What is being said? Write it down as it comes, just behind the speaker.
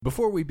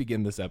Before we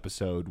begin this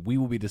episode, we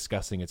will be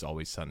discussing It's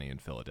Always Sunny in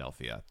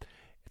Philadelphia.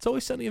 It's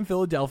Always Sunny in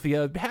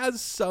Philadelphia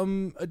has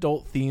some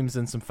adult themes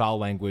and some foul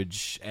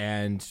language,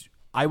 and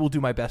I will do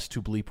my best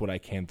to bleep what I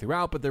can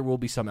throughout, but there will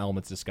be some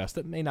elements discussed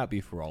that may not be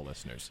for all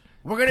listeners.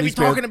 We're going to be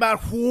talking about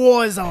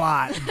whores a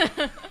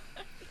lot.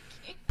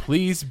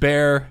 Please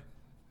bear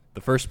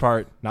the first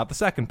part, not the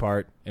second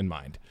part, in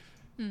mind.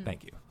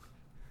 Thank you.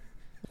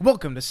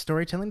 Welcome to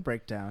Storytelling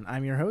Breakdown.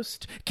 I'm your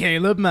host,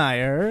 Caleb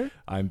Meyer.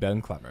 I'm Ben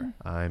Clemmer.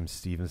 I'm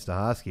Steven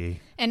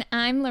Stahosky. And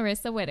I'm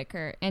Larissa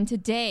Whitaker. And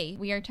today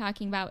we are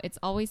talking about It's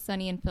Always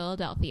Sunny in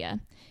Philadelphia.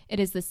 It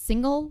is the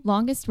single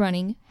longest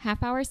running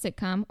half-hour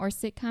sitcom, or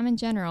sitcom in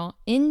general,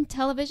 in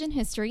television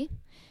history.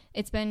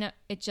 It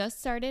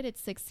just started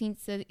its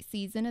 16th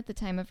season at the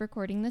time of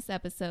recording this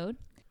episode.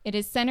 It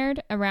is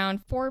centered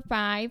around 4 or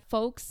 5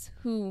 folks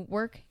who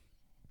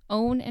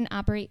own and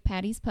operate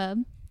Patty's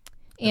Pub.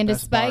 The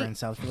best bar in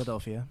South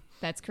Philadelphia.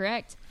 That's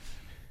correct.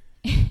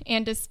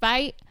 And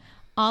despite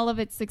all of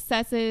its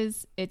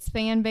successes, its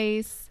fan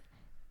base,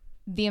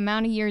 the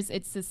amount of years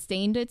it's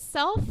sustained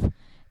itself,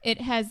 it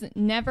has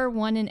never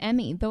won an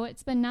Emmy, though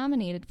it's been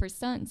nominated for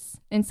stunts.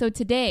 And so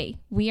today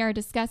we are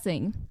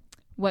discussing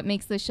what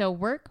makes the show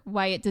work,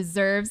 why it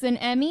deserves an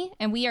Emmy,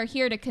 and we are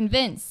here to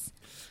convince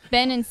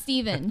Ben and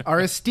Steven, our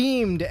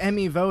esteemed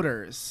Emmy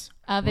voters,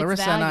 of Larissa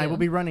its value. and I will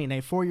be running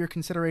a for your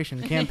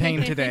consideration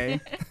campaign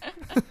today.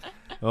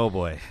 Oh,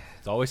 boy.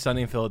 It's always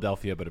sunny in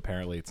Philadelphia, but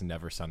apparently it's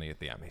never sunny at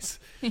the Emmys.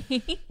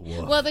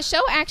 Well, the show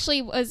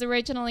actually was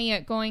originally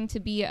going to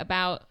be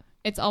about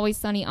It's Always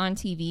Sunny on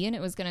TV, and it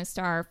was going to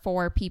star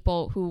 4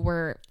 people who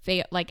were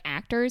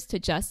actors to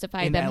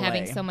justify in them LA.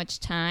 having so much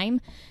time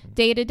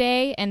day to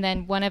day. And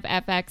then one of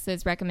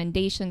FX's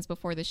recommendations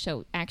before the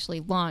show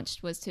actually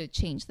launched was to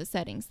change the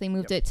settings. They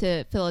moved it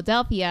to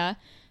Philadelphia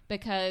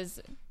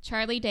because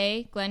Charlie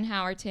Day, Glenn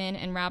Howerton,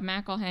 and Rob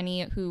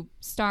McElhenney, who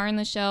star in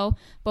the show,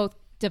 both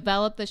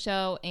develop the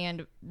show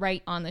and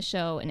write on the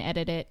show and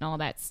edit it and all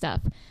that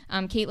stuff.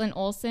 Caitlin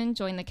Olsen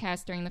joined the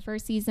cast during the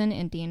first season,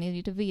 and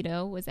Danny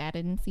DeVito was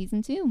added in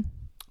season 2.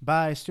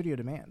 By studio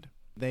demand.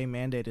 They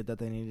mandated that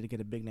they needed to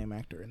get a big name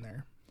actor in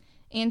there.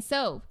 And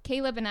so,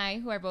 Caleb and I,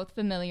 who are both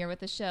familiar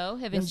with the show,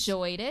 have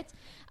enjoyed it.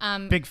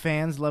 Big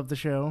fans, love the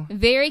show.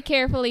 Very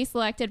carefully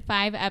selected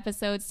 5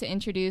 episodes to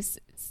introduce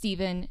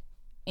Steven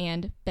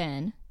and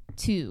Ben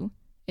to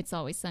It's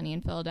Always Sunny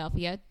in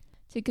Philadelphia,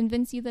 to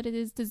convince you that it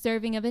is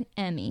deserving of an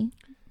Emmy.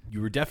 You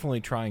were definitely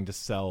trying to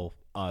sell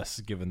us,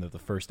 given that the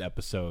first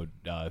episode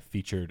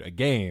featured a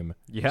game.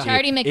 Yeah.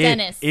 Charlie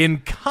McDennis.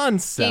 In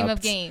concept. Game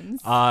of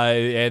games.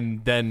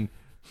 And then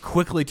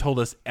quickly told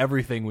us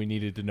everything we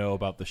needed to know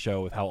about the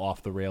show with how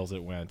off the rails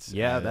it went.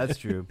 Yeah, that's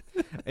true.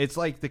 It's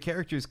like the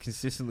characters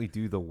consistently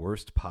do the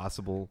worst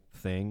possible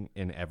thing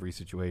in every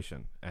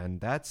situation. And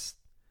that's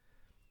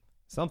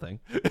something.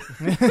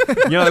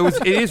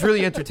 It is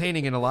really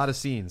entertaining in a lot of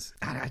scenes.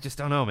 I just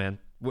don't know, man.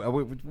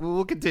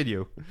 We'll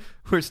continue.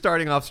 We're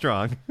starting off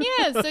strong.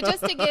 Yeah, so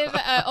just to give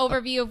an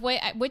overview of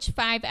which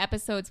 5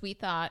 episodes we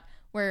thought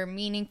were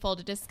meaningful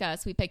to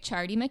discuss, we picked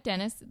Charlie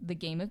McDennis, The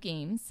Game of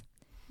Games,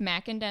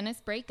 Mac and Dennis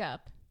Break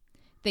Up,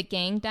 The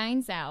Gang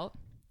Dines Out,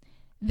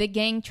 The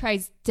Gang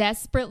Tries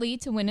Desperately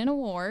to Win an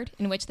Award,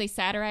 in which they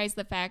satirize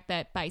the fact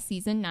that by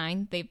season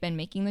 9, they've been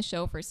making the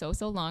show for so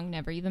long,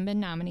 never even been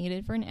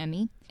nominated for an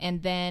Emmy,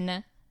 and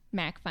then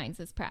Mac Finds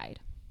His Pride.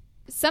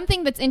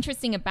 Something that's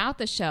interesting about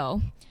the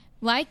show,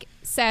 like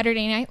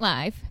Saturday Night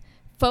Live,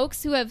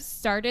 folks who have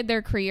started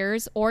their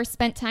careers or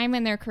spent time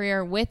in their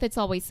career with It's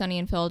Always Sunny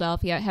in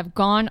Philadelphia have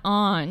gone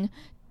on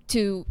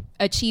to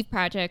achieve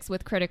projects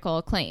with critical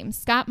acclaim.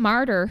 Scott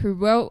Marder, who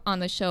wrote on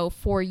the show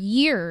for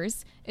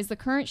years, is the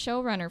current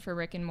showrunner for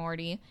Rick and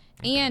Morty.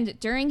 Okay. And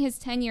during his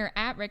tenure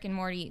at Rick and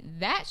Morty,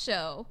 that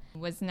show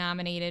was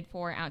nominated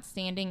for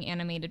Outstanding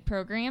Animated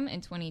Program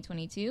in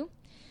 2022.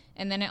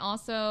 And then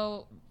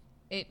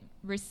it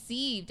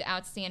received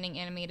Outstanding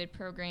Animated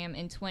Program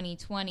in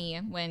 2020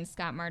 when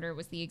Scott Marder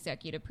was the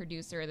executive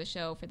producer of the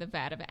show for the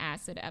Vat of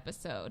Acid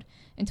episode.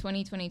 In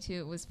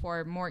 2022, it was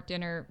for Mort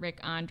Dinner, Rick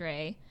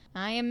Andre.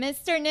 I am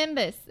Mr.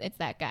 Nimbus. It's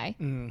that guy.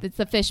 It's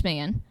the fish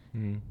man.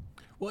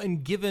 Well,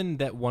 and given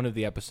that one of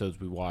the episodes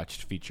we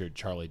watched featured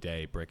Charlie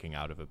Day breaking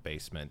out of a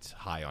basement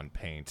high on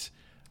paint,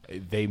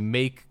 they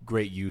make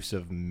great use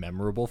of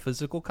memorable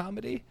physical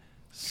comedy.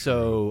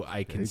 So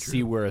I can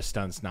see where a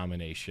stunts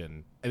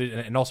nomination,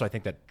 and also I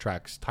think that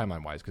tracks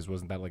timeline-wise, because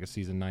wasn't that like a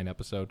season 9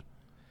 episode?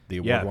 The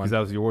award one? Because that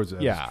was the awards.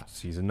 Yeah,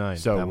 season 9.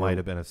 So that might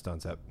have been a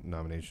stunts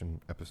nomination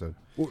episode.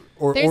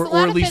 There's a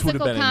lot of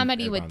physical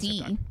comedy with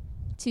Dee,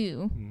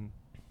 too.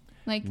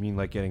 Like, you mean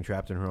like getting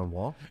trapped in her own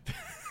wall?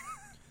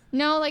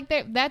 No,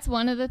 that's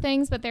one of the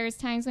things. But there's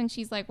times when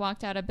she's like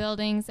walked out of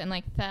buildings and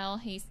like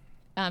fell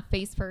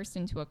face first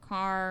into a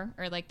car,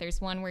 or like there's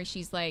one where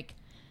she's like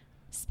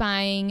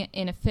spying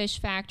in a fish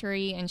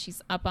factory and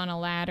she's up on a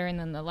ladder and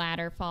then the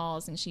ladder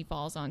falls and she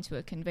falls onto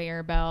a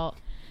conveyor belt.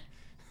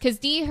 Because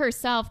Dee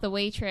herself, the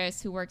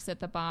waitress who works at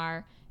the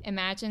bar,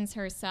 imagines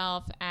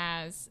herself as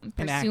as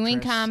pursuing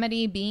actress.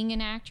 comedy, being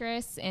an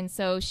actress. And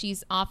so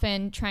she's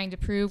often trying to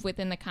prove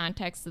within the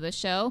context of the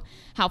show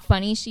how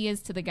funny she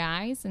is to the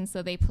guys. And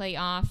so they play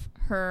off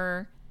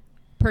her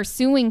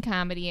pursuing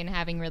comedy and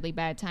having really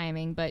bad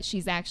timing, but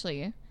she's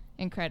actually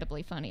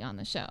incredibly funny on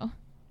the show.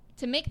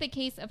 To make the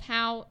case of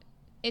how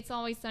It's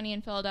Always Sunny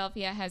in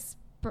Philadelphia has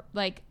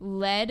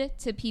led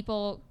to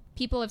people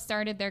have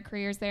started their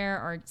careers there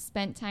or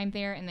spent time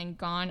there and then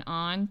gone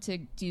on to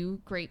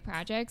do great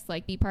projects,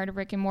 like be part of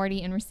Rick and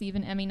Morty and receive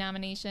an Emmy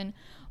nomination,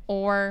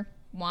 or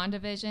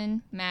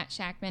WandaVision. Matt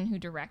Shakman, who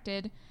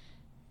directed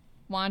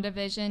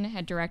WandaVision,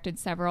 had directed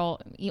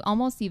several,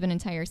 almost even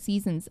entire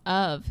seasons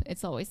of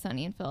It's Always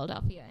Sunny in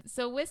Philadelphia.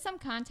 So with some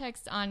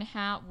context on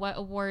what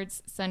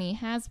awards Sunny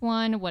has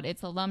won, what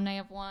its alumni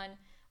have won,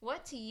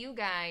 what to you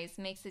guys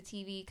makes a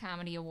TV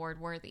comedy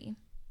award worthy?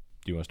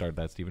 Do you want to start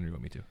that, Stephen, or do you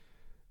want me to?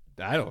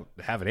 I don't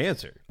have an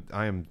answer.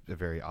 I am a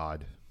very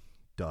odd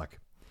duck.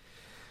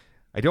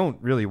 I don't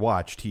really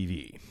watch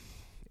TV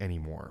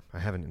anymore. I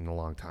haven't in a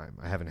long time.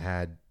 I haven't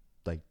had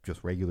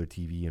just regular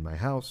TV in my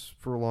house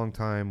for a long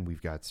time.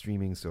 We've got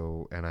streaming,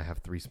 and I have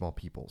 3 small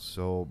people.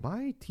 So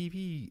my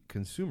TV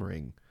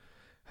consuming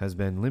has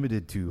been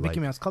limited to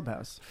Mickey Mouse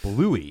Clubhouse.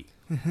 Bluey.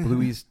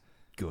 Bluey's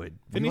good.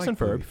 Phineas and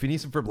Ferb.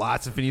 Phineas and Ferb.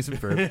 Lots of Phineas and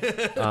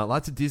Ferb.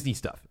 Lots of Disney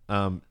stuff.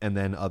 And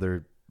then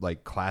other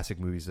classic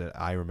movies that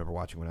I remember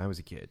watching when I was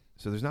a kid.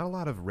 So there's not a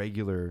lot of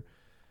regular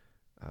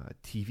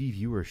TV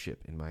viewership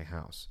in my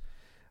house.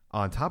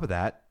 On top of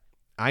that,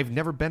 I've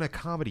never been a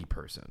comedy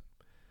person.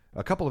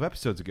 A couple of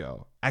episodes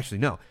ago, actually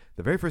no,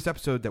 the very first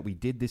episode that we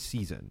did this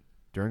season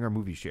during our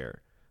movie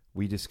share,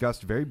 we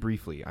discussed very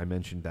briefly, I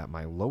mentioned that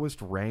my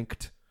lowest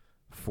ranked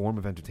form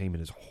of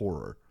entertainment is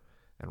horror,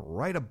 and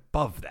right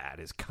above that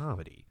is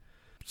comedy.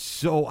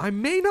 So I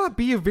may not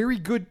be a very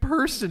good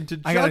person to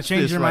judge I gotta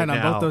change this your right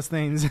mind now. on both those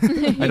things.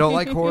 I don't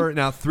like horror.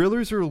 Now,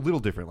 thrillers are a little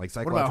different, like What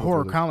psychological about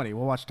horror thrillers. comedy?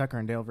 We'll watch Tucker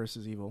and Dale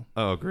versus Evil.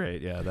 Oh,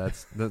 great. Yeah,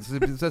 that's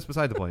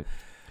beside the point.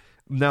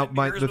 Now,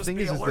 the thing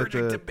is that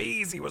to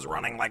bees. He was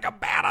running like a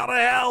bat out of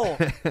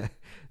hell.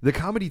 the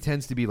comedy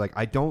tends to be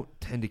I don't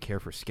tend to care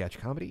for sketch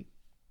comedy.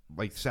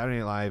 Saturday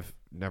Night Live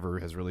never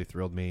has really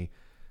thrilled me.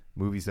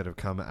 Movies that have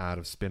come out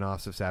of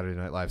spin-offs of Saturday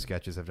Night Live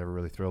sketches have never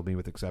really thrilled me,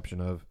 with the exception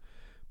of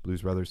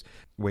Blues Brothers.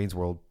 Wayne's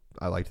World,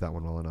 I liked that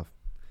one well enough.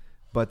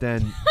 But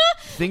then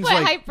things What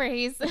like high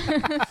praise.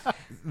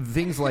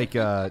 things like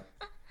I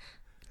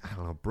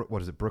don't know,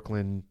 what is it?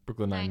 Brooklyn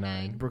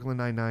Nine-Nine. Brooklyn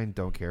Nine-Nine,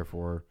 don't care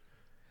for.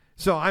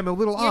 So I'm a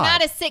little You're odd.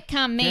 not a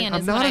sitcom man, I'm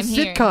is not what a I'm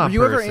hearing. sitcom Were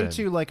you ever person.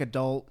 into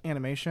adult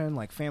animation,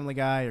 like Family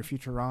Guy or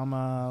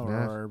Futurama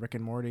or Rick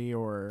and Morty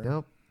or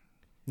Nope.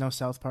 no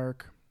South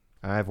Park?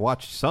 I've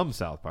watched some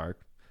South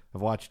Park.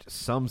 I've watched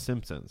some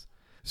Simpsons.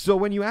 So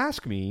when you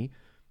ask me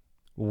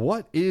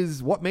what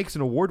makes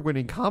an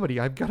award-winning comedy,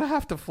 I'm gonna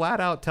have to flat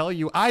out tell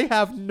you I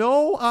have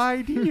no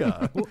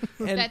idea.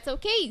 That's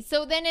okay.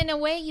 So then in a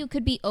way you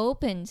could be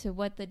open to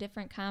what the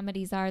different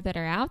comedies are that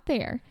are out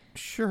there.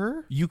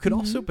 Sure. You could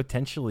also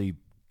potentially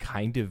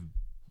kind of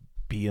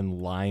be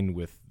in line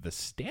with the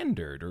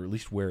standard, or at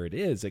least where it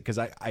is, because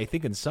I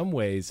think in some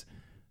ways,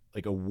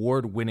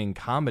 award-winning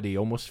comedy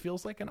almost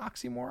feels like an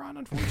oxymoron,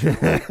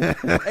 unfortunately.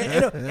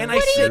 and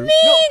What do you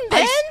mean,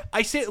 Ben?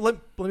 I say let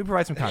me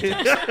provide some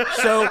context.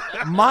 So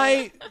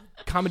my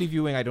comedy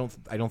viewing, I don't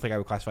think I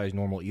would classify as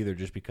normal either,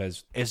 just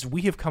because as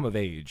we have come of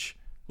age,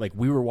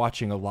 we were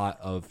watching a lot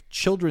of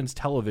children's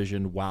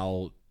television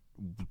while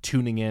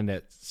tuning in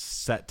at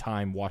set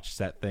time, watch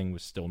set thing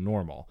was still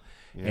normal.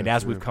 Yeah, and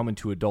as true. we've come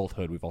into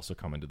adulthood, we've also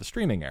come into the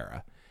streaming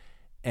era.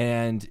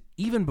 And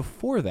even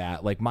before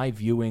that, my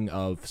viewing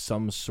of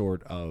some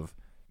sort of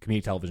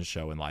community television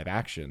show in live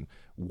action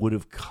would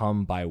have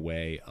come by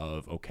way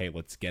of, okay,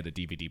 let's get a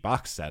DVD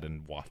box set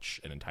and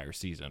watch an entire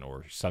season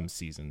or some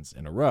seasons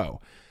in a row.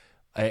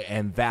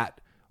 And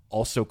that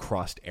also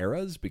crossed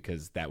eras,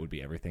 because that would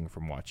be everything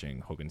from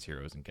watching Hogan's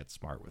Heroes and Get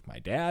Smart with my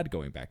dad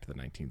going back to the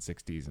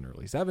 1960s and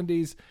early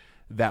 70s.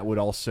 That would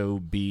also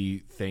be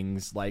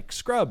things like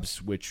Scrubs,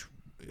 which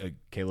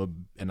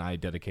Caleb and I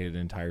dedicated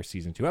an entire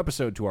season 2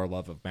 episode to our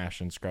love of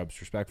MASH and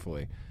Scrubs,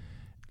 respectfully.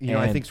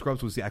 I think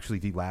Scrubs was actually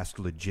the last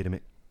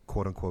legitimate,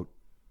 quote-unquote,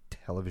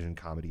 television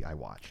comedy I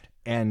watched.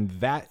 And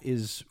that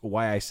is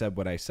why I said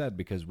what I said,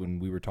 because when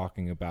we were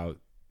talking about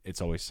It's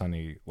Always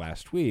Sunny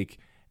last week,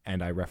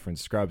 and I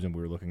referenced Scrubs, and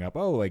we were looking up,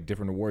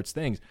 different awards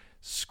things,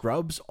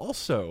 Scrubs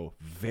also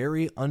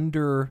very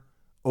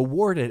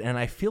under-awarded. And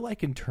I feel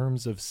like in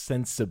terms of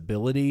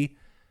sensibility,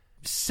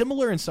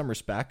 similar in some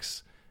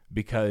respects,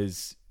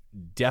 because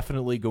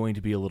definitely going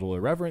to be a little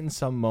irreverent in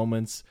some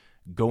moments,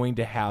 going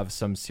to have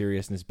some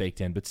seriousness baked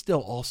in, but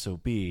still also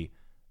be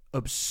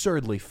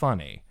absurdly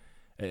funny.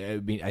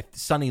 I mean,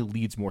 Sunny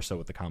leads more so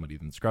with the comedy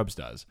than Scrubs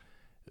does.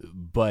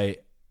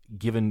 But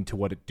given to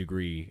what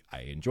degree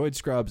I enjoyed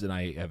Scrubs, and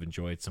I have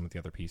enjoyed some of the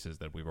other pieces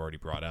that we've already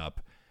brought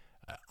up,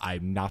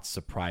 I'm not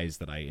surprised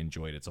that I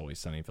enjoyed It's Always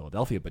Sunny in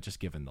Philadelphia, but just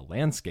given the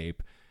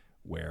landscape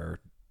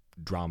where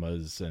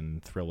dramas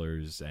and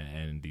thrillers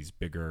and these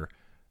bigger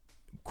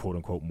quote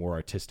unquote more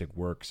artistic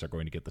works are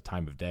going to get the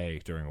time of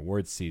day during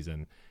awards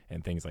season,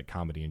 and things like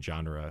comedy and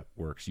genre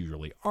works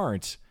usually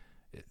aren't.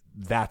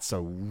 That's a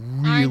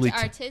really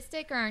aren't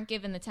artistic or aren't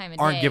given the time of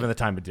day. Aren't given the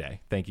time of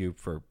day. Thank you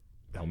for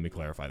helping me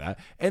clarify that.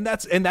 And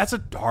that's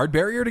a hard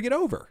barrier to get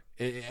over.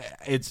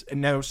 It's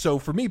now, so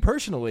for me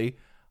personally,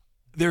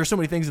 there are so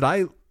many things that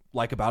I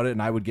like about it,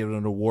 and I would give it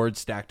an award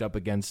stacked up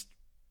against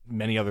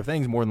many other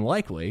things more than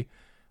likely.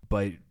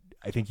 But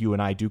I think you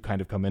and I do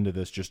kind of come into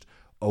this just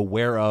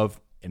aware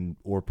of, and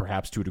or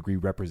perhaps to a degree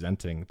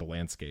representing the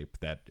landscape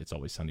that It's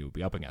Always Sunny would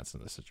be up against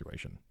in this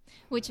situation.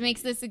 Which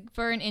makes this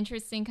for an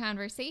interesting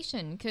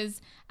conversation,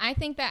 because I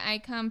think that I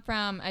come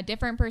from a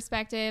different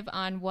perspective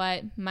on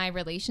what my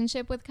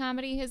relationship with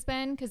comedy has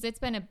been, because it's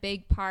been a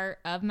big part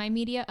of my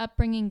media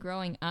upbringing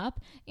growing up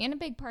and a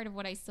big part of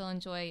what I still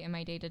enjoy in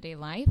my day-to-day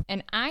life.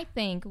 And I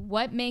think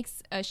what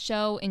makes a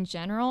show in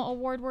general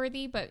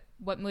award-worthy, but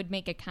what would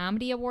make a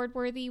comedy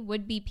award-worthy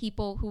would be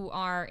people who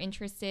are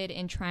interested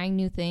in trying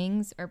new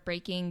things or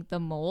breaking the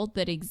mold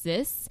that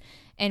exists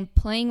and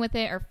playing with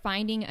it or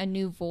finding a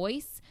new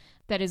voice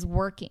that is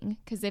working.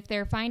 Because if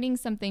they're finding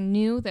something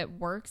new that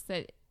works,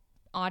 that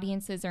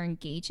audiences are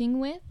engaging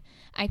with,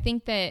 I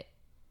think that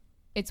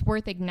it's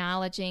worth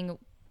acknowledging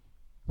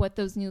what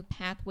those new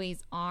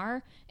pathways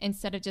are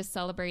instead of just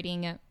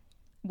celebrating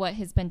what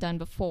has been done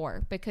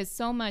before. Because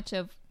so much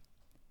of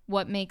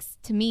what makes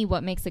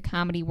a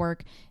comedy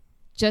work,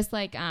 just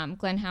like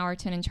Glenn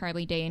Howerton and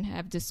Charlie Day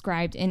have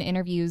described in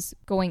interviews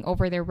going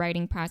over their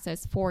writing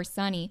process for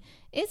Sunny,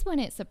 is when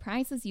it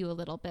surprises you a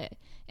little bit.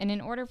 And in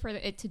order for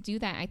it to do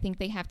that, I think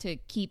they have to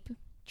keep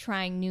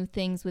trying new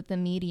things with the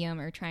medium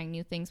or trying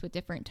new things with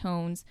different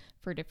tones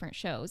for different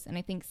shows. And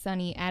I think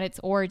Sunny, at its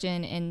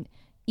origin and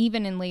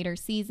even in later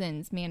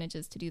seasons,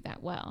 manages to do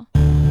that well.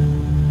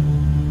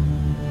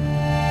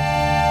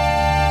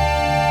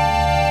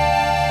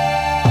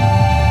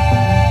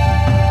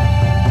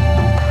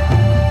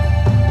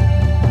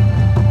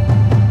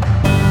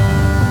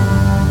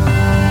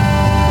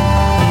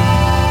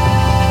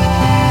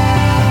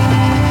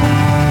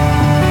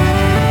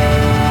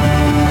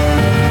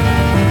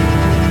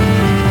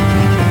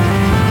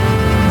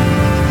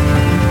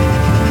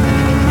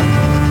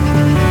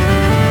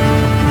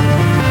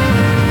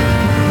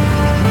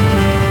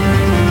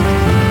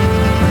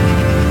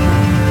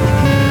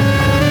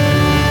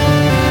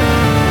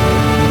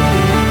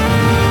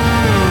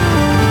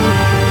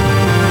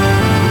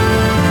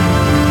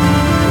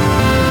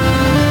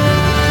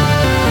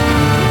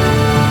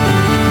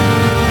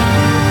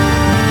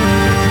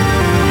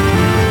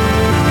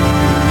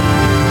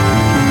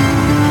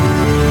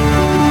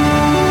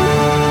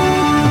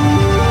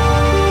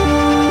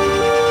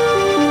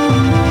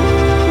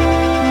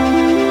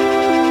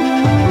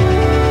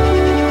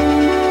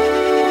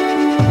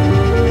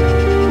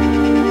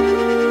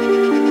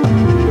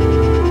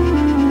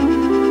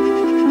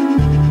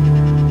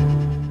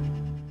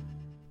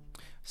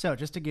 So,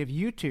 just to give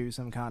you two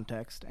some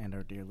context, and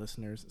our dear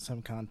listeners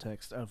some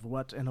context of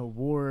what an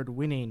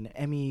award-winning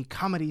Emmy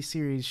comedy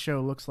series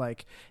show looks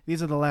like,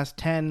 these are the last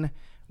 10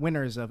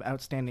 winners of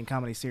Outstanding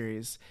Comedy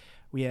Series.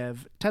 We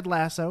have Ted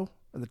Lasso,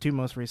 the two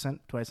most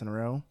recent, twice in a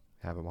row.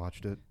 Haven't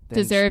watched it.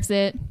 Deserves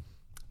it.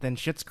 Then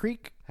Schitt's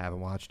Creek.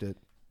 Haven't watched it.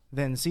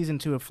 Then season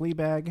 2 of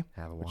Fleabag,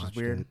 Haven't which watched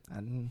is weird. it. I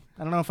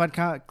don't know if I'd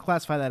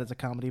classify that as a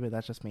comedy, but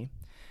that's just me.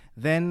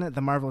 Then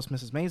The Marvelous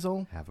Mrs.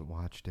 Maisel. Haven't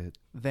watched it.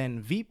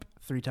 Then Veep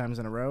 3 times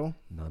in a row.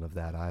 None of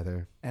that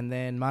either. And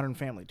then Modern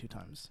Family 2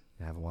 times.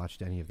 Haven't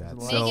watched any of that.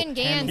 Megan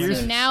Gans,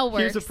 here's- who now works.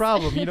 Here's a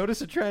problem. You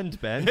notice a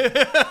trend, Ben.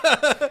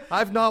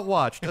 I've not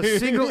watched a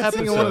single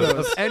episode one of of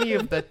those. any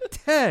of the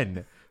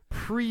 10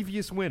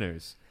 previous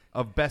winners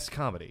of Best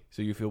Comedy.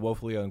 So you feel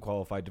woefully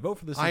unqualified to vote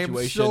for this I am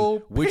situation,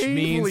 so which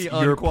means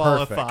painfully you're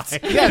unqualified.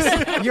 perfect.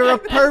 Yes, you're a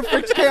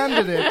perfect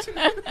candidate.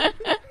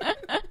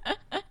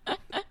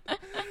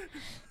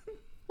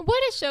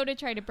 What a show to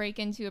try to break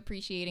into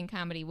appreciating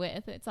comedy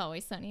with. It's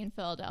Always Sunny in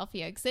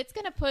Philadelphia, because it's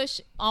going to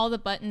push all the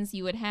buttons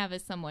you would have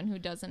as someone who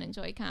doesn't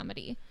enjoy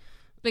comedy,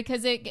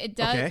 because it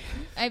does.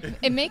 Okay.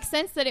 It makes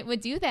sense that it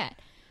would do that.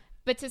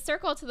 But to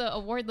circle to the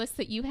award list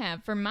that you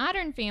have for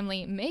Modern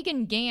Family,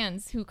 Megan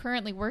Gans, who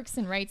currently works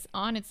and writes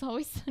on It's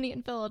Always Sunny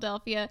in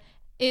Philadelphia,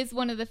 is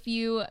one of the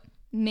few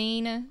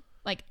main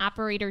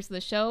operators of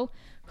the show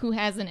who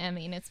has an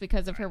Emmy, and it's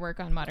because of her work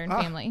on Modern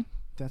Family.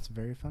 That's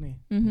very funny.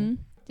 Mm-hmm.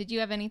 Did you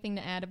have anything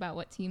to add about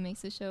what to you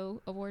makes a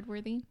show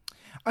award-worthy?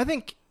 I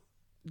think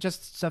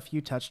just stuff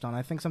you touched on.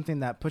 I think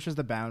something that pushes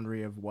the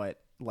boundary of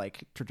what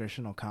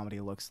traditional comedy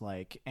looks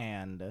like.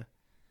 And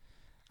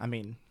I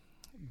mean,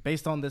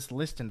 based on this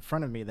list in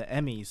front of me, the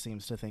Emmy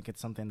seems to think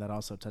it's something that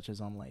also touches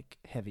on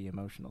heavy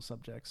emotional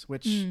subjects,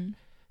 which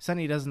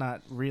Sunny does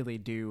not really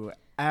do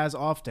as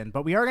often.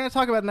 But we are going to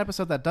talk about an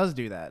episode that does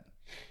do that.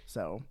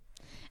 So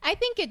I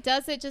think it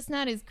does it, just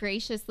not as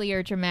graciously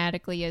or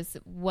dramatically as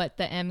what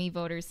the Emmy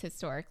voters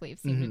historically have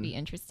seemed to be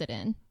interested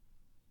in.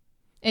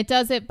 It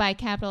does it by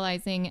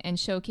capitalizing and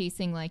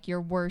showcasing like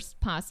your worst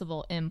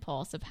possible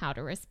impulse of how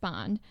to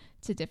respond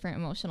to different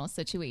emotional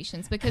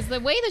situations. Because the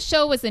way the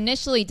show was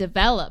initially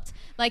developed,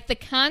 like the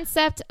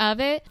concept of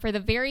it for the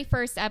very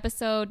first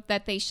episode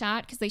that they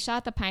shot, because they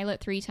shot the pilot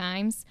 3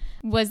 times,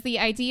 was the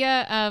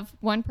idea of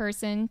one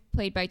person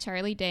played by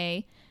Charlie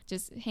Day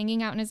just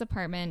hanging out in his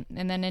apartment,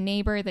 and then a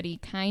neighbor that he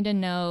kind of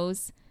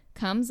knows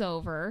comes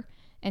over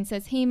and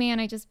says, "Hey man,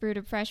 I just brewed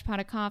a fresh pot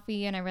of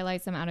coffee and I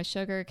realized I'm out of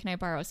sugar. Can I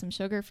borrow some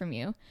sugar from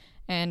you?"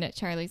 And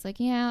Charlie's like,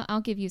 "Yeah,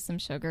 I'll give you some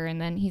sugar." And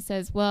then he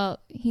says, well,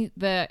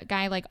 the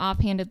guy like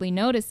offhandedly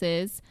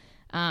notices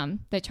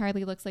that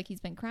Charlie looks like he's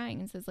been crying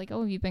and says like,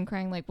 "Oh, have you been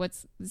crying? Like,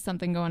 what's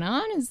something going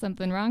on? Is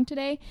something wrong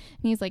today?"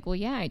 And he's like, "Well,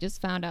 yeah, I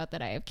just found out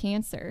that I have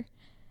cancer."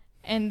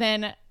 And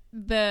then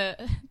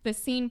the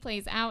scene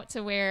plays out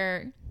to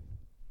where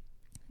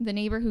the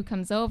neighbor who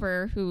comes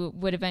over, who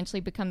would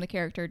eventually become the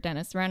character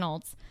Dennis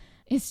Reynolds,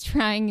 is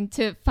trying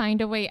to find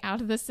a way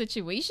out of the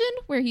situation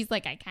where he's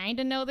like, "I kind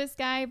of know this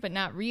guy, but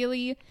not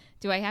really.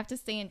 Do I have to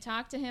stay and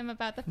talk to him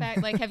about the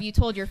fact, like, have you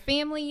told your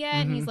family yet?"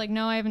 And he's like,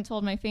 "No, I haven't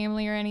told my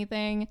family or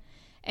anything."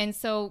 And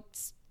so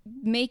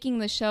making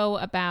the show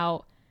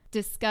about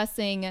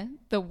discussing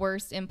the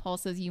worst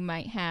impulses you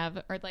might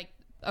have, or like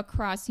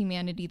across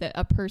humanity that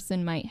a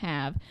person might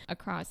have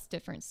across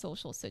different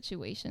social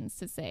situations,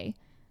 to say,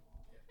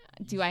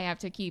 do I have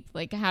to keep,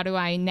 like, how do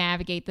I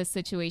navigate this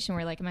situation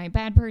where, like, am I a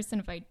bad person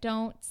if I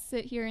don't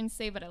sit here and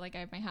say, but I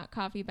have my hot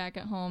coffee back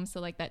at home?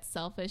 So, like, that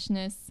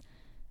selfishness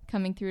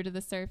coming through to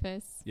the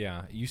surface.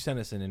 Yeah. You sent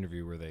us an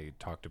interview where they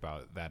talked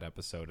about that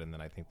episode, and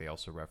then I think they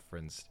also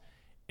referenced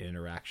an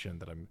interaction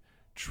that I'm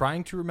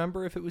trying to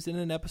remember if it was in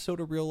an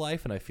episode of Real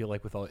Life, and I feel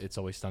like with It's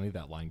Always Sunny,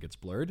 that line gets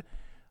blurred.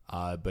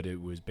 But it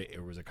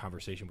was a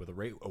conversation with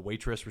a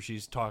waitress where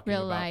she's talking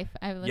Real about life.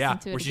 I've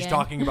listened to it where she's again.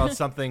 talking about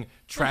something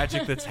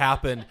tragic that's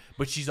happened,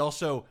 but she's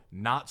also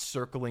not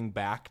circling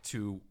back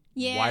to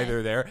why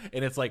they're there.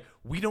 And it's like,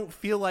 we don't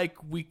feel like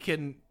we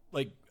can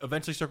like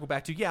eventually circle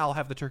back to, I'll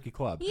have the turkey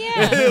club.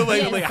 Yeah.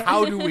 like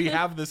how do we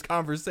have this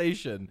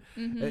conversation?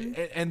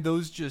 And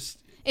those just.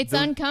 It's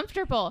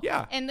uncomfortable.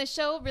 Yeah. And the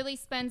show really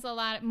spends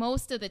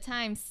most of the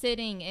time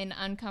sitting in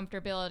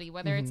uncomfortability,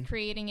 whether it's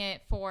creating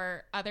it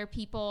for other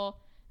people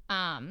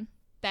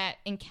that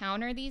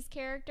encounter these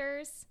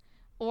characters,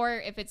 or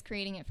if it's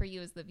creating it for you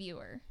as the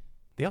viewer.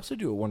 They also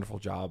do a wonderful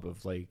job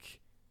of like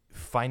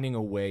finding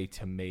a way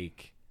to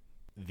make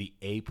the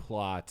A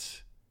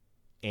plot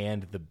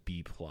and the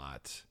B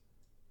plot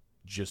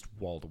just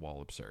wall to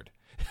wall absurd.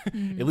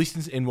 At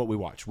least in what we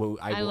watch. Well,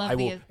 I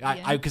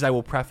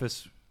will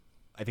preface.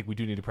 I think we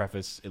do need to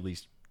preface at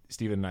least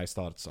Stephen and I's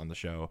thoughts on the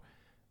show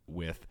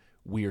with,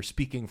 we are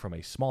speaking from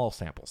a small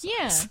sample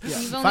size. Yeah.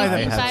 We've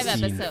only seen 5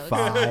 episodes.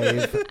 5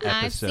 episodes.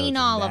 I've seen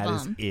all of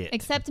them, It.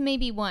 except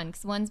maybe one,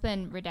 because one's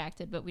been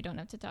redacted, but we don't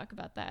have to talk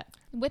about that.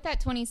 With that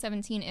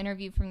 2017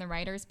 interview from the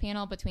writers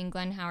panel between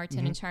Glenn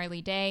Howerton and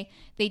Charlie Day,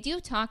 they do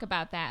talk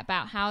about that,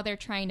 about how they're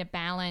trying to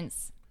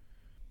balance.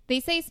 They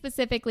say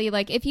specifically,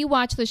 like, if you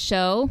watch the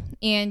show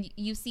and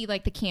you see,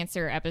 like, the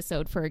cancer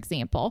episode, for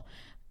example,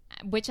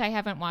 which I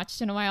haven't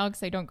watched in a while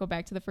because I don't go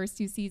back to the first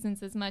 2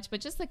 seasons as much,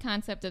 but just the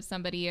concept of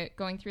somebody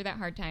going through that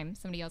hard time,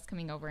 somebody else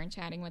coming over and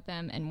chatting with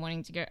them and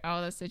wanting to get out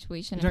of the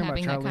situation and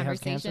having that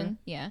conversation.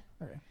 Yeah.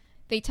 Okay.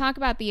 They talk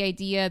about the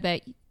idea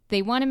that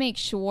they want to make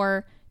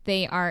sure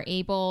they are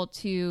able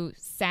to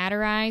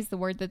satirize, the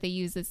word that they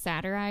use is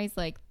satirize,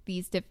 like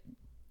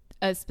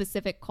a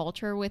specific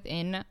culture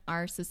within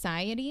our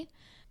society,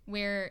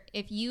 where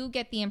if you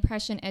get the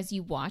impression as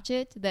you watch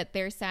it that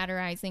they're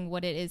satirizing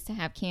what it is to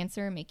have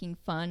cancer, making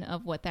fun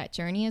of what that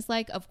journey is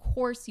like, of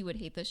course you would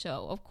hate the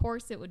show. Of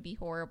course it would be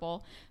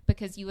horrible,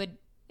 because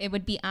it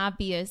would be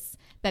obvious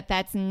that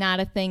that's not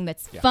a thing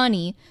that's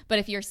funny. But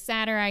if you're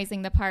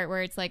satirizing the part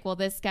where it's like, well,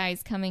 this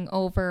guy's coming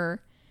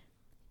over,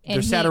 and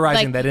they're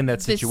satirizing that in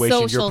that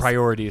situation, your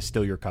priority is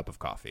still your cup of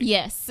coffee.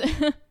 Yes.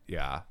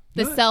 Yeah.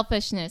 The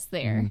selfishness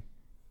there.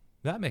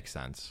 That makes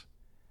sense.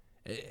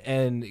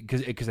 And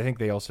because I think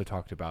they also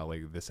talked about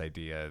like this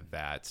idea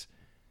that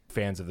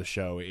fans of the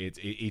show,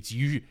 it's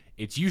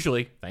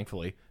usually,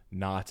 thankfully,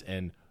 not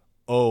an,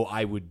 oh,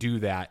 I would do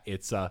that.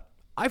 It's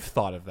I've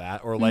thought of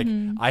that, or like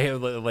I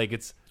have, like,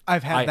 it's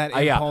I've had that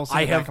impulse in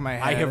the back of my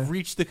head. I have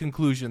reached the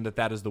conclusion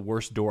that is the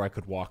worst door I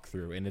could walk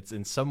through, and it's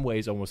in some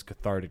ways almost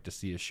cathartic to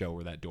see a show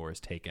where that door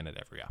is taken at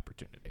every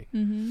opportunity.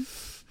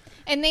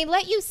 And they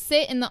let you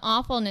sit in the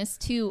awfulness,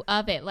 too,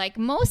 of it. Like,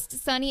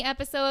 most Sunny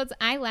episodes,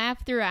 I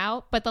laugh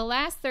throughout, but the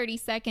last 30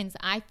 seconds,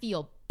 I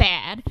feel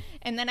bad.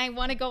 And then I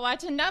want to go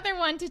watch another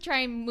one to try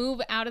and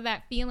move out of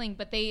that feeling.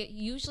 But they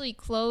usually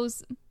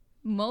close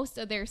most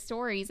of their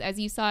stories, as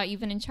you saw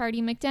even in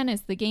Charlie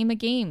McDennis, The Game of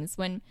Games,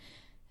 when,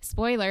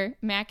 spoiler,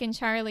 Mac and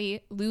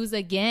Charlie lose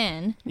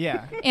again.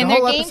 Yeah. And the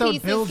their whole game episode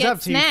pieces builds get up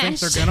to you think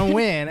smashed. they're going to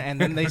win, and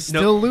then they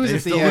still lose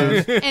at the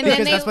end. And then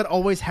Because that's what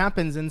always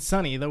happens in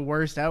Sunny. The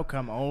worst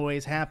outcome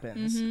always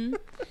happens.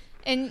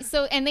 And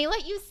they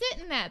let you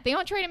sit in that. They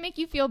don't try to make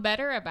you feel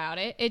better about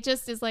it. It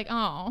just is like,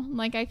 oh,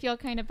 like I feel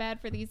kind of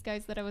bad for these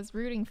guys that I was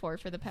rooting for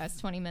the past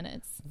 20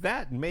 minutes.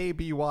 That may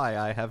be why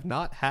I have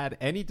not had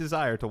any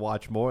desire to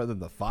watch more than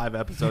the 5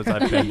 episodes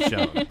I've been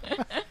shown.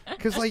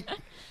 Because, like,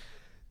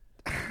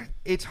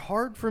 it's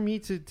hard for me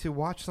to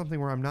watch something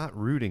where I'm not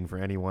rooting for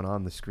anyone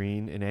on the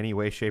screen in any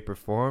way, shape, or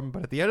form.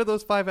 But at the end of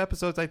those 5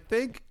 episodes, I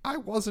think I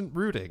wasn't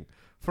rooting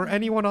for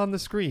anyone on the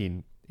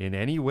screen in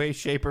any way,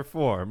 shape, or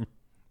form.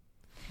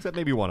 Except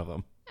maybe one of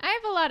them. I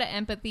have a lot of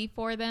empathy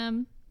for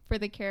them, for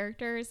the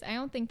characters. I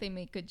don't think they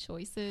make good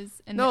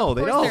choices. And No, of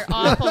they course don't. They're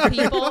awful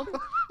people.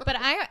 But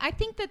I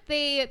think that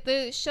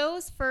the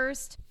show's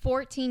first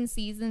 14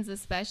 seasons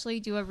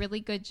especially do a really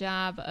good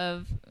job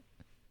of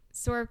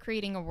sort of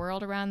creating a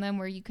world around them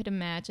where you could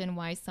imagine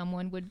why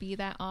someone would be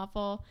that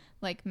awful.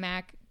 Like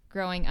Mac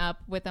growing up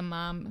with a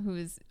mom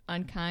who's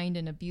unkind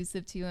and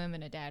abusive to him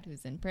and a dad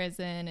who's in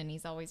prison, and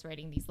he's always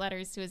writing these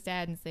letters to his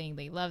dad and saying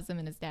that he loves him,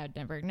 and his dad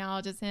never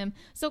acknowledges him.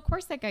 So of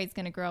course that guy's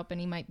going to grow up and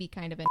he might be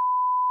kind of an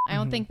I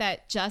don't think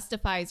that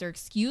justifies or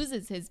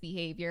excuses his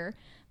behavior.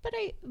 But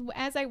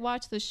as I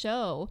watch the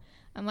show,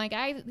 I'm like,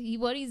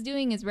 what he's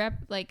doing is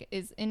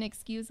is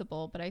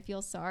inexcusable, but I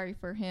feel sorry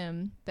for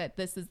him that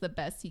this is the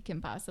best he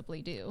can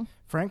possibly do.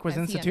 Frank was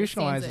as he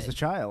institutionalized understands as a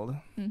child.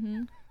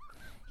 Mm-hmm.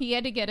 He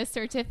had to get a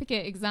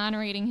certificate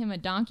exonerating him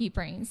of donkey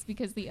brains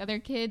because the other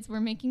kids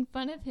were making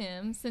fun of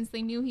him since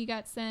they knew he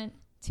got sent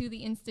to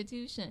the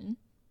institution.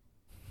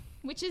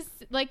 Which is,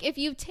 like, if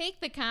you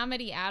take the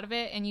comedy out of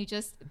it and you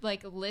just,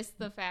 like, list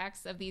the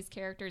facts of these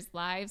characters'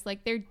 lives,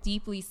 like, they're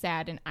deeply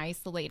sad and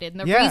isolated. And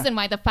the reason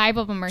why the 5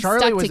 of them are Charlie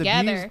stuck was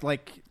together. Abused,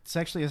 like,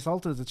 sexually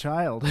assaulted as a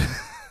child.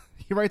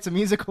 He writes a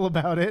musical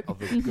about it.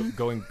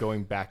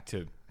 Going back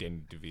to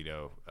Danny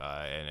DeVito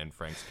and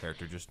Frank's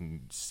character, just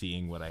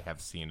seeing what I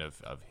have seen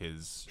of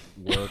his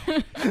work,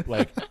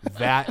 like,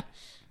 that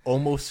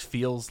almost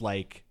feels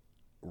like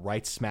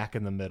right smack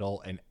in the middle,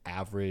 an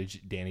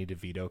average Danny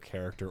DeVito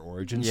character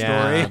origin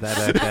story.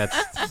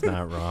 That's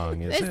not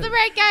wrong, is It's it? the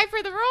right guy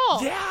for the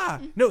role. Yeah.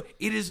 No,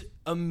 it is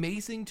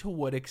amazing to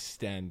what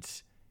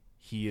extent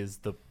he is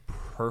the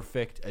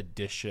perfect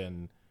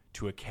addition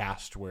to a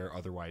cast where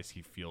otherwise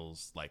he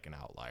feels like an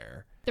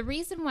outlier. The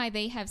reason why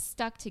they have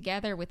stuck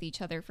together with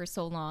each other for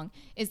so long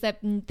is that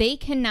they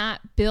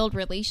cannot build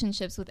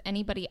relationships with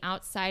anybody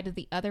outside of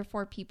the other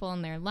 4 people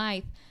in their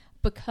life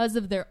because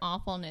of their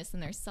awfulness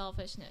and their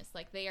selfishness.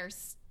 Like,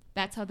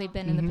 that's how they've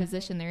been in the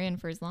position they're in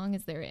for as long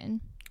as they're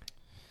in.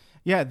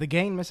 Yeah, The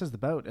Gang Misses the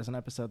Boat is an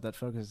episode that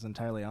focuses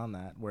entirely on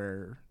that,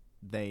 where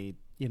they,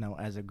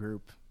 as a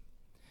group,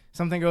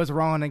 something goes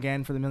wrong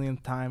again for the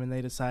millionth time, and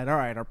they decide, all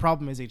right, our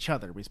problem is each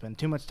other. We spend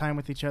too much time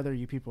with each other.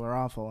 You people are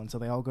awful. And so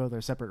they all go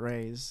their separate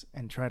ways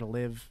and try to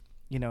live,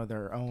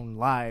 their own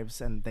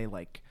lives, and they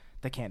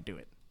can't do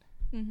it.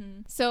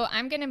 Mm-hmm. So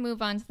I'm going to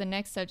move on to the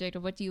next subject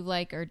of what do you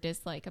like or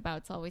dislike about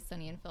It's Always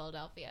Sunny in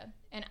Philadelphia.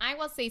 And I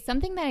will say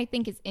something that I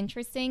think is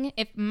interesting.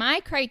 If my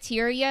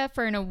criteria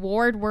for an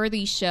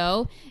award-worthy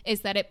show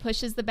is that it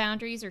pushes the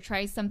boundaries or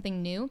tries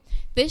something new,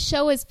 this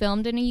show is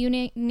filmed in a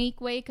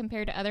unique way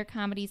compared to other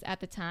comedies at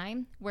the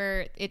time,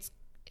 where is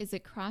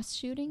it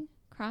cross-shooting?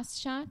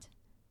 Cross-shot?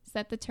 Is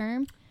that the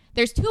term?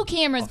 There's 2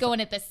 cameras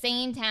going at the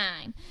same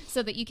time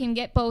so that you can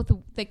get both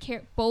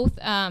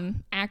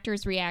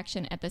actors'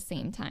 reaction at the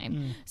same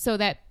time, so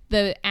that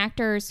the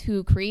actors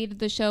who created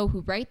the show, who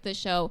write the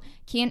show,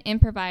 can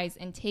improvise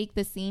and take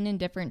the scene in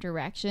different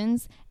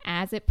directions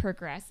as it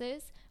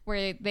progresses,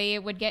 where they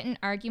would get in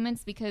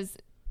arguments because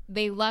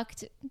they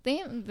worked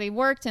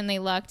and they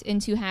lucked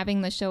into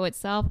having the show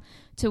itself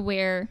to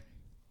where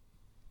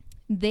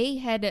they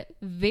had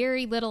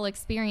very little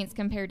experience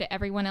compared to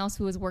everyone else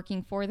who was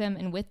working for them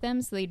and with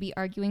them. So they'd be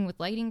arguing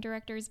with lighting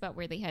directors about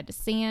where they had to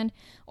stand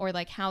or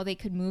like how they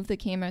could move the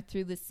camera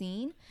through the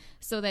scene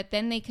so that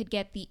then they could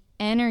get the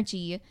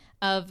energy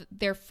of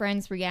their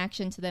friend's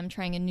reaction to them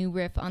trying a new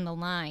riff on the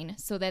line,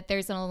 so that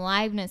there's an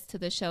aliveness to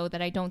the show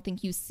that I don't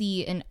think you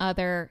see in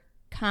other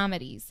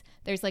comedies.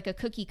 There's like a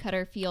cookie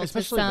cutter feel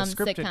especially to some the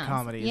scripted sitcoms.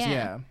 comedies.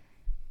 Yeah.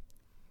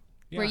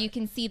 Where you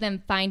can see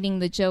them finding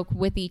the joke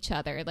with each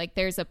other. Like,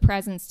 there's a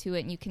presence to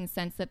it, and you can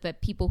sense that the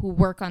people who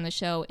work on the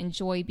show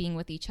enjoy being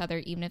with each other,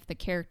 even if the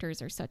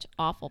characters are such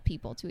awful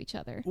people to each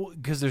other. Well,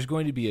 because there's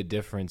going to be a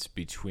difference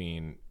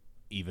between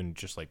even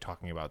just like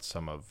talking about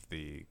some of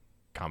the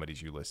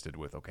comedies you listed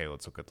with, okay,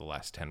 let's look at the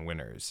last 10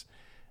 winners.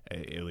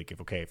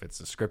 If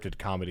it's a scripted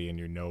comedy and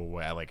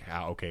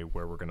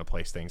where we're going to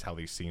place things, how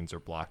these scenes are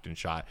blocked and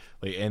shot.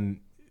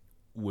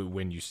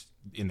 When you,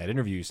 in that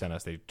interview you sent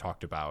us, they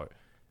talked about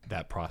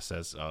that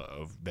process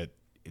of that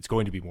it's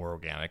going to be more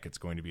organic. It's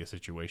going to be a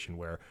situation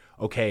where,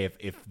 okay,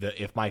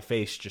 if my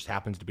face just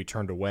happens to be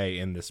turned away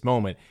in this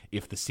moment,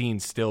 if the scene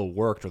still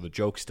worked or the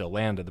joke still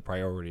landed, the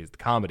priority is the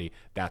comedy,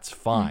 that's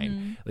fine.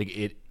 Mm-hmm.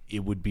 Like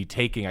it would be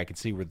taking, I could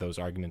see where those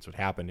arguments would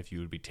happen if you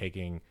would be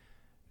taking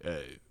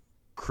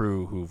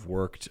crew who've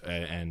worked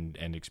and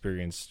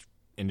experienced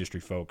industry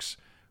folks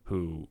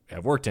who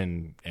have worked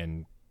in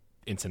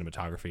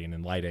cinematography and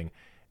in lighting,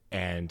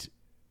 and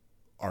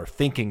are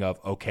thinking of,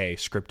 okay,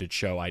 scripted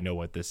show, I know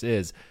what this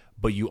is,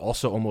 but you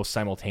also almost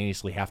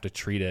simultaneously have to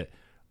treat it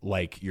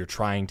like you're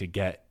trying to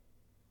get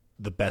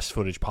the best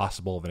footage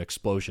possible of an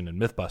explosion in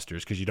Mythbusters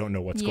because you don't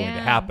know what's going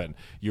to happen.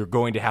 You're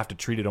going to have to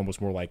treat it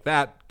almost more like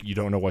that. You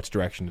don't know which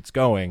direction it's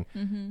going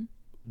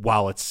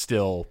while it's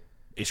still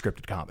a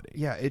scripted comedy.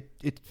 Yeah,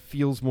 it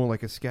feels more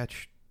like a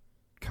sketch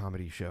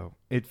comedy show.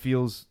 It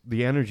feels,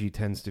 the energy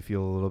tends to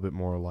feel a little bit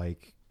more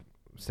like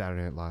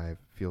Saturday Night Live,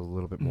 feel a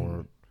little bit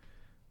more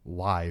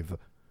live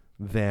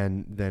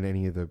than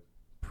any of the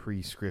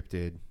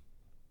pre-scripted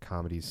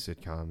comedies,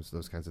 sitcoms,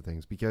 those kinds of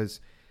things.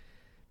 Because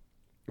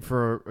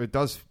it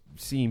does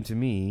seem to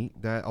me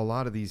that a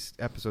lot of these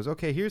episodes,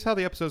 okay, here's how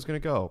the episode's going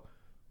to go.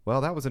 Well,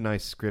 that was a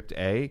nice script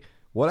A.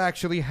 What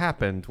actually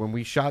happened when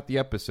we shot the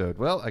episode?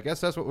 Well, I guess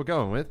that's what we're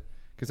going with,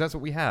 because that's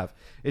what we have.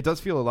 It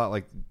does feel a lot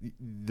like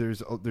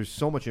there's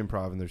so much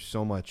improv and there's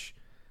so much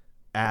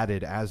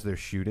added as they're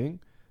shooting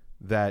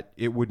that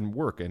it wouldn't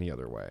work any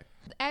other way.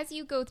 As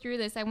you go through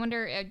this, I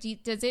wonder,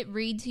 does it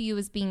read to you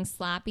as being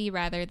sloppy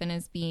rather than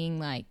as being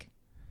like...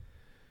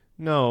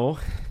 No,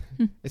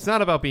 it's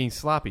not about being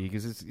sloppy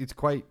because it's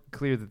quite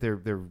clear that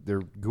they're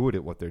good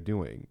at what they're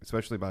doing,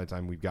 especially by the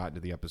time we've gotten to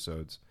the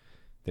episodes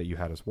that you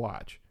had us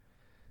watch.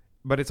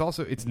 But it's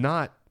also it's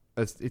not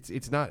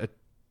a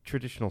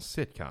traditional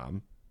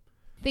sitcom.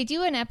 They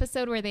do an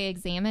episode where they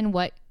examine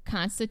what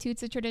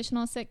constitutes a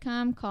traditional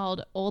sitcom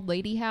called Old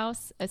Lady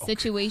House, a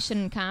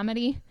situation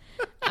comedy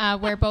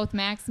where both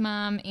Mac's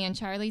mom and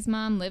Charlie's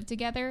mom live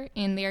together,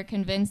 and they're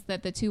convinced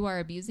that the two are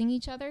abusing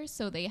each other,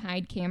 so they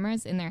hide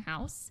cameras in their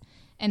house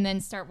and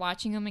then start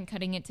watching them and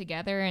cutting it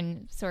together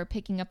and sort of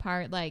picking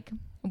apart like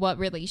what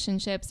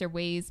relationships or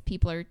ways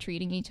people are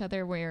treating each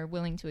other we're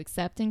willing to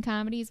accept in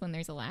comedies when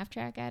there's a laugh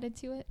track added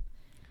to it.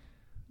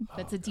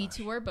 That's a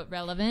detour, but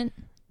relevant.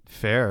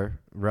 Fair,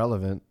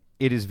 relevant.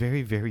 It is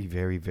very, very,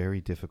 very,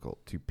 very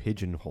difficult to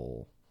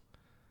pigeonhole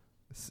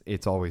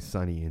It's Always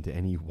Sunny into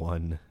any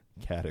one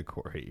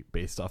category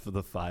based off of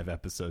the 5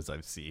 episodes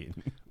I've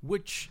seen.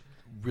 Which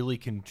really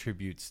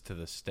contributes to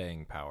the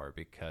staying power,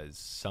 because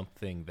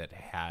something that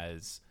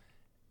has...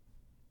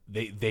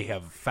 They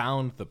have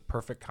found the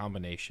perfect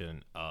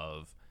combination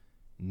of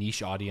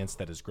niche audience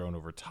that has grown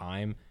over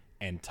time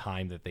and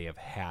time that they have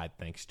had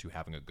thanks to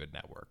having a good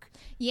network.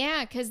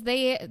 Yeah, because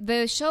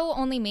the show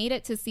only made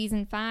it to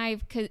season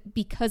 5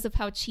 because of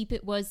how cheap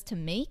it was to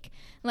make.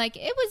 Like,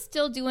 it was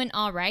still doing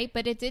all right,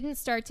 but it didn't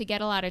start to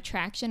get a lot of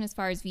traction as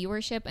far as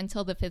viewership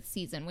until the 5th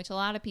season, which a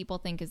lot of people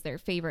think is their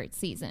favorite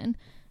season.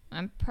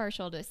 I'm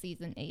partial to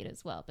season 8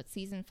 as well, but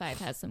season 5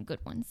 has some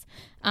good ones.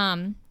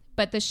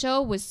 But the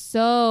show was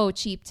so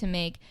cheap to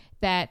make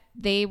that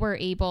they were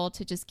able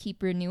to just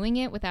keep renewing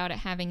it without it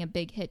having a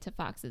big hit to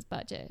Fox's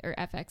budget or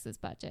FX's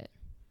budget.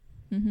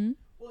 Mm-hmm.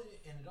 Well,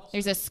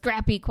 there's a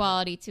scrappy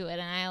quality to it,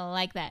 and I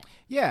like that.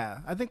 Yeah,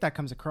 I think that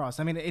comes across.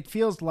 I mean, it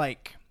feels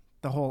like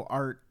the whole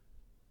art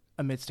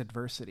amidst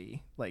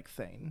adversity like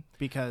thing,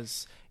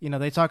 because, you know,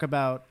 they talk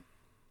about,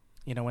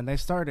 you know, when they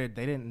started,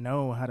 they didn't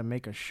know how to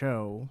make a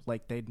show.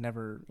 Like, they'd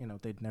never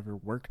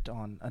worked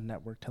on a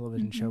network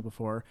television show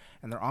before,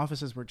 and their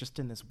offices were just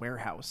in this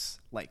warehouse,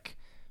 like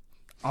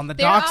on the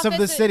docks of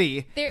the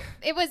city.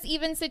 It was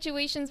even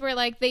situations where,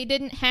 like, they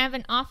didn't have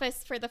an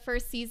office for the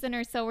first season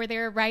or so, where they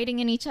were writing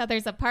in each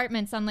other's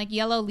apartments on like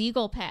yellow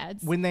legal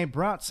pads. When they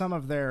brought some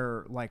of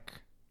their like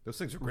those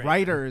things are great,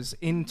 writers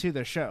into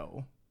the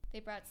show. They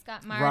brought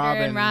Scott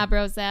Marder and Rob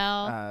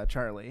Rosell.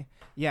 Charlie.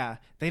 Yeah.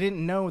 They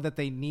didn't know that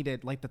they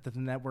needed, like, that the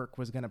network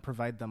was going to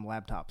provide them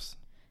laptops.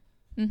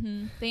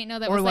 Mm-hmm. They didn't know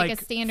that was like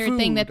a standard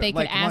thing that they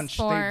could ask lunch,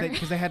 for.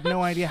 Because they had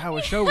no idea how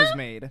a show was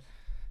made.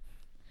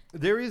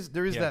 There is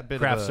that bit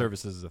craft of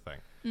services is a thing.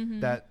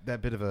 Mm-hmm.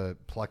 That bit of a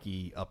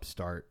plucky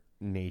upstart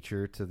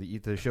nature to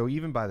the show,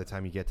 even by the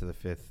time you get to the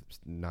 5th,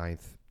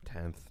 9th,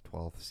 10th,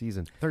 12th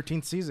season.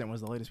 13th season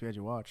was the latest we had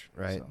you watch.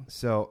 Right.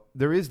 So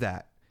there is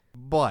that.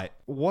 But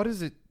what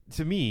is it?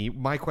 To me,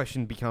 my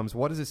question becomes,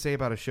 what does it say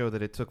about a show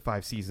that it took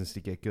 5 seasons to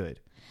get good?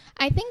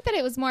 I think that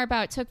it was more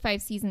about it took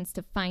 5 seasons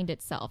to find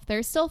itself.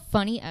 There's still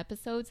funny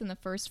episodes in the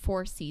first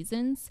 4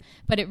 seasons,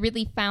 but it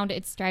really found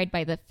its stride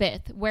by the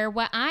 5th, where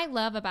what I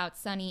love about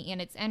Sunny and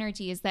its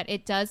energy is that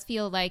it does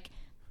feel like,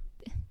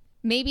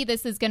 maybe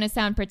this is going to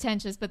sound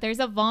pretentious, but there's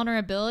a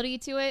vulnerability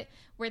to it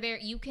where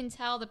you can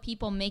tell the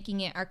people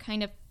making it are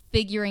kind of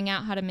figuring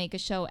out how to make a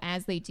show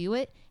as they do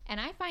it. And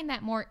I find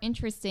that more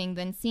interesting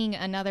than seeing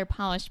another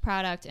polished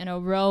product in a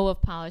row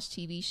of polished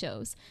TV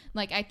shows.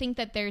 Like, I think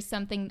that there's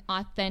something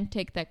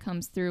authentic that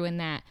comes through in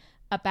that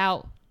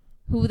about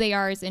who they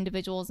are as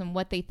individuals and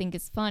what they think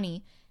is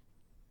funny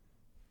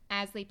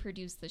as they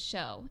produce the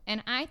show.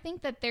 And I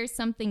think that there's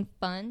something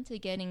fun to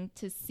getting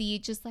to see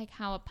just like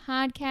how a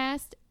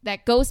podcast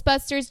that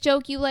Ghostbusters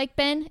joke you like,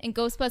 Ben, in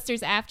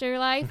Ghostbusters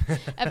Afterlife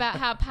about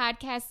how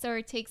podcasts sort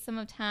of take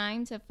some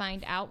time to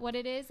find out what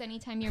it is.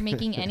 Anytime you're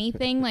making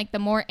anything, like the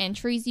more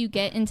entries you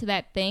get into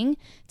that thing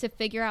to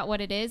figure out what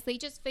it is, they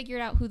just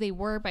figured out who they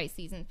were by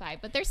season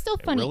 5. But there's still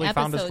funny really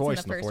found his episodes in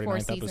voice the in the first 4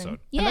 49th seasons. episode.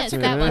 Yes,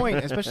 And that that's a one.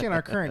 good point, especially in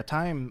our current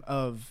time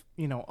of,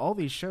 all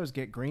these shows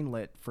get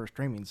greenlit for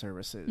streaming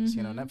services.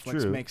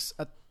 Netflix True. makes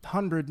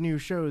 100 new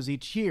shows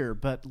each year,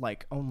 but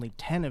like only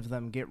 10 of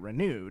them get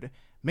renewed.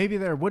 Maybe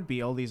there would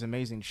be all these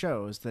amazing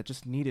shows that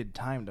just needed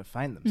time to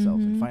find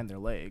themselves and find their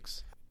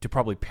legs. To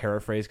probably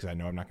paraphrase, because I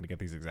know I'm not going to get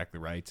these exactly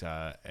right,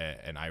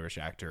 an Irish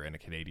actor and a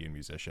Canadian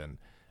musician,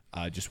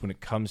 just when it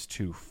comes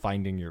to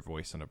finding your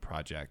voice in a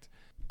project,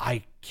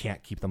 I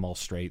can't keep them all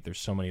straight. There's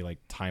so many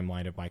like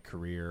timeline of my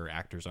career,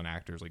 actors on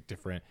actors, like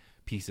different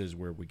pieces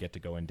where we get to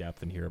go in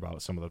depth and hear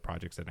about some of the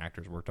projects that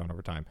actors worked on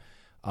over time.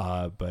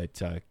 But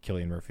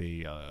Cillian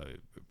Murphy,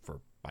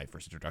 for my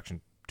first introduction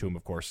to him,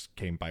 of course,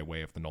 came by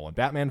way of the Nolan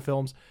Batman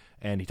films,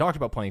 and he talked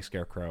about playing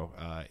Scarecrow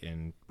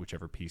in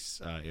whichever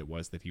piece it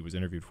was that he was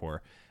interviewed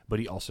for. But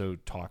he also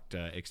talked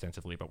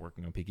extensively about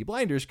working on Peaky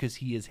Blinders because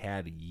he has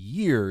had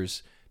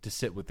years to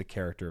sit with the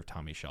character of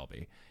Tommy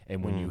Shelby.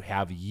 And when you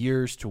have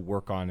years to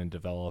work on and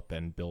develop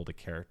and build a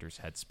character's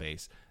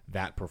headspace,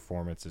 that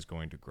performance is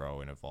going to grow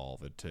and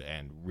evolve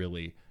and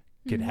really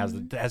has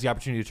the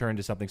opportunity to turn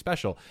into something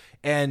special.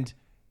 And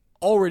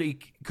already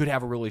could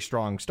have a really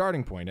strong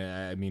starting point.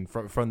 I mean,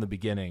 from the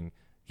beginning,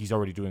 he's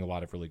already doing a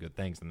lot of really good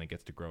things, and then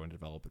gets to grow and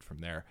develop it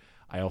from there.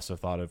 I also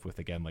thought of with,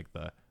 again, like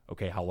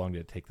how long did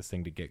it take this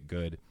thing to get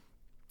good?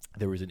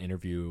 There was an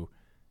interview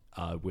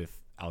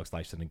with Alex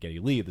Lifeson and Geddy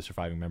Lee, the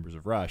surviving members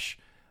of Rush,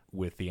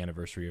 with the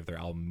anniversary of their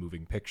album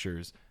Moving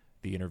Pictures.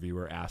 The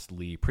interviewer asked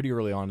Lee pretty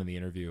early on in the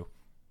interview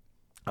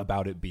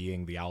about it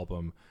being the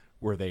album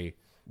where they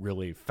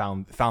really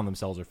found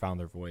themselves or found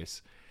their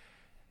voice.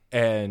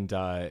 And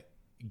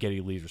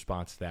Geddy Lee's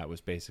response to that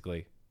was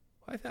basically,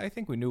 I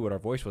think we knew what our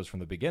voice was from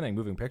the beginning.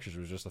 Moving Pictures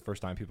was just the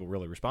first time people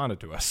really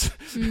responded to us.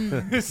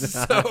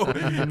 So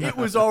it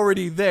was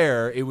already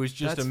there. It was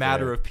just That's a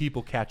matter fair. of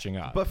people catching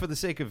up. But for the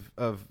sake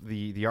of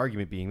the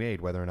argument being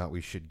made, whether or not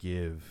we should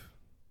give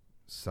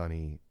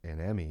Sonny and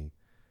Emmy,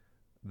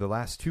 the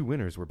last 2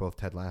 winners were both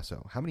Ted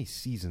Lasso. How many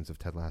seasons of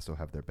Ted Lasso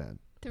have there been?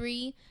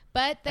 3,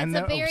 but that's And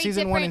a very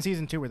season different... 1 and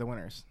season 2 were the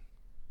winners.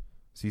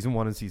 Season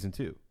 1 and season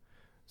 2.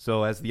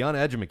 So as the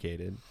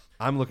uneducated,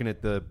 I'm looking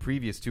at the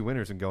previous 2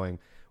 winners and going,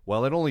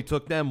 well, it only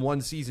took them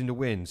 1 season to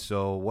win,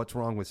 so what's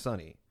wrong with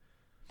Sonny?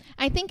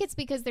 I think it's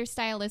because they're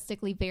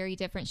stylistically very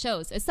different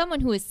shows. As someone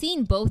who has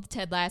seen both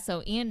Ted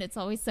Lasso and It's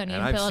Always Sunny in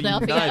I've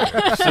Philadelphia,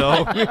 seen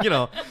neither,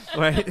 so,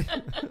 right?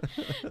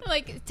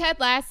 like Ted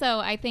Lasso,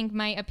 I think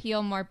might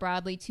appeal more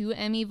broadly to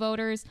Emmy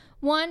voters.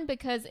 One,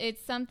 because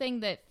it's something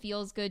that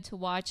feels good to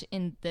watch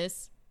in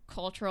this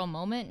cultural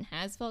moment and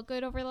has felt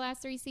good over the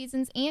last 3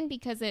 seasons, and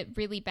because it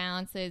really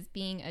balances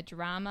being a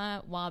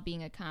drama while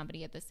being a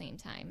comedy at the same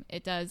time.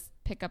 It does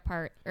pick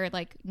apart or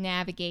like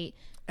navigate.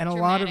 And a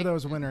lot of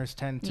those winners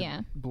tend to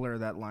Yeah. blur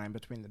that line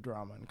between the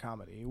drama and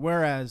comedy.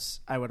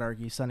 Whereas I would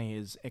argue Sunny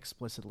is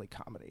explicitly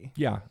comedy.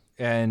 Yeah,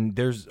 and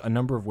there's a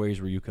number of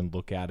ways where you can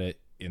look at it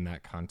in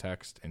that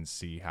context and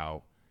see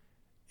how,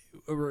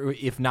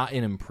 if not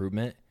an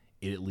improvement,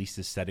 it at least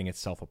is setting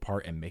itself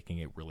apart and making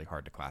it really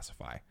hard to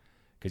classify.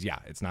 Because, yeah,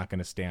 it's not going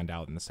to stand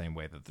out in the same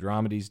way that the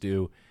dramedies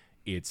do.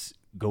 It's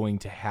going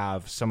to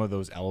have some of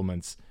those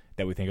elements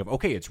that we think of,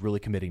 okay, it's really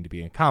committing to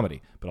being a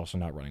comedy, but also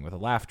not running with a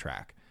laugh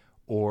track.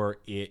 Or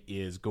it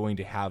is going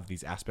to have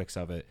these aspects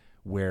of it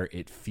where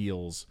it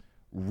feels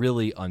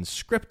really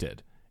unscripted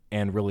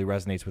and really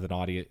resonates with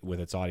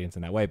its audience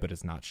in that way, but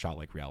it's not shot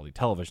like reality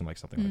television, like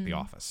something like The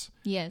Office.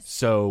 Yes.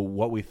 So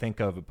what we think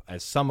of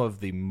as some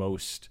of the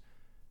longest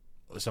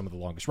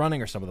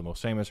running or some of the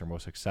most famous or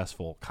most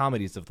successful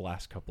comedies of the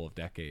last couple of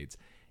decades,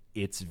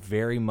 it's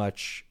very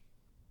much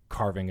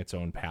carving its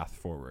own path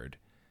forward.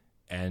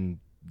 And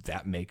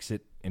that makes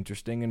it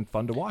interesting and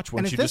fun to watch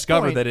once at you this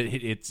discover point, that it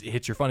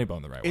hits your funny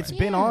bone the right way. It's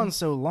been on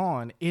so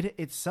long, it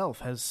itself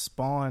has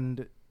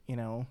spawned,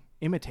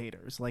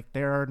 imitators. Like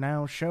there are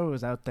now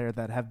shows out there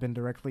that have been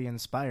directly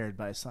inspired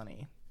by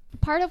Sunny.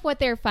 Part of what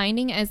they're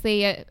finding as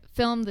they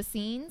film the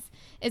scenes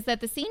is that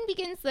the scene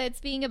begins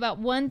that's being about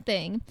one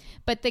thing,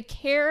 but the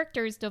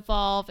characters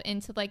devolve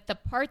into like the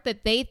part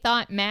that they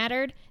thought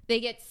mattered.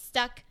 They get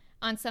stuck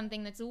on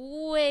something that's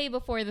way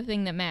before the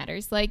thing that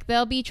matters. Like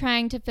they'll be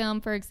trying to film,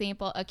 for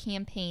example, a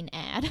campaign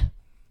ad.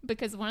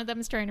 Because one of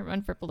them is trying to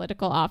run for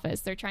political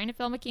office. They're trying to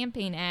film a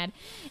campaign ad,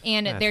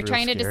 and they're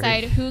trying to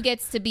decide who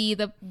gets to be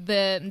the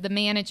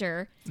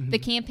manager, the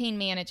campaign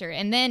manager.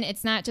 And then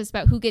it's not just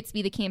about who gets to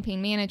be the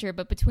campaign manager,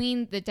 but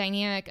between the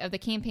dynamic of the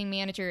campaign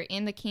manager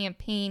and the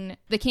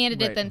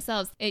candidate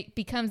themselves, it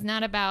becomes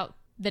not about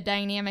the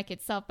dynamic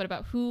itself, but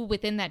about who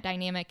within that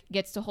dynamic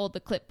gets to hold the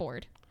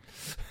clipboard.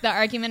 The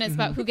argument is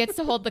about who gets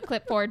to hold the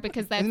clipboard,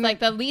 because that's like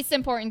the least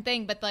important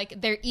thing, but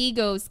like their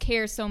egos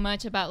care so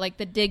much about like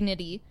the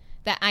dignity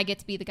that I get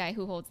to be the guy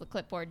who holds the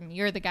clipboard and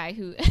you're the guy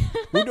who.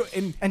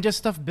 And just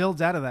stuff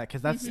builds out of that,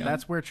 because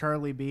that's where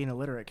Charlie being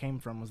illiterate came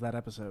from, was that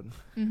episode.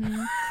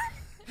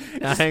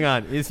 Now, hang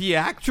on. Is he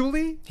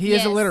actually? He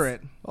is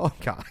illiterate. Oh,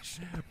 gosh.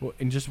 Well,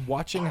 and just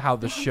watching how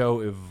the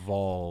show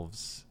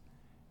evolves,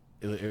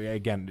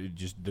 again,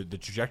 just the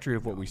trajectory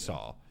of what we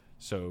saw.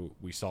 So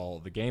we saw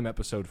the game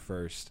episode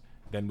first.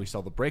 Then we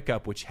saw the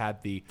breakup, which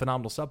had the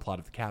phenomenal subplot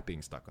of the cat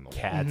being stuck on the wall.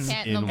 Cats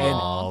Cat in in the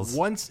wall. walls.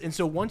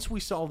 Once we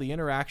saw the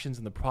interactions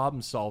and the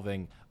problem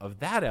solving of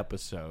that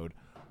episode,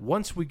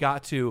 once we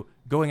got to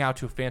going out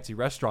to a fancy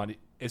restaurant,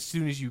 as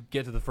soon as you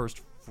get to the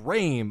first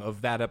frame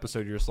of that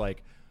episode, you're just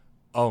like,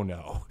 oh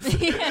no.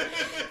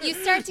 You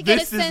start to get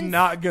This a sense. is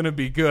not going to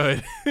be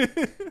good.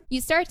 You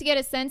start to get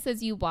a sense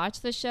as you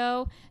watch the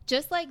show,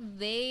 just like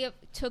they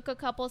took a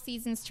couple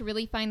seasons to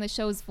really find the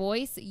show's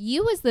voice,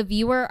 you as the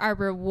viewer are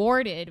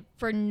rewarded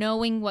for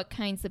knowing what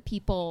kinds of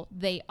people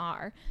they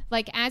are.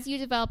 Like, as you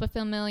develop a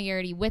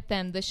familiarity with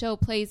them, the show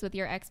plays with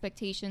your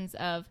expectations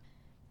of,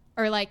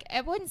 or like,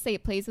 I wouldn't say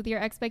it plays with your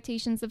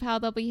expectations of how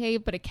they'll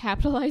behave, but it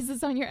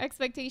capitalizes on your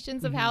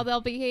expectations of how they'll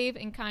behave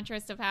in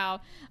contrast of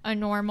how a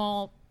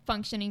normal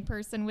functioning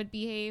person would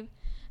behave.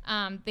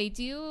 They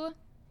do...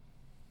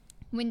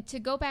 to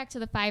go back to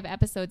the 5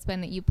 episodes,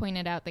 Ben, that you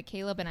pointed out that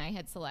Caleb and I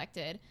had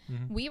selected,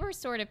 we were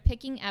sort of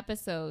picking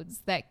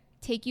episodes that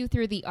take you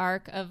through the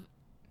arc of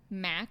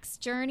Mac's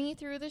journey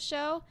through the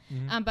show,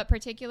 but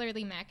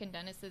particularly Mac and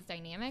Dennis's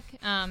dynamic.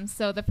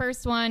 So the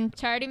first one,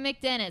 Charlie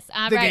McDennis.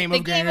 The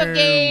game of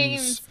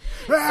games.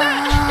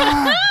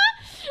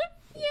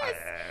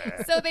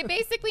 Yes. So they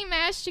basically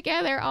mash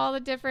together all the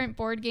different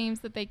board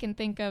games that they can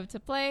think of to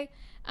play.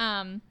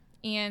 And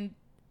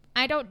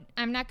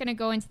I'm not going to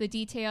go into the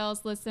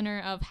details,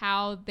 listener, of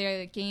how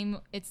the game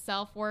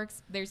itself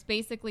works. There's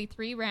basically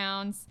 3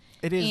 rounds.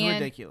 It is and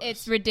ridiculous.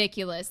 It's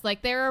ridiculous.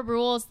 Like, there are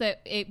rules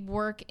that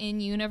work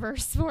in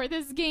universe for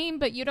this game,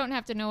 but you don't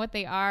have to know what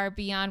they are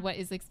beyond what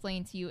is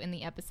explained to you in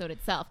the episode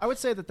itself. I would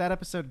say that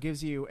episode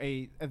gives you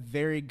a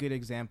very good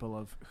example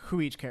of who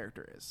each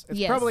character is. It's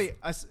Yes. probably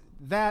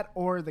that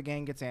or The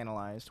Gang Gets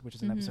Analyzed, which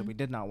is an episode we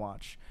did not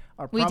watch.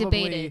 We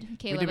debated,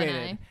 Caleb and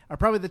I. Are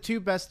probably the 2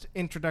 best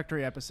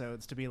introductory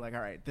episodes to be like, all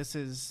right, this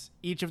is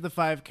each of the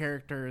 5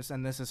 characters,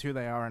 and this is who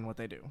they are and what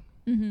they do.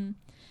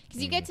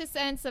 Because you get to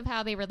sense of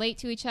how they relate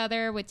to each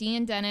other, with Dee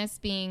and Dennis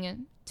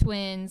being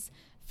twins,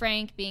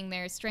 Frank being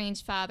their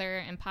estranged father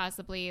and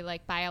possibly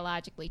like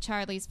biologically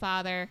Charlie's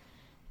father.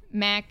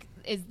 Mac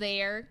is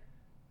there.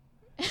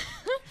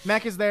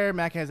 Mac is there.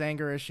 Mac has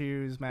anger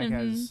issues. Mac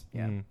has,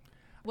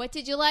 What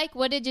did you like?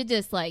 What did you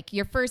dislike?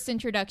 Your first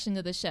introduction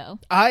to the show.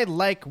 I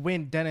like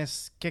when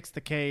Dennis kicks the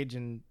cage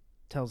and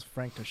tells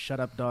Frank to shut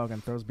up, dog,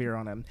 and throws beer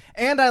on him.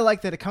 And I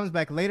like that it comes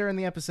back later in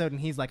the episode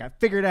and he's like, I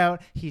figured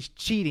out he's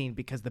cheating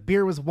because the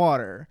beer was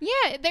water.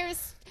 Yeah,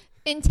 there's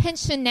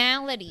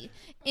intentionality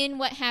in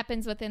what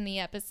happens within the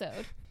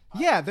episode.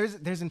 Yeah, there's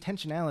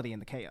intentionality in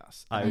the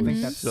chaos. I think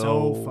was that's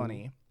so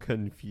funny.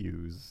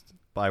 Confused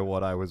by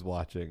what I was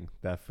watching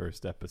that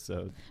first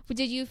episode.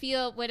 Did you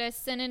feel, would a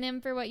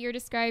synonym for what you're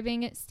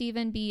describing,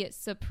 Stephen, be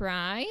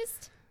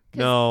surprised?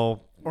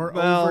 No. Or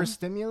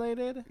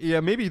overstimulated? Yeah,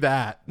 maybe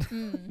that.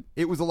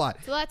 It was a lot.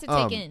 It's a lot to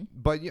take in.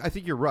 But I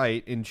think you're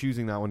right in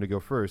choosing that one to go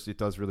first. It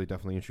does really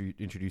definitely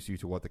introduce you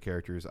to what the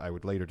characters I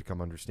would later to come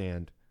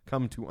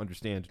to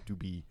understand to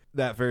be.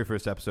 That very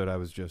first episode, I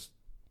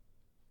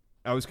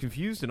was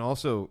confused, and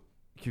also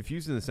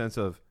confused in the sense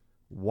of,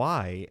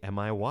 why am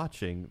I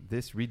watching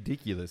this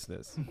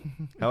ridiculousness?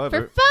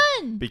 However, For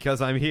fun!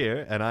 because I'm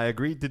here and I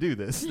agreed to do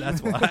this.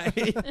 That's why.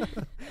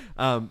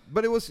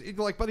 But it was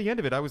like by the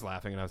end of it, I was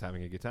laughing and I was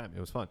having a good time. It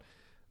was fun.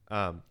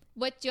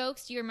 What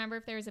jokes do you remember?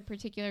 If there was a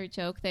particular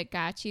joke that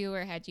got you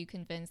or had you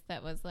convinced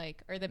that was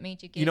like, or that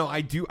made you giggle? You know,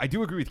 I do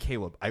agree with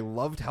Caleb. I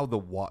loved how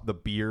the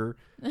beer,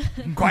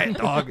 quiet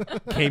dog,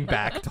 came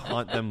back to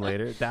haunt them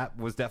later. That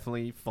was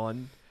definitely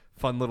fun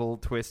little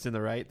twist in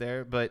the right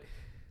there. But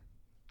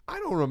I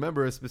don't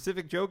remember a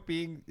specific joke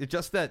being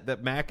just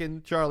that Mac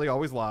and Charlie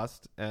always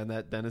lost and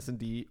that Dennis and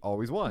Dee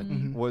always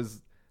won.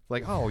 Was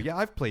like, oh yeah,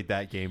 I've played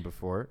that game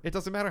before. It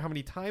doesn't matter how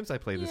many times I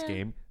play this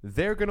game,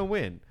 they're gonna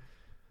win.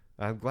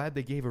 I'm glad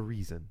they gave a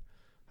reason.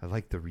 I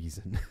like the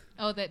reason.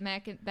 Oh, that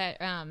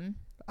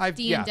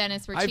Dee and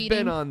Dennis were I've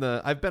cheating.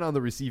 I've been on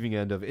the receiving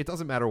end of it.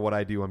 Doesn't matter what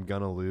I do, I'm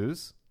gonna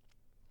lose.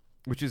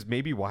 Which is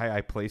maybe why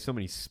I play so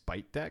many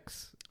spite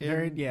decks.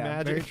 Very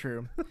Magic.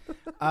 true.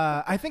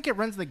 I think it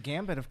runs the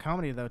gambit of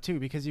comedy though too,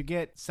 because you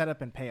get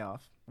setup and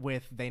payoff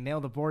with they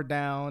nail the board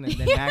down and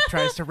then Mac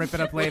tries to rip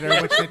it up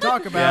later, which they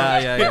talk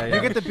about. Yeah.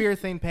 You get the beer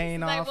thing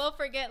paying I off. will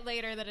forget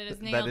later that it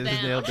is nailed That down.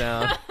 is nailed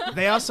down.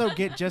 They also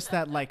get just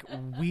that like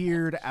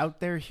weird out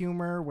there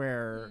humor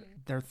where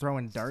they're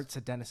throwing darts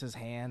at Dennis's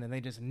hand and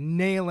they just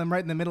nail him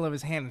right in the middle of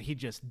his hand and he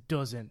just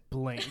doesn't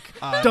blink,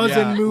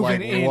 doesn't move like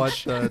an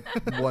inch.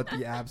 What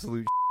the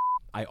absolute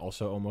I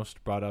also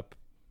almost brought up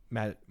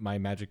my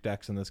magic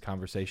decks in this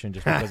conversation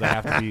just because I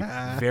have to be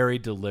very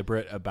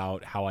deliberate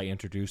about how I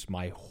introduce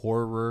my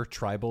horror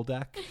tribal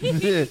deck.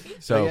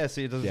 So yeah,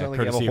 see, it doesn't sound like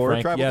you have a courtesy of horror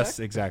Frank. tribal Yes,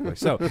 deck? exactly.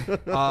 So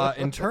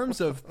in terms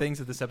of things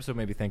that this episode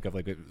made me think of,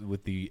 like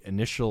with the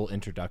initial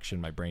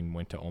introduction, my brain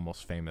went to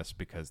Almost Famous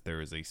because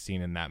there is a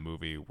scene in that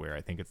movie where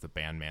I think it's the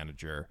band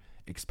manager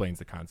explains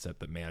the concept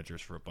that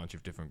managers for a bunch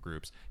of different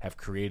groups have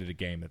created a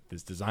game that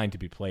is designed to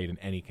be played in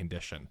any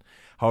condition.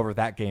 However,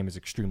 that game is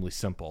extremely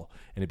simple,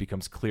 and it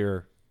becomes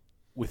clear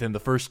within the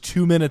first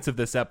 2 minutes of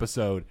this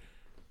episode,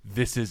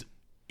 this is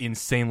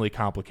insanely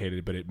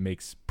complicated, but it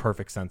makes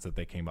perfect sense that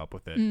they came up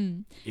with it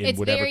in It's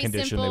whatever very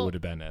condition they simple would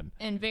have been in.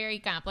 and very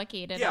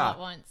complicated all at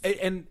once.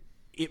 And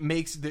it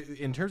makes,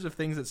 in terms of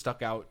things that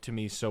stuck out to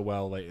me so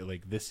well,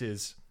 like this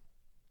is,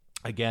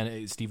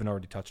 again, Stephen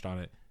already touched on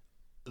it,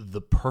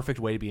 the perfect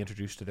way to be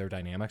introduced to their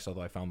dynamics,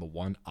 although I found the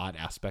one odd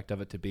aspect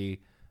of it to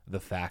be the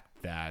fact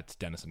that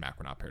Dennis and Mac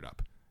were not paired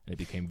up. And it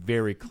became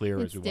very clear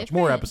as we watch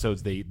more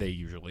episodes they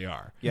usually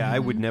are. Yeah, I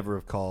would never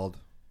have called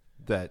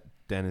that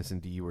Dennis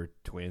and Dee were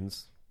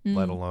twins,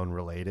 let alone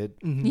related.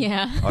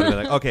 Yeah. I would be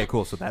like, okay,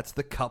 cool. So that's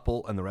the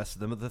couple, and the rest of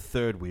them are the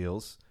third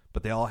wheels,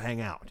 but they all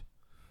hang out.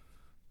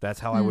 That's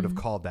how I would have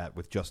called that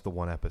with just the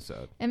one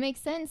episode. It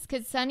makes sense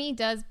because Sunny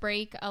does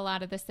break a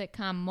lot of the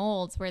sitcom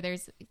molds where they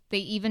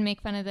even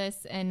make fun of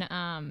this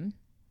and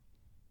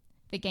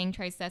the gang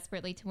tries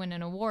desperately to win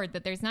an award,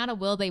 that there's not a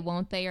will they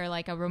won't they or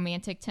like a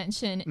romantic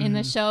tension in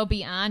the show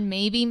beyond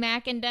maybe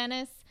Mac and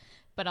Dennis,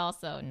 but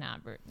also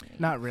not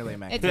really,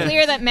 Mac. It's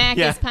clear that Mac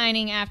is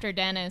pining after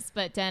Dennis,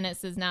 but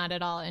Dennis is not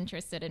at all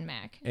interested in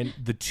Mac. And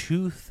the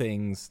two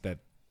things that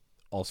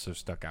also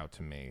stuck out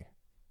to me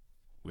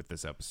with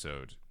this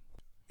episode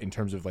in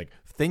terms of like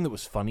thing that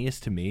was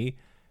funniest to me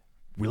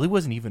really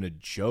wasn't even a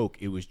joke.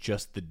 It was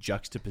just the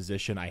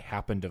juxtaposition. I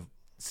happened to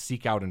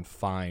seek out and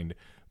find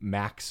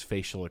Mac's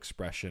facial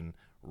expression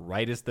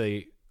right as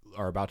they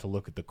are about to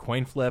look at the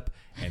coin flip,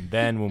 and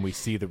then when we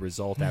see the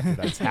result after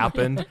that's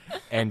happened,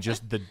 and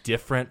just the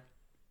different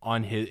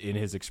in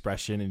his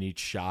expression in each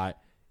shot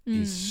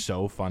is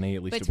so funny.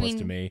 At least it was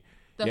to me.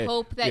 The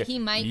hope that he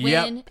might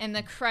win and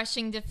the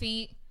crushing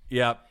defeat.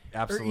 Yep,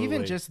 absolutely. Or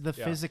even just the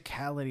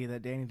physicality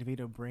that Danny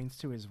DeVito brings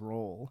to his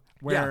role.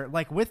 Where,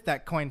 like, with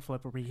that coin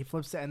flip where he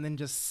flips it and then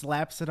just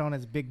slaps it on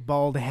his big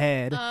bald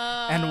head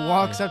and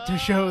walks up to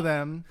show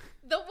them.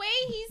 The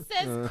way he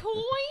says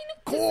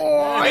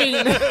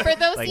coin. For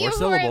those of you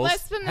who are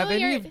less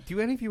familiar. Do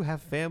any of you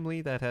have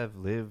family that have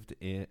lived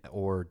in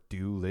or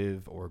do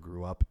live or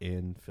grew up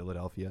in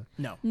Philadelphia?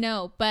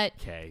 No, but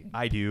Okay,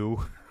 I do.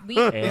 Is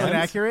it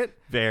accurate?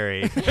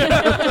 Very.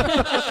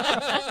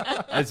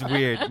 That's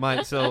weird.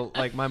 My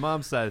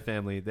mom's side of the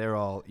family, they're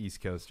all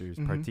East Coasters.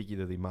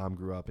 Particularly, mom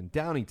grew up in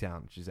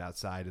Downingtown, which is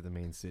outside of the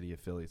main city of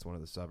Philly. It's one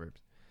of the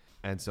suburbs.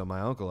 And so my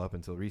uncle, up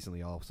until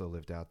recently, also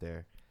lived out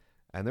there.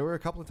 And there were a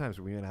couple of times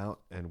where we went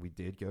out and we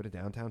did go to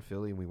downtown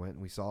Philly, and we went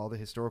and we saw all the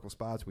historical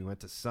spots. We went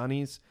to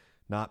Sonny's,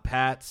 not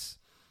Pat's,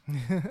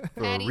 for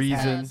Patty's a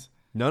reason. Pat's.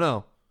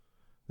 No.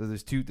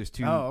 There's two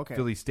okay.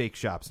 Philly steak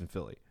shops in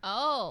Philly.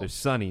 Oh, There's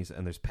Sonny's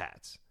and there's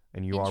Pat's.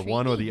 And you are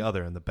one or the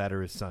other, and the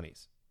better is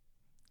Sonny's.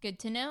 good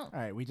to know. All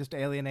right, we just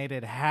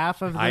alienated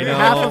half of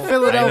half of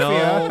Philadelphia.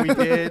 I know we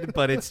did,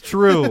 but it's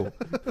true.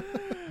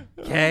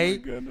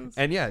 Okay,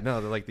 and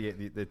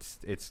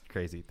it's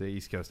crazy. The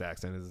East Coast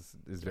accent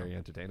is very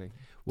entertaining.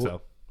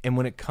 Well, and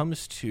when it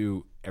comes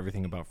to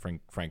everything about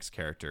Frank's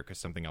character, because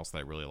something else that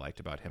I really liked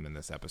about him in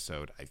this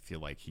episode, I feel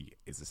like he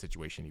is a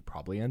situation he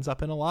probably ends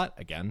up in a lot.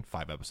 Again,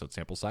 5-episode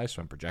sample size,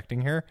 so I'm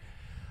projecting here.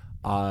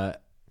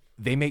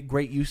 They make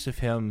great use of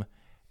him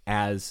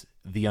as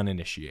the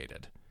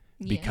uninitiated.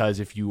 Because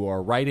if you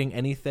are writing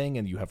anything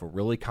and you have a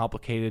really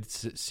complicated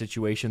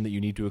situation that you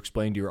need to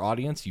explain to your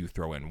audience, you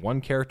throw in one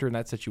character in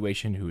that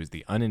situation who is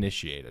the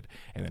uninitiated.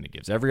 And then it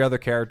gives every other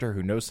character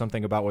who knows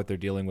something about what they're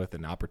dealing with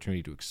an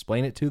opportunity to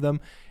explain it to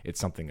them. It's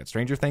something that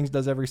Stranger Things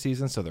does every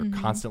season, so they're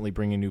constantly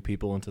bringing new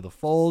people into the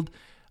fold.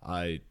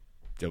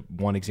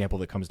 One example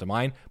that comes to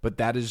mind, but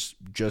that is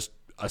just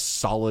a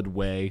solid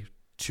way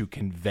to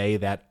convey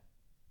that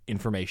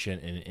information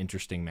in an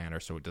interesting manner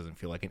so it doesn't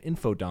feel like an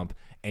info dump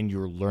and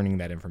you're learning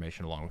that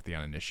information along with the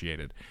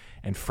uninitiated.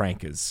 And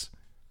Frank is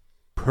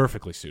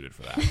perfectly suited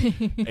for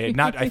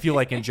that. I feel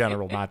like in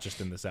general, not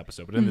just in this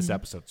episode, but in this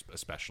episode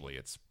especially,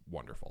 it's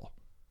wonderful.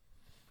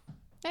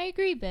 I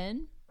agree,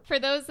 Ben. For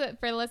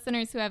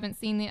listeners who haven't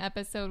seen the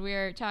episode, we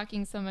are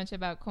talking so much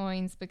about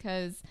coins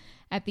because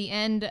at the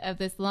end of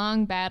this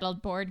long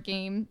battled board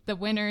game, the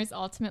winner is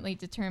ultimately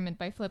determined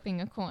by flipping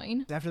a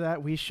coin. After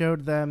that, we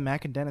showed them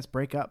Mac and Dennis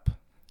break up.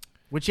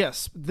 Which,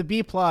 yes, the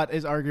B plot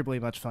is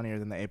arguably much funnier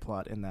than the A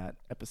plot in that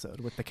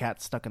episode with the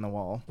cat stuck in the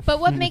wall. But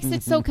what makes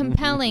it so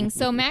compelling?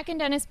 So Mac and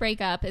Dennis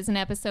Break Up is an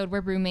episode where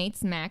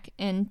roommates Mac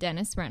and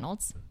Dennis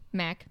Reynolds.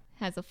 Mac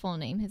has a full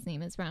name. His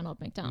name is Ronald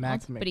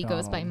McDonald, but he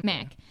goes by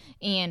Mac.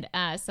 And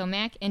so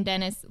Mac and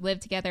Dennis live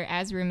together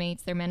as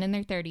roommates. They're men in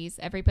their 30s.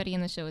 Everybody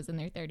in the show is in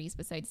their 30s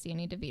besides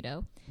Danny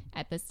DeVito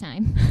at this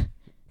time.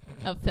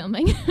 of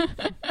filming.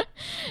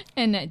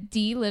 And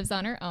Dee lives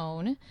on her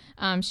own.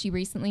 She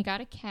recently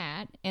got a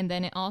cat. And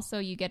then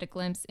you get a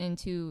glimpse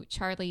into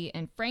Charlie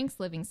and Frank's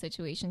living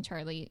situation,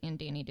 Charlie and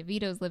Danny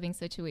DeVito's living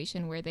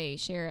situation, where they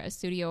share a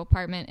studio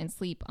apartment and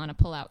sleep on a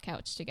pull-out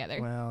couch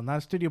together. Well, not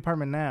a studio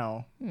apartment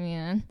now.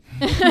 Yeah.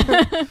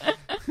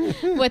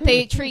 What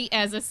they treat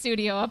as a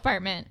studio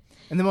apartment.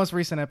 In the most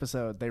recent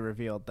episode, they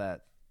revealed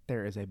that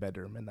there is a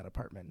bedroom in that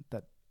apartment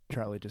that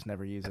Charlie just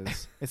never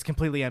uses. It's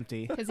completely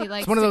empty. Because he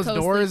likes It's one of those to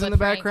doors in the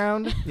Frank.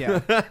 background. Yeah.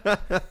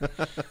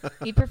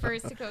 He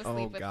prefers to go sleep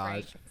Oh, with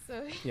gosh. Frank.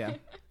 So. Yeah.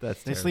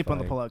 That's They sleep on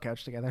the terrifying. pull-out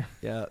couch together.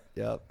 Yeah,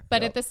 yeah.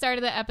 But yeah. at the start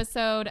of the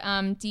episode,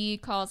 Dee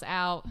calls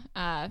out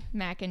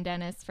Mac and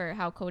Dennis for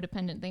how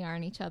codependent they are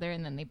on each other,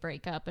 and then they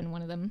break up, and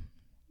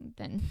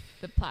then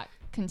the plot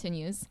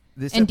continues.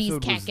 This And Dee's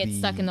episode cat was gets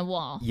stuck in the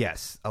wall.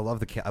 Yes, I love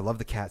the cat. I love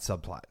the cat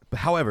subplot. But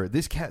however,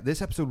 this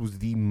episode was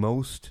the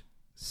most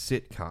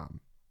sitcom,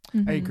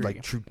 I agree.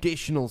 like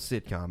traditional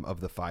sitcom of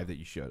the 5 that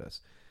you showed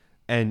us.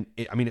 And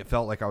it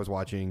felt like I was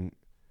watching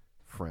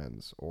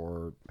Friends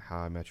or How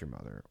I Met Your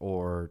Mother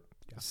or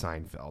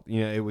Seinfeld.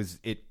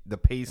 The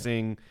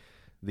pacing,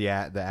 the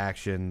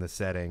action, the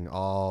setting,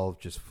 all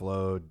just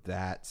flowed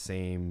that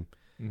same.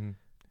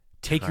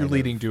 Take your kind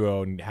leading of-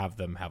 duo and have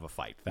them have a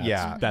fight.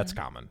 That's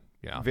common.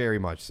 Yeah. Very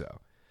much so.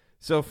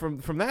 So from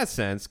that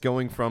sense,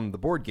 going from the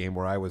board game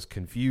where I was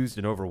confused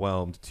and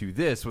overwhelmed to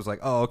this was like,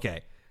 oh,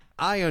 okay,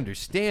 I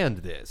understand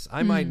this.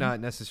 I might not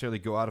necessarily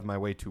go out of my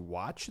way to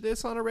watch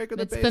this on a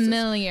regular It's basis.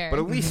 familiar. But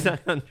at least I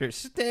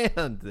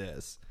understand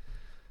this.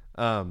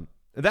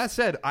 That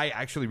said, I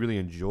actually really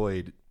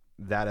enjoyed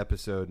that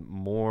episode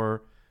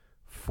more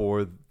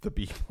for the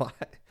B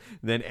plot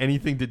than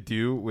anything to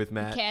do with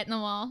Matt Cat in the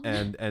wall.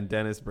 and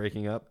Dennis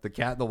breaking up. The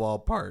cat in the wall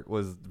part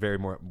was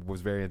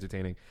very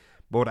entertaining.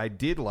 But what I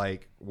did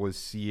like was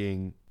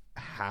seeing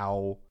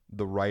how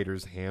the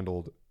writers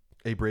handled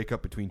a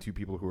breakup between two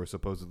people who are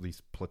supposedly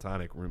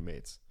platonic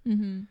roommates,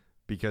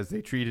 because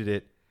they treated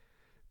it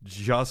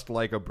just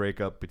like a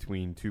breakup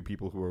between two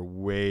people who are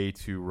way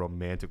too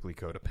romantically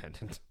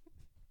codependent.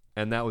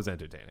 And that was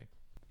entertaining.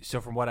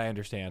 So from what I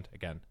understand,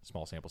 again,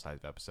 small sample size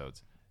of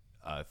episodes,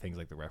 things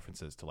like the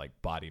references to like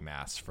body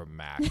mass from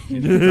Mac,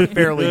 it's a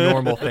fairly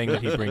normal thing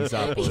that he brings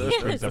up or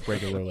brings up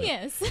regularly.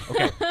 Yes.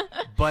 Okay,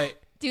 but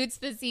Dude's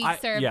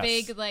physiques are a yes.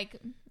 big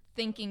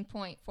thinking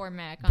point for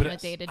Mac but on a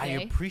day to I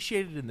day.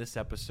 appreciated in this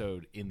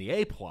episode in the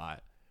A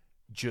plot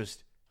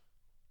just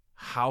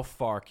how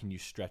far can you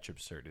stretch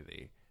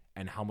absurdity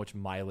and how much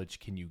mileage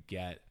can you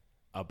get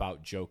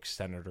about jokes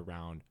centered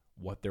around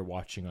what they're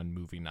watching on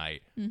movie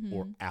night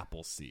or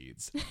apple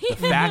seeds. The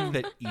fact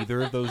that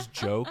either of those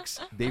jokes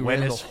They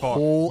went ran as the far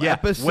whole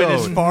episode. went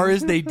as far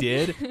as they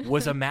did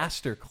was a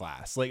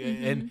masterclass. Like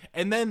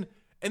and then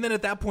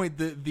at that point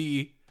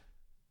the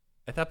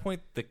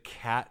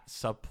cat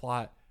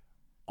subplot,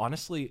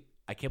 honestly,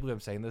 I can't believe I'm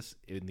saying this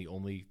in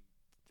only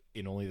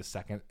the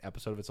second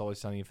episode of It's Always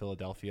Sunny in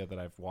Philadelphia that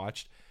I've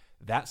watched.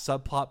 That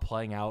subplot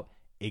playing out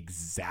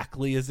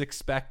exactly as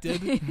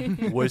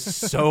expected was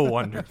so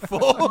wonderful.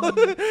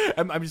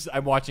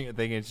 I'm watching it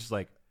thinking it's just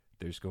like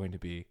there's going to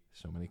be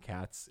so many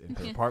cats in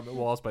her apartment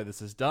walls by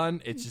this is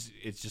done. It's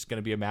just going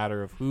to be a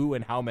matter of who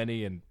and how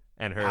many and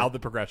her. how the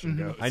progression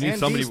goes. I knew And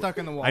somebody Dee stuck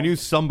in the wall. I knew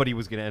somebody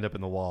was going to end up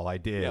in the wall. I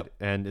did, Yep.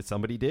 and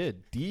somebody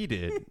did. Dee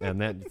did, and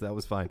that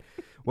was fine.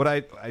 What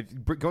I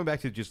going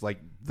back to just like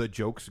the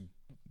jokes,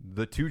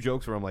 the two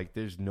jokes where I'm like,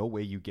 there's no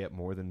way you get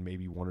more than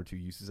maybe one or two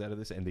uses out of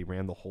this, and they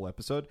ran the whole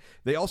episode.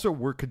 They also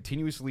were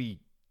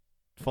continuously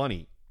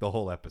funny the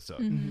whole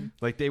episode.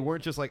 Like they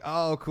weren't just like,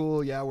 oh,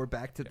 cool, yeah, we're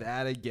back to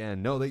that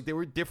again. No, they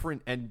were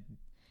different and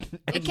It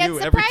new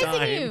kept every surprising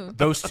time. you.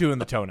 Those two and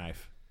the toe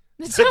knife.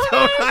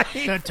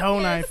 The toe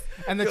knife.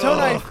 And the toe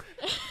knife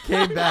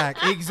Came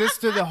back. exists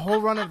through the whole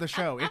run of the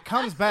show. It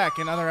comes back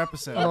in other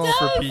episodes. Oh,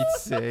 for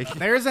Pete's sake!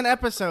 There's an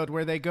episode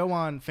where they go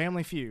on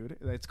Family Feud.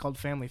 It's called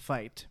Family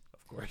Fight.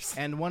 Of course.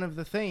 And one of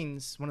the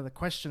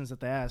questions that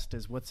they asked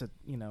is, what's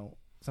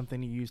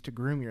something you use to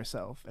groom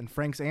yourself? And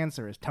Frank's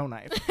answer is toe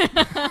knife.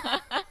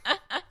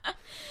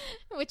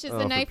 Which is Oh,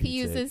 the for knife he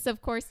Pete's sake. uses,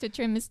 of course, to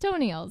trim his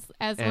toenails,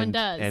 as one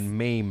does. and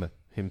maim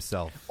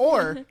himself.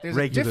 Or there's a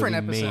Regularly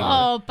different made. episode.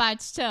 oh,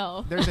 botched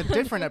toe. There's a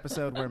different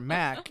episode where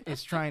Mac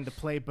is trying to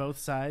play both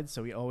sides,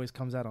 so he always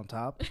comes out on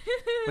top.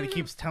 But he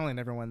keeps telling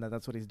everyone that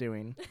that's what he's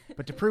doing.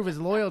 But to prove his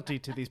loyalty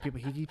to these people,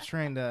 he keeps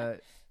trying to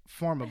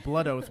form a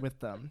blood oath with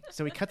them.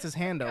 So he cuts his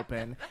hand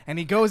open, and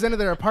he goes into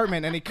their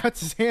apartment, and he cuts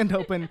his hand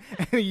open,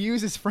 and he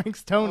uses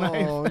Frank's toe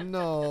knife. Oh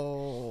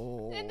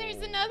no! And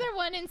there's another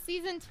one in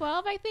season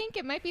 12, I think.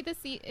 It might be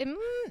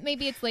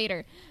maybe it's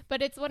later.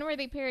 But it's one where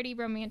they parody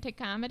romantic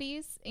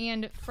comedies.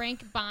 And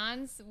Frank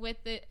bonds with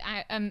a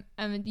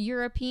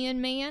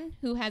European man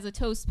who has a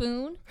toe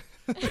spoon.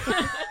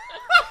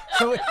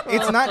 So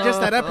it's not just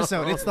that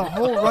episode. It's the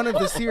whole run of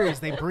the series.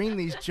 They bring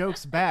these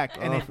jokes back,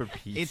 and for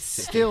Pete's it's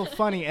sake. still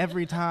funny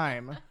every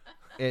time.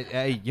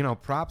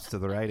 Props to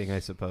the writing, I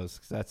suppose,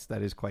 'cause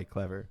that is quite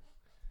clever.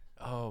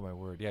 Oh my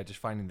word. Yeah, just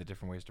finding the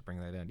different ways to bring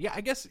that in. Yeah, I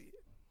guess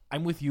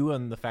I'm with you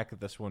on the fact that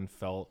this one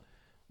felt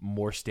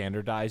more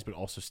standardized, but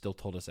also still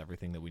told us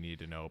everything that we needed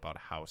to know about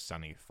how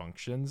Sunny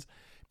functions.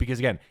 Because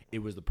again, it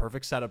was the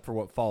perfect setup for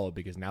what followed.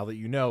 Because now that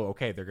you know,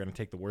 okay, they're going to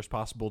take the worst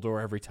possible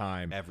door every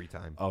time. Every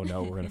time. Oh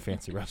no, we're in a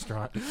fancy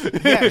restaurant.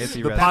 Yes,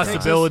 The the restaurant.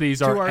 possibilities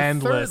to are our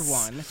endless.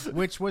 third one,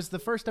 which was the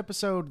first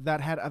episode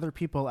that had other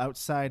people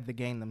outside the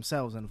gang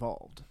themselves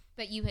involved.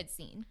 That you had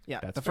seen. Yeah,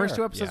 That's the first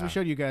fair. 2 episodes Yeah. we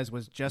showed you guys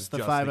was just the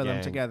Just 5 the of them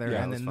gang. together,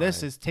 Yeah, and it was then this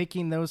fine. is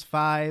taking those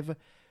 5 the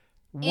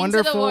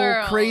wonderful,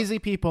 world. crazy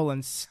people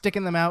and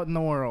sticking them out in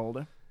the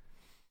world.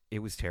 It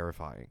was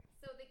terrifying,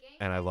 So the gang,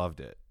 and I loved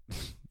it.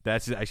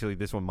 That's actually,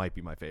 this one might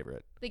be my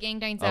favorite. the gang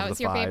dines Of out the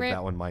is your 5, favorite.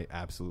 that one might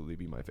absolutely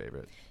be my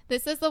favorite.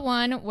 This is the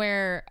one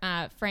where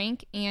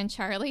Frank and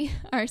Charlie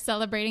are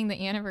celebrating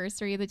the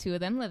anniversary of the two of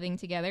them living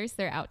together. So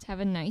they're out to have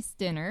a nice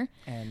dinner.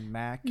 And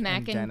Mac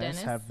Mac and and Dennis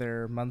Dennis. have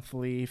their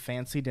monthly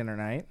fancy dinner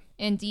night.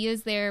 And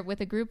Dia's there with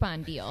a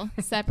Groupon deal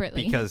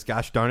separately. Because,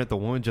 gosh darn it, the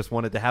woman just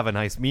wanted to have a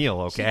nice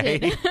meal, She okay?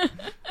 did.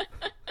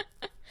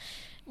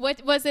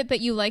 What was it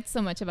that you liked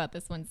so much about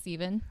this one,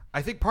 Steven?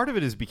 I think part of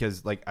it is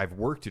because, like, I've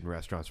worked in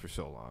restaurants for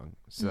so long.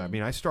 So, I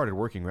mean, I started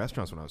working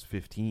restaurants when I was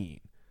 15.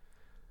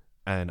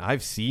 And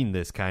I've seen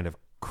this kind of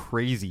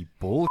crazy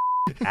bull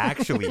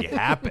actually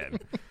happen.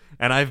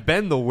 And I've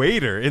been the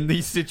waiter in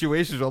these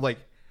situations where I'm like,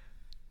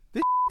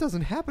 this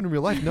doesn't happen in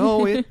real life.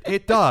 No,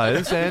 it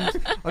does. And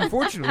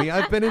unfortunately,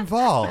 I've been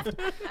involved.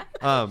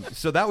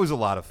 So that was a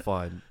lot of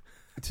fun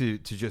to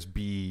just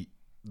be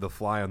the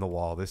fly on the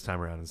wall this time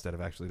around instead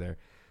of actually there.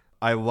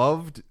 I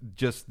loved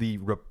just the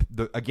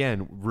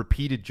again,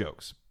 repeated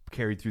jokes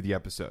carried through the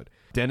episode.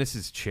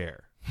 Dennis's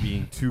chair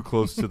being too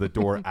close to the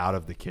door out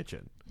of the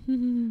kitchen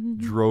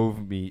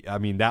drove me. I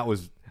mean,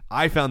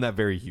 I found that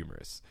very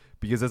humorous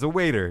because as a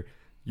waiter,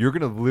 you're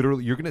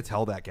going to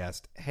tell that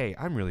guest, hey,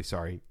 I'm really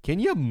sorry.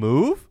 Can you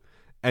move?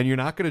 And you're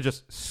not going to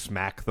just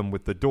smack them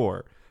with the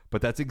door.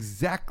 But that's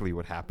exactly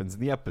what happens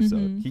in the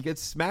episode. He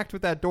gets smacked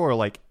with that door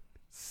like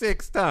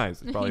 6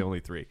 times. It's probably only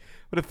 3,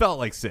 but it felt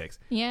like 6.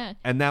 Yeah.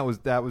 And that was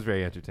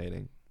very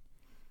entertaining.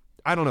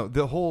 I don't know,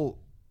 the whole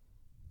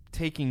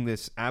taking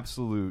this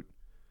absolute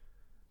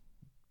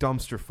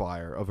dumpster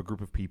fire of a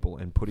group of people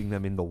and putting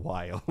them in the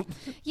wild.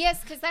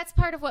 Yes, because that's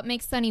part of what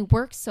makes Sunny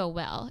work so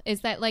well.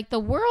 Is that like the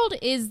world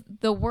is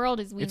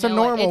we It's know a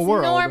normal it. It's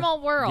world.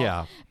 normal world.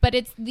 Yeah. But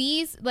it's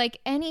these like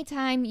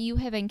anytime you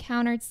have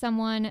encountered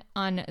someone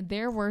on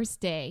their worst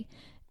day,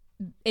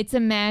 it's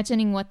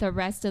imagining what the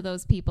rest of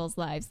those people's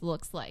lives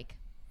looks like.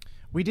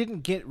 We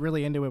didn't get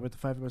really into it with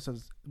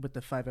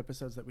the 5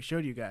 episodes that we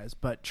showed you guys,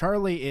 but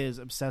Charlie is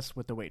obsessed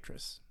with the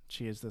waitress.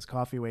 She is this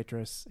coffee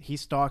waitress. He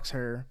stalks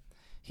her.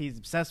 He's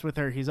obsessed with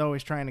her. He's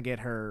always trying to get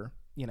her,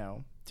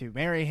 to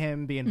marry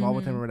him, be involved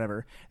with him or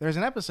whatever. There's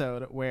an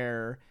episode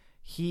where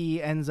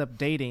he ends up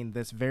dating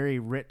this very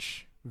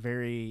rich,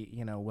 very,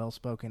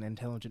 well-spoken,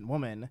 intelligent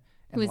woman.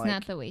 Who is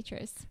not the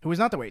waitress. Who is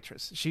not the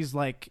waitress. She's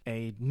like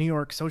a New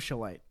York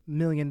socialite, $1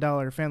 million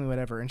family,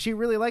 whatever. And she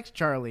really likes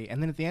Charlie.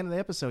 And then at the end of the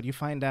episode, you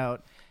find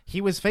out he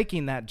was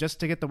faking that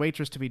just to get the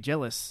waitress to be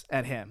jealous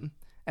at him.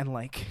 And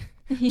like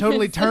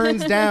totally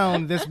turns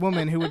down this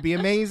woman who would be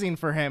amazing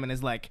for him and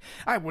is like,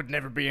 I would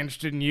never be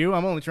interested in you.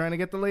 I'm only trying to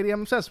get the lady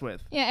I'm obsessed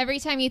with. Yeah, every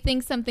time you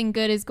think something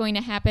good is going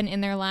to happen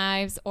in their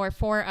lives or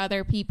for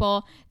other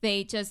people,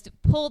 they just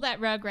pull that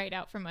rug right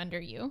out from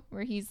under you,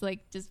 where he's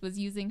like just was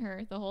using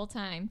her the whole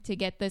time to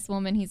get this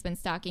woman he's been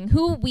stalking,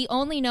 who we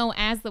only know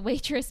as the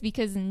waitress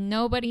because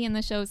nobody in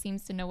the show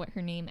seems to know what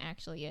her name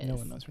actually is. No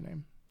one knows her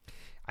name.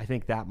 I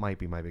think that might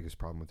be my biggest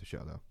problem with the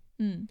show, though.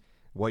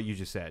 What you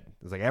just said.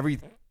 It's like every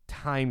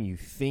time you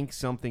think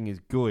something is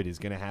good is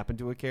going to happen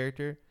to a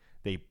character,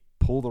 they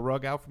pull the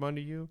rug out from under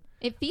you.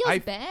 It feels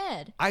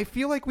bad. I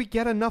feel like we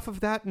get enough of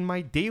that in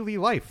my daily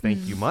life.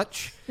 Thank you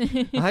much.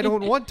 I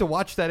don't want to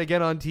watch that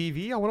again on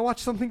TV. I want to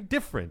watch something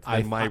different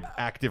than my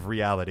active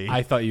reality.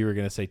 I thought you were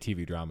going to say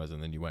TV dramas,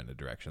 and then you went in a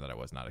direction that I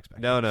was not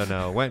expecting.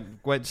 No.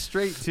 Went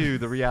straight to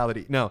the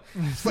reality. No,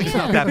 it's like it's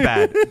not that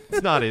bad.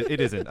 It's not.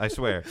 It isn't. I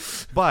swear.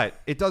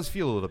 But it does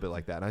feel a little bit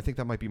like that, and I think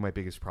that might be my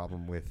biggest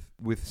problem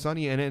with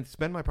Sunny, and it's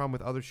been my problem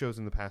with other shows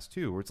in the past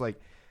too, where it's like,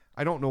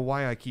 I don't know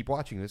why I keep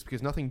watching this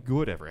because nothing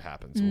good ever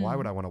happens. So why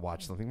would I want to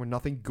watch something where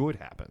nothing good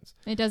happens?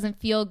 It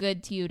doesn't feel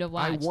good to you to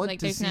watch. I want like,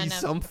 to there's not see enough-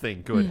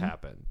 something good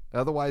happen.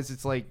 Otherwise,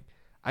 it's like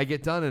I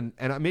get done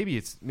and maybe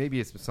it's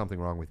something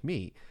wrong with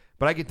me.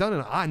 But I get done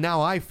and now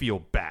I feel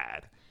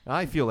bad.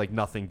 I feel like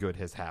nothing good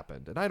has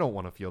happened, and I don't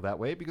want to feel that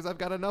way because I've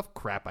got enough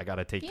crap I got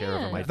to take care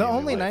of in my The daily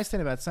only life. nice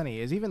thing about Sunny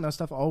is even though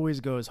stuff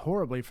always goes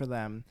horribly for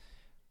them,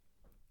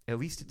 At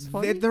least it's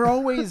funny. they're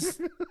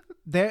always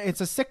there. It's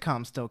a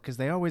sitcom still because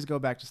they always go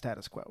back to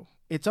status quo.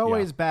 It's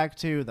always back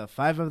to the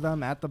 5 of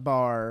them at the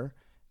bar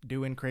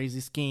doing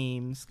crazy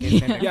schemes,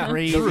 getting into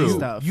crazy true.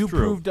 stuff. You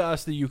proved to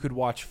us that you could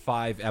watch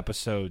 5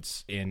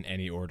 episodes in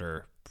any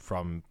order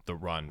from the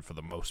run for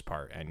the most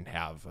part and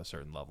have a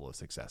certain level of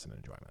success and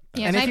enjoyment.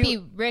 Yeah, And it if might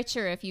you- be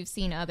richer if you've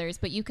seen others,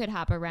 but you could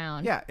hop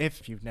around. Yeah,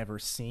 if you've never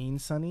seen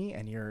Sunny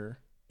and you're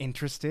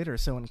interested or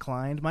so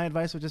inclined, my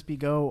advice would just be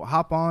go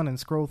hop on and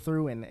scroll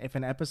through, and if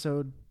an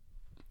episode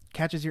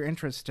catches your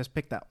interest, just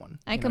pick that one.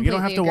 I You don't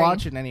completely have to agree.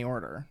 watch it in any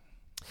order.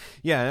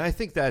 Yeah, and I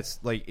think that's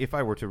like if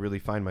I were to really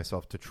find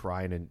myself to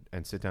try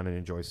and sit down and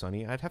enjoy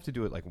Sunny, I'd have to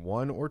do it like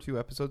 1 or 2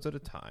 episodes at a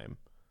time,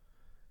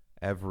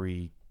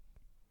 every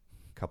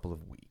couple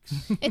of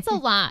weeks. It's a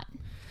lot.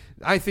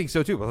 I think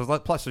so too.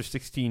 But plus, there's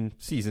 16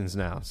 seasons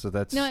now, so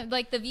that's No,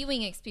 like the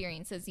viewing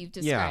experience as you've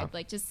described,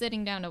 like just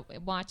sitting down to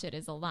watch it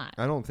is a lot.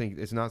 I don't think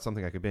it's not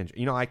something I could binge.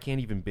 I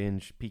can't even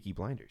binge Peaky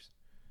Blinders.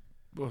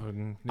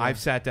 Yeah. I've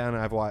sat down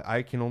and I've watched.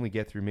 I can only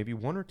get through maybe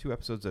 1 or 2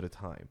 episodes at a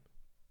time,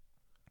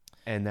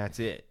 and that's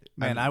it.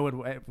 Man, I would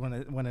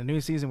when a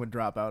new season would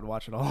drop, I would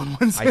watch it all in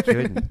one sitting. I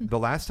couldn't. The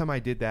last time I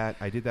did that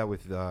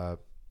with The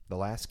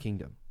Last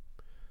Kingdom.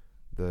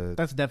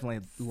 That's definitely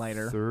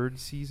lighter. 3rd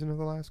season of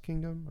The Last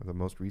Kingdom, or the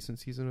most recent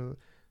season of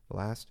The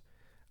Last,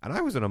 and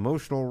I was an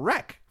emotional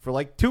wreck for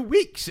like 2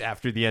 weeks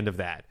after the end of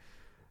that.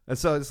 And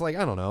so it's like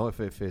I don't know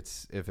if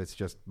it's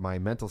just my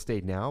mental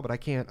state now, but I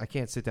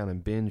can't sit down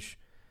and binge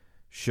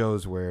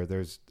shows where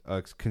there's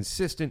a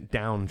consistent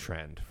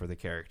downtrend for the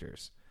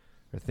characters,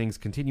 where things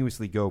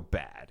continuously go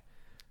bad,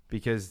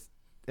 because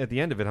at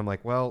the end of it, I'm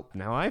like, well,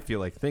 now I feel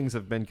like things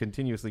have been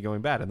continuously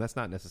going bad, and that's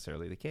not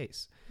necessarily the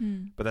case.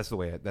 But that's the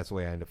way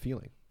I end up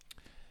feeling.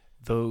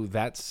 Though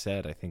that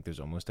said, I think there's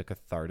almost a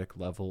cathartic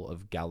level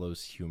of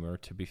gallows humor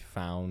to be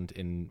found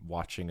in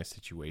watching a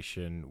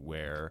situation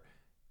where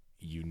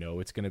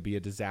it's going to be a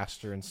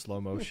disaster in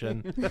slow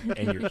motion,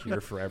 and you're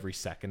here for every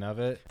second of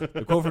it.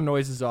 The quote from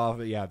Noise is off.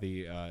 Yeah,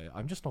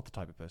 I'm just not the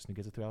type of person who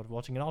gets it throughout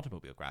watching an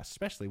automobile crash,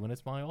 especially when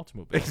it's my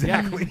automobile.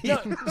 Exactly.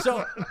 Yeah. No,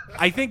 so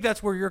I think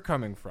that's where you're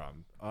coming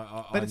from.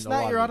 But it's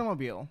not your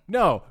automobile.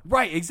 No,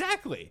 right,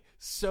 exactly.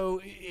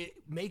 So it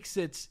makes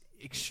it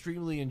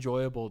extremely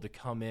enjoyable to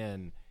come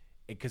in,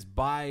 because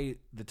by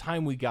the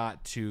time we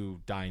got to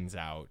Dines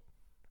Out,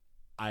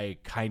 I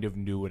kind of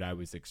knew what I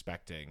was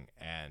expecting,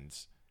 and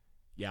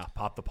yeah,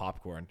 pop the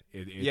popcorn.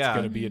 It's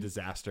going to be a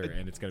disaster,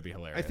 and it's going to be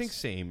hilarious. I think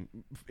same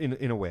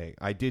in a way.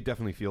 I did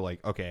definitely feel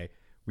like, okay,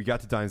 we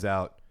got to Dines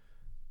Out,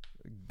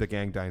 the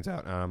gang dines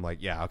out, and I'm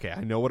like, yeah, okay,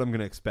 I know what I'm going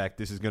to expect.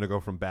 This is going to go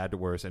from bad to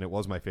worse, and it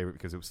was my favorite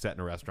because it was set in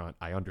a restaurant.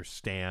 I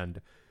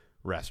understand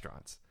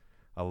restaurants.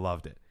 I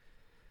loved it.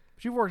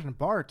 But you've worked in a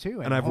bar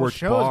too, and I've whole worked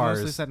show is bars.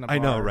 mostly set in a bar. I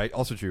know, right?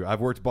 Also true.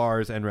 I've worked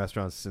bars and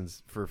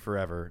restaurants for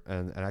forever,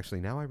 and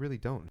actually now I really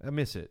don't. I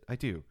miss it. I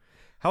do.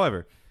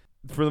 However,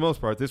 for the most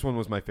part, this one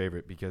was my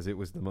favorite because it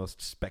was the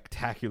most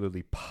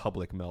spectacularly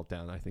public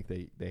meltdown I think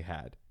they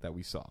had that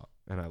we saw,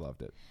 and I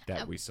loved it.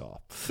 That we saw.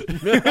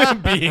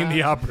 Being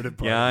the operative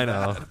part. Yeah, I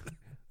know.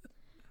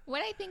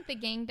 What I think The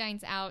Gang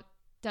Dines Out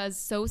does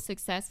so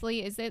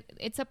successfully is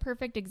it's a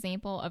perfect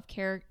example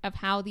of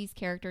how these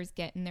characters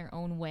get in their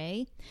own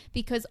way,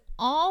 because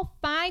all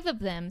 5 of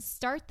them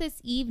start this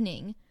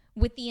evening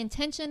with the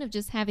intention of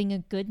just having a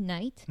good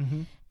night,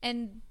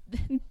 and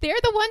they're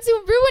the ones who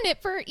ruin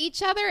it for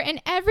each other and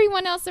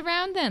everyone else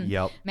around them.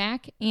 Yep.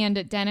 Mac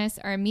and Dennis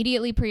are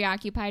immediately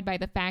preoccupied by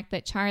the fact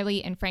that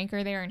Charlie and Frank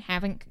are there and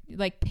haven't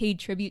paid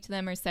tribute to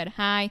them or said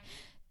hi.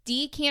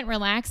 Dee can't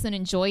relax and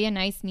enjoy a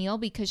nice meal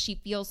because she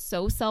feels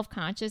so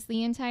self-conscious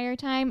the entire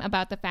time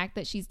about the fact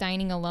that she's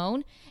dining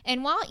alone.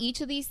 And while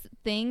each of these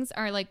things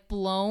are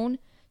blown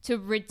to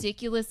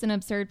ridiculous and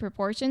absurd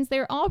proportions,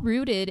 they're all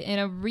rooted in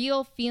a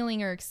real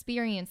feeling or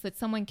experience that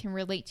someone can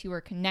relate to or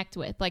connect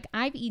with.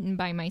 I've eaten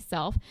by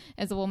myself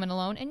as a woman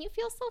alone, and you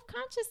feel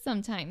self-conscious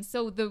sometimes.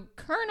 So the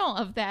kernel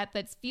of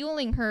that's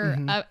fueling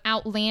her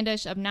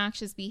outlandish,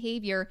 obnoxious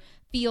behavior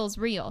feels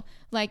real.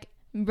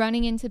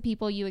 Running into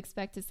people you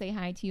expect to say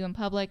hi to you in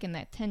public, and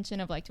that tension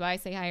of do I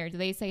say hi or do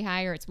they say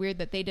hi, or it's weird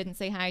that they didn't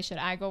say hi, should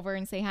I go over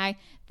and say hi?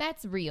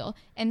 That's real.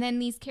 And then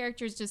these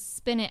characters just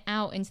spin it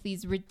out into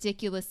these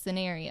ridiculous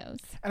scenarios.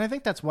 And I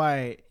think that's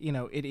why,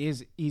 it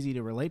is easy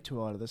to relate to a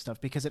lot of this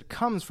stuff, because it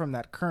comes from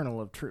that kernel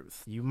of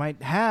truth. You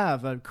might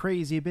have a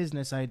crazy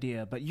business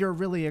idea, but you're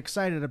really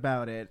excited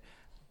about it.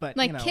 But,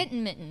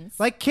 kitten mittens.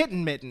 Like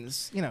kitten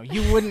mittens.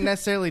 You wouldn't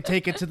necessarily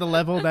take it to the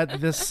level that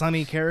the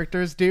Sunny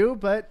characters do,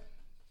 but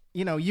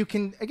you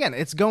can, again,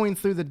 it's going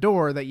through the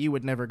door that you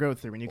would never go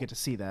through, and you get to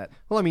see that.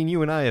 Well, I mean,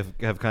 you and I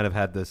have kind of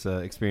had this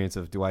experience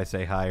of, do I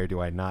say hi or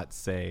do I not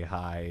say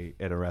hi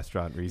at a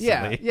restaurant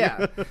recently?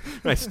 Yeah.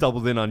 I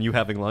stumbled in on you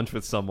having lunch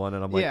with someone,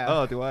 and I'm like, Yeah.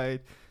 oh, do I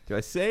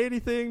say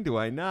anything? Do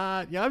I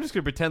not? Yeah, I'm just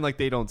going to pretend like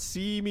they don't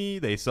see me.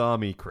 They saw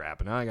me.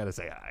 Crap. Now I got to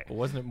say hi. Well,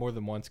 wasn't it more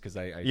than once? Because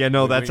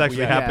that's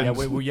actually happened.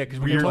 Yeah, because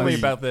when you told me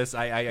about this,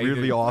 I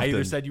weirdly either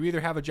often said you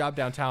either have a job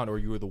downtown or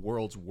you are the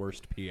world's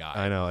worst PI.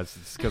 I know.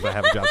 It's because I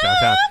have a job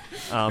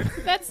downtown.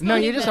 That's No,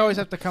 funny, you just Ben. always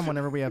have to come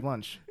whenever we have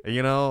lunch.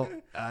 Fancy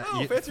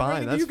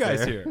fine. bringing That's you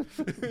guys fair.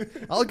 here.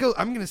 I'll go.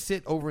 I'm going to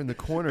sit over in the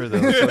corner,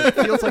 though, so it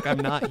feels like I'm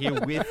not here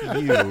with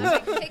you.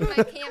 Take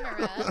my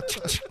camera.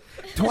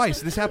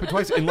 Twice. This happened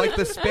twice in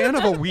the span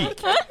of a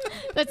week.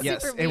 That's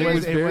Yes, super it weird.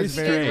 was very Because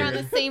we're on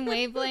strange. the same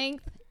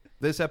wavelength.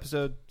 This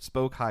episode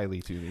spoke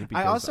highly to me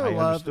because I also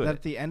love understood that it.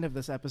 at the end of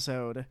this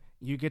episode,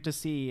 you get to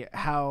see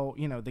how,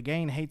 the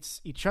gang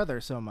hates each other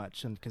so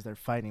much, and because they're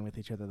fighting with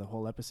each other the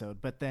whole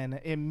episode. But then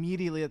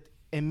immediately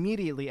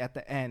immediately at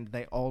the end,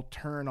 they all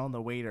turn on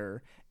the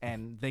waiter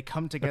and they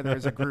come together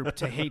as a group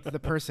to hate the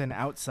person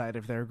outside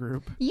of their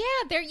group. Yeah,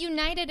 they're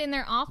united in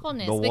their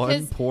awfulness. The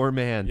because one poor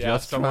man Yeah,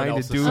 just someone trying to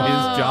else's do his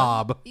son.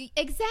 job.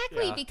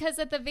 Exactly, Yeah. because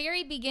at the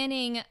very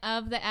beginning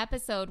of the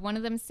episode, one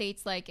of them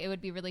states like it would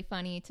be really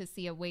funny to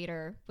see a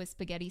waiter with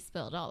spaghetti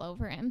spilled all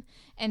over him,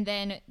 and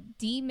then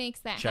Dee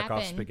makes that Check happen.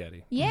 off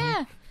spaghetti.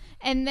 Yeah,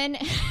 and then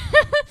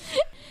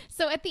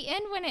so at the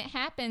end when it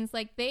happens,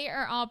 like they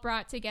are all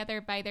brought together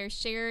by their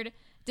shared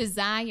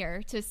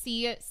desire to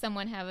see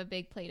someone have a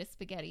big plate of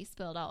spaghetti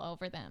spilled all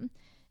over them.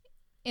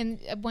 And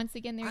once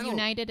again, they're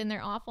united in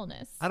their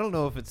awfulness. I don't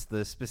know if it's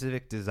the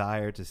specific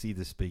desire to see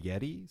the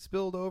spaghetti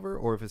spilled over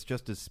or if it's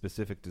just a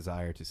specific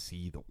desire to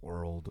see the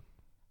world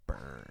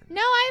burn.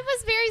 No, I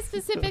was very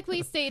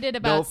specifically stated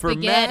about No, for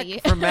spaghetti.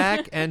 Mac, for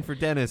Mac and for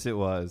Dennis it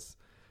was.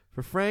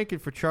 For Frank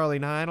and for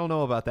Charlie, I don't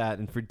know about that.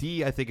 And for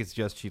Dee, I think it's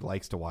just she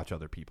likes to watch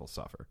other people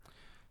suffer.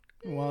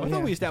 Well, I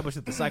thought we established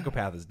that the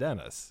psychopath is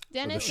Dennis.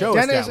 Dennis Or the is- show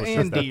Dennis establishes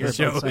and that Dee the are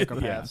show both is-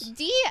 psychopaths.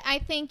 Dee, I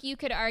think you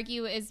could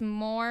argue, is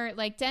more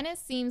like Dennis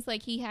seems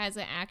like he has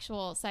an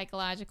actual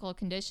psychological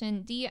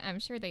condition. Dee,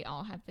 I'm sure they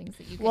all have things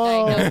that you could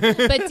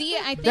diagnose. But Dee,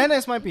 I think,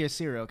 Dennis might be a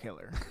serial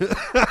killer.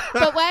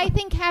 but what I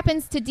think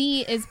happens to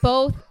Dee is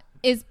both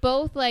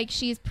like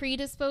she's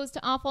predisposed to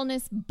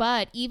awfulness,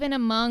 but even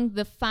among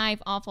the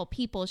 5 awful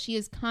people, she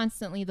is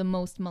constantly the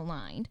most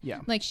maligned.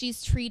 Yeah. Like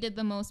she's treated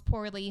the most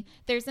poorly.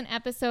 There's an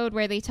episode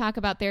where they talk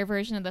about their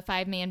version of the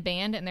 5-man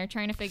band and they're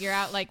trying to figure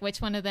out like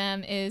which one of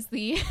them is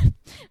the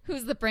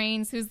who's the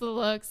brains, who's the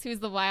looks, who's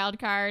the wild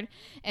card,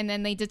 and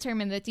then they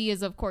determine that Dee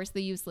is of course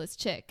the useless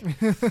chick.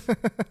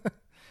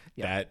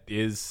 That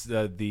is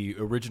the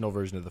original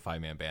version of the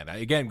 5-man band.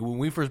 Again, when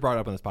we first brought it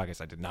up on this podcast,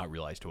 I did not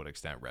realize to what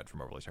extent Red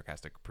from Overly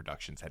Sarcastic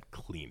Productions had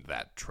cleaned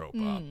that trope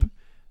up.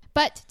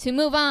 But to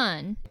move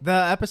on, The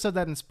episode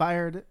that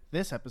inspired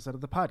this episode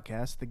of the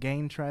podcast, the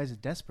gang tries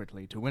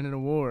desperately to win an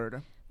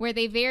award. where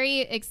they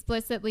very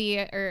explicitly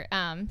or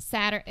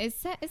is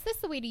this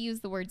the way to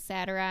use the word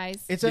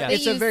satirize? It's Yeah. a They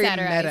it's a use very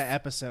satirize. meta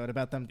episode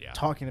about them Yeah.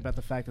 talking about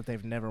the fact that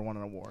they've never won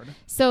an award.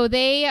 So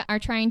they are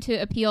trying to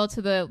appeal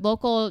to the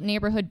local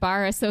neighborhood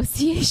bar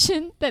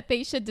association that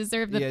they should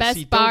deserve the best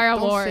see, bar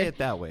don't award. say it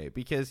that way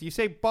because you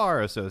say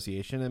bar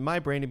association and my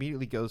brain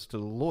immediately goes to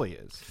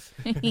lawyers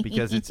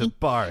because it's a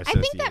bar I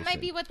association. think that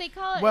might be what they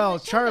call it. in Well,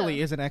 the show, Charlie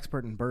though. is an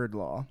expert in bird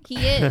law. He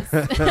is.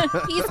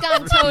 He's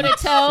gone toe to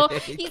toe.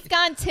 He's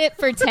gone tit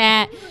for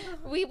tat.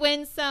 We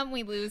win some,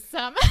 we lose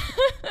some.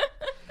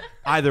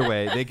 Either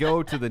way, they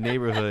go to the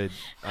neighborhood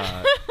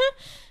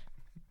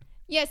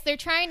Yes, they're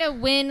trying to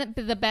win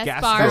the best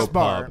gastropub. bar. Best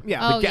bar, yeah.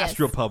 The Oh, yes.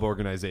 gastropub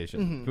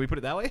organization. Can we put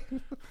it that way?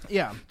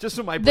 Yeah. Just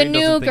so my The brain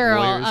doesn't new think girl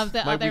lawyers. of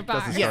the My other week doesn't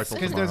bar. start Yes, till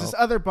because there's this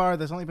tomorrow. other bar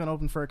that's only been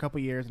open for a couple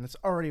years and it's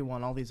already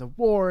won all these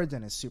awards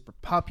and is super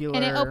popular.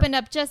 And it opened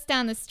up just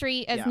down the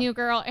street as Yeah. New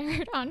Girl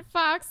aired on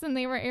Fox and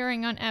they were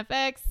airing on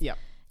FX. Yep.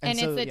 And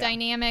so, it's a yeah.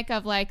 dynamic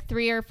of like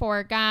 3 or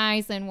 4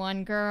 guys and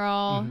 1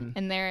 girl,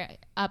 and they're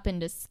up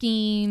into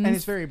schemes. And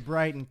it's very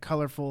bright and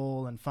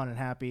colorful and fun and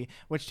happy,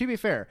 which, to be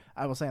fair,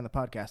 I will say on the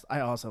podcast,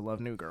 I also love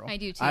New Girl. I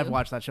do, too. I've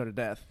watched that show to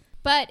death.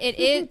 But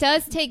it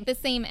does take the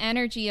same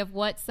energy of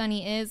what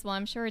Sunny is. Well,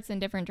 I'm sure it's in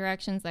different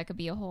directions. That could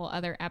be a whole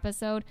other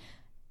episode.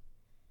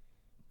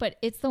 But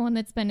it's the one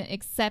that's been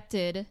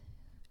accepted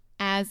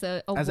as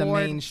a award. As a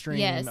mainstream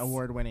Yes.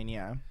 award winning,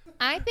 yeah.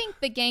 I think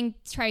The Gang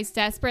Tries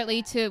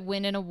Desperately to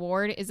Win an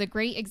Award is a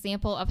great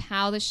example of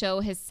how the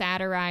show has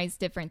satirized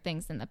different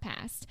things in the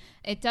past.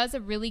 It does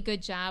a really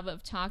good job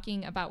of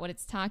talking about what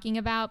it's talking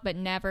about, but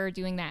never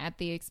doing that at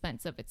the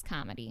expense of its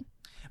comedy.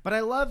 But I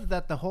love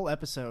that the whole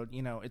episode,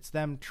 you know, it's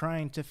them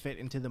trying to fit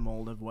into the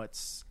mold of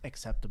what's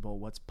acceptable,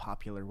 what's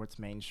popular, what's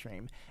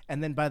mainstream.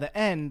 And then by the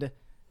end,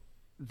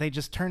 they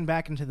just turn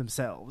back into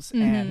themselves.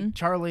 And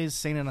Charlie's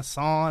singing a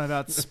song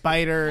about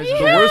spiders.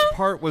 The worst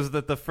part was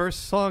that the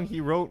first song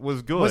he wrote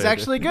was good. Was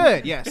actually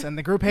good, yes. And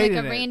the group hated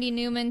Like a it. Randy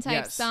Newman type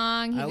Yes.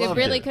 song. I It loved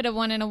really it. could have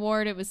won an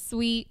award. It was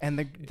sweet. And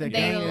the They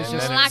gang is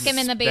just lock him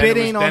in the Then it was-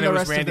 spitting on then it the was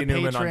rest Randy of the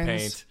Newman on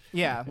patrons. paint.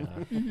 Yeah.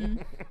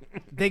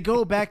 They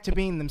go back to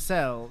being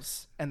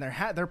themselves, and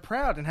they're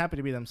proud and happy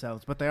to be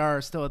themselves, but they are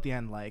still at the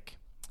end like,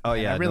 Oh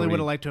 "Man, yeah, I really nobody- would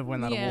have liked to have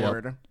won that Yeah.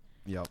 award.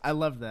 Yep. I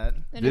love that.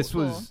 It This is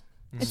cool. was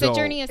It's so, a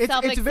journey of It's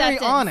self-acceptance. very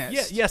honest.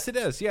 Yeah, yes, it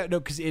is. Yeah, no,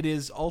 because it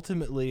is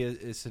ultimately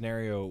a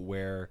scenario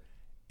where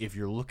if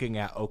you're looking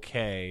at,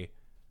 okay,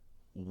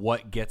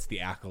 what gets the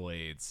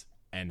accolades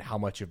and how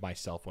much of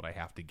myself would I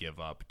have to give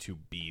up to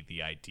be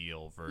the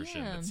ideal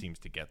version Yeah. that seems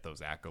to get those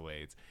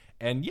accolades.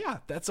 And yeah,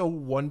 that's a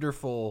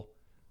wonderful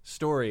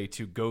story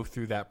to go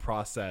through that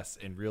process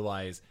and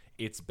realize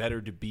it's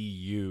better to be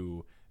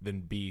you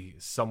than be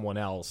someone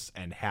else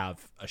and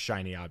have a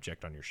shiny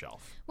object on your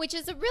shelf. Which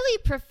is a really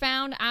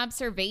profound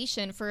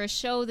observation for a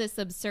show this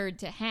absurd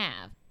to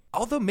have.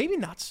 Although maybe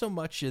not so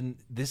much in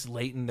this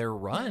late in their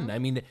run. I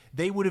mean,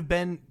 they would have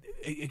been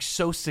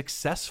so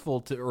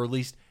successful to, or at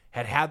least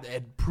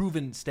had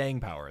proven staying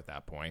power at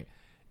that point.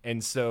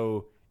 And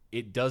so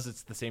it does at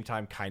the same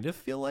time kind of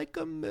feel like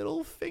a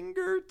middle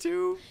finger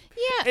to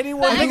Yeah,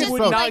 anyone but I who just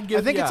would feel not like- give.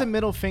 I think it's yeah. a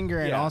middle finger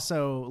and Yeah.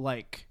 also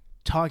like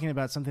talking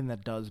about something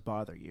that does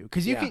bother you,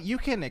 because Yeah. you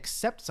can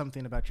accept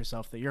something about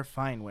yourself that you're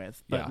fine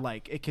with, but Yeah.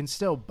 like it can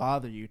still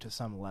bother you to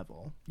some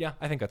level. Yeah,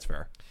 I think that's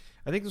fair.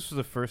 I think this was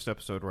the first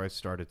episode where I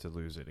started to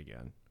lose it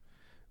again,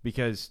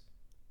 because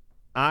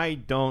I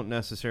don't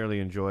necessarily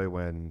enjoy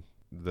when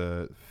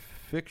the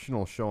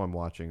fictional show I'm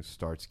watching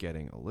starts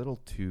getting a little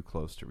too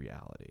close to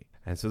reality.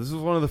 And so this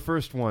was one of the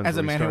first ones. As a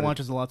where we man who started-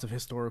 watches lots of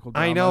historical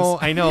dramas.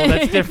 I know,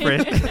 that's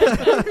different.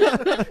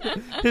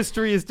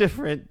 History is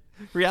different.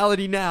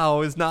 Reality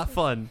now is not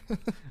fun.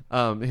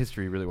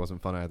 History really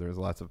wasn't fun either. There's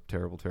lots of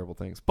terrible, terrible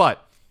things.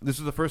 But this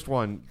was the first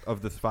one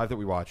of the 5 that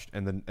we watched,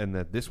 and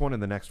this one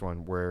and the next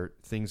one where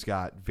things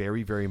got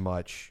very, very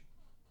much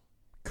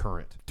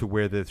current to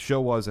where the show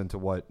was and to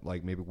what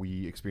like maybe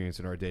we experience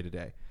in our day to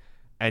day.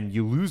 And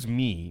you lose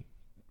me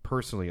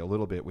personally a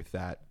little bit with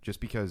that, just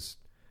because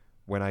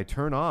when I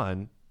turn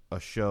on a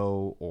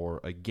show or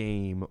a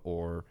game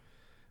or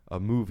a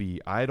movie,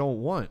 I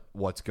don't want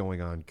what's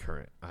going on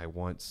current. I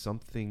want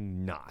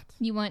something not.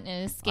 You want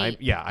an escape.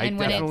 I and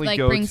when it definitely like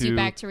go brings to- you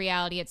back to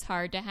reality, it's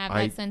hard to have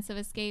I- that sense of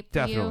escape for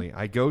Definitely. you.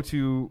 I go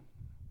to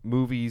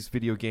movies,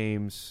 video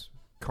games,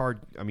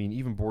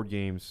 even board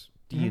games,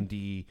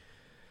 D&D,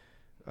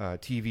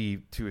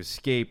 TV to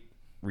escape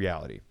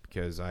reality,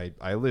 because I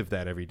live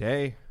that every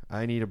day.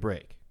 I need a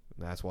break.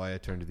 That's why I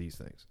turn to these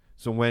things.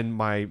 So when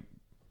my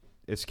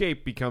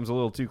escape becomes a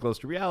little too close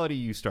to reality,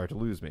 you start to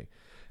lose me.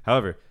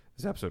 However,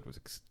 this episode was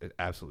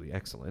absolutely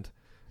excellent,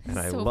 and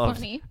So I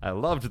funny.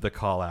 loved the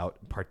call out,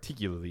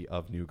 particularly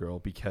of New Girl,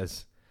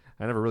 because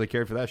I never really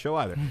cared for that show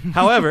either.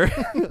 However,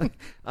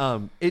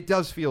 it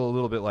does feel a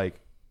little bit like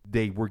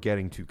they were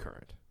getting too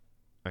current,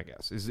 I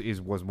guess,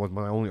 was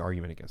my only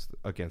argument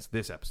against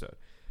this episode.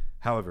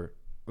 However,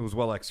 it was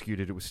well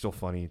executed. It was still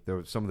funny. There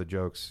were some of the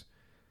jokes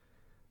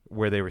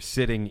where they were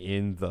sitting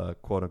in the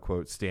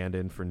quote-unquote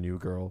stand-in for New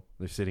Girl.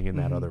 They're sitting in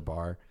that other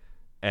bar.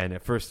 And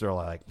at first they're all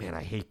like, man,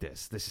 I hate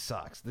this. This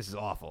sucks. This is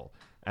awful.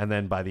 And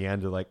then by the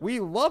end they're like, we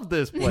love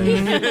this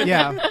place.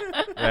 Yeah.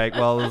 Like,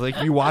 well, it's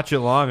like you watch it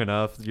long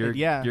enough, you're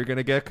Yeah. going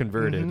to get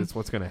converted. It's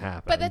what's going to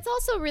happen. But that's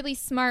also a really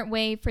smart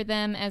way for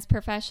them as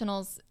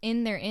professionals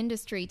in their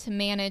industry to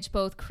manage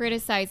both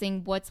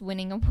criticizing what's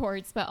winning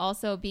awards, but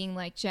also being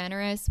like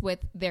generous with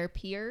their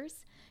peers.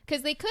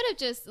 Because they could have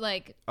just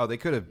like they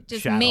could have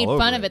just shat made all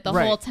fun over of it the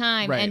Right, whole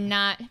time right. and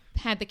not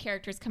had the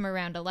characters come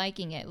around to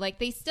liking it. Like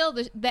they still,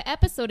 the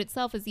episode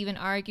itself is even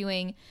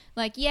arguing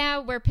like, yeah,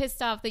 we're pissed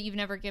off that you've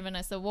never given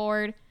us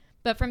award.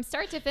 But from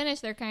start to finish,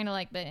 they're kind of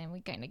like,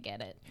 we kind of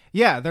get it.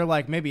 Yeah, they're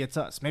like, maybe it's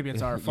us. Maybe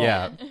it's our fault.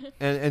 Yeah,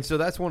 and so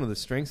that's one of the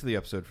strengths of the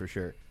episode for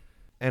sure.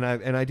 And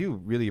I do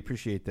really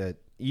appreciate that.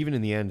 Even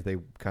in the end, they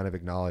kind of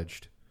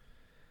acknowledged,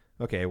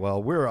 okay,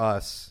 well, we're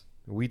us.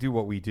 We do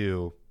what we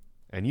do,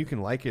 and you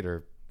can like it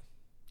or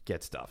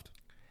get stuffed.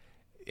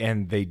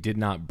 And they did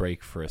not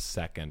break for a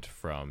second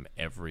from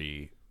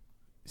every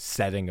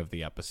setting of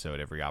the episode,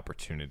 every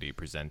opportunity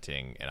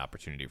presenting an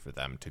opportunity for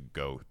them to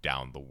go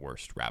down the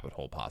worst rabbit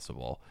hole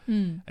possible.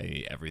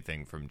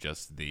 Everything from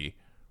just the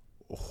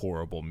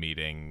horrible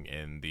meeting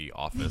in the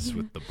office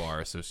with the bar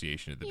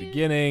association at the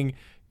beginning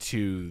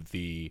to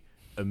the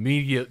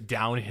immediate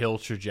downhill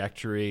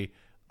trajectory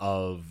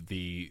of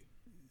the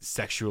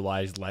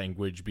sexualized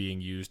language being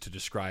used to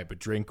describe a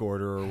drink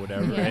order or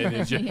whatever. And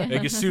it's just,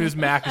 like, as soon as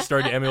Mac is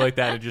starting to emulate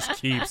that, it just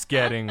keeps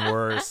getting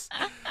worse.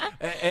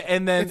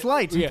 And then It's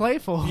light and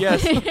playful.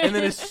 Yes, and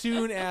then as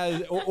soon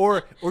as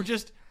or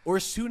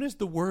as soon as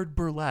the word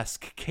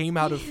burlesque came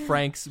out of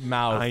Frank's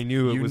mouth, I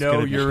knew it you was know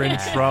gonna be you're in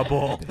bad.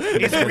 trouble.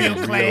 It's a real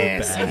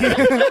class.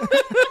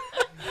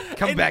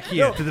 Come back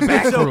here to the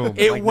back So room.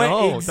 it Like, went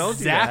no, don't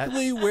do that.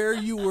 exactly where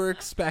you were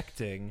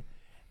expecting,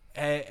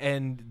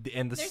 and the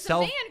There's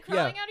self a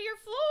man crawling out of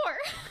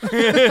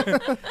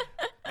your floor.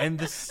 and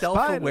the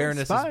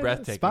self-awareness is Spider,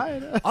 breathtaking.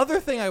 spider. Other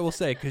thing I will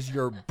say, because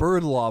your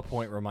bird law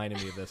point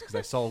reminded me of this, because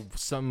I saw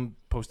some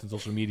post on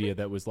social media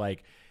that was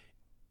like,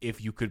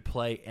 if you could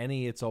play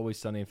any It's Always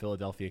Sunny in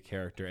Philadelphia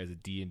character as a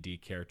D&D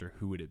character,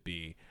 who would it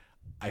be?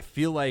 I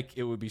feel like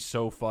it would be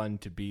so fun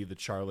to be the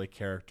Charlie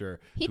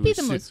character. He'd who be as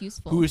the most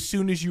useful. Who, as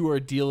soon as you are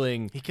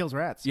dealing... He kills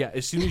rats. Yeah,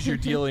 as soon as you're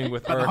dealing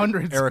with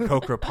hundreds.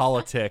 Aarakocra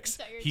politics,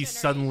 Entire he's generation.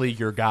 suddenly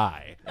your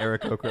guy.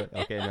 Eric Okra.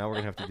 Okay, now we're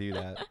going to have to do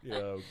that.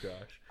 Oh, gosh.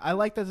 I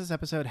like that this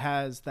episode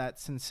has that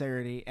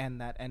sincerity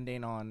and that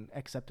ending on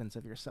acceptance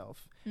of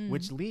yourself,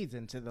 which leads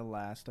into the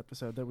last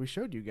episode that we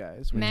showed you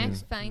guys. Which Max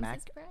is finds Mac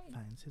his bride.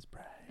 finds his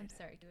bride. I'm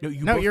sorry.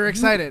 No, you're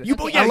excited. You,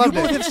 Okay. yeah, I loved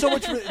you both it. have so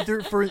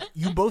much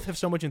you both have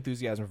so much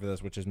enthusiasm for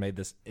this, which has made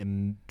this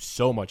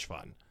so much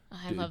fun.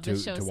 I love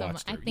this show to so watch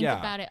much. I through. think Yeah.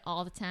 about it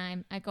all the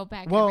time. I go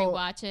back Well, and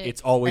rewatch it. It's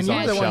always And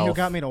on you're the the one who shelf.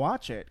 got me to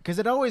watch it because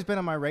it always been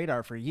on my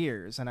radar for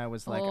years, and I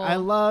was like, Oh. I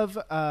love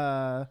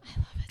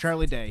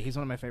Charlie Day. He's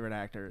one of my favorite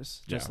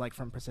actors, just Yeah. like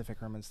from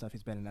Pacific Rim and stuff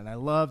he's been in, and I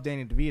love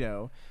Danny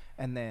DeVito.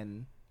 And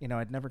then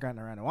I'd never gotten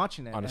around to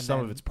watching it. On a And sum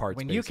then of its parts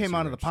when you basis, came you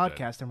onto were the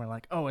interested. podcast and were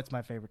like, oh, it's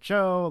my favorite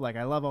show. Like,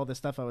 I love all this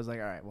stuff. I was like,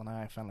 all right, well, now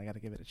I finally got to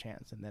give it a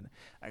chance. And then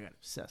I got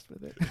obsessed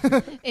with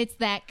it. It's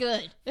that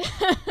good.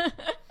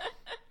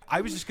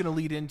 I was just going to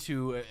lead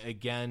into,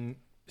 again,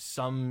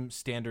 some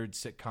standard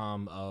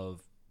sitcom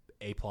of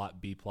A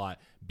plot, B plot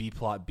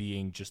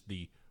being just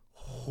the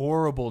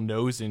horrible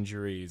nose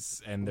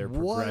injuries and their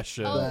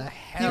progression the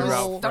hell?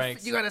 throughout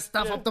Frank's. You got to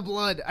stuff up the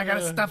blood. I got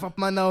to stuff up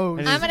my nose.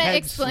 And I'm his gonna head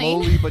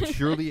explain. slowly but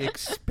surely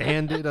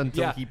expanded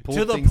until Yeah, he pulled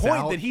to the things point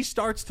out. that he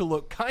starts to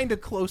look kind of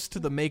close to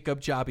the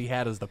makeup job he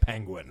had as the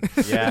Penguin.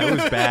 Yeah, it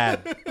was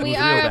bad. It We was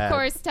are, real of bad.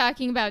 course,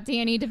 talking about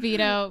Danny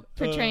DeVito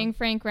portraying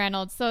Frank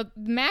Reynolds. So,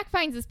 Mac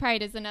Finds His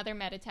Pride is another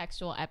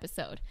metatextual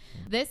episode.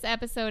 This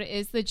episode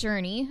is the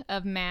journey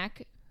of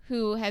Mac,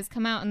 who has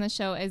come out in the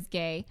show as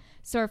gay,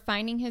 sort of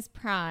finding his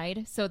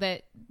pride so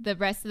that the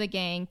rest of the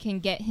gang can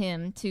get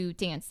him to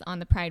dance on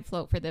the Pride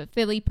float for the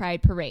Philly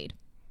Pride Parade.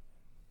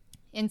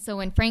 And so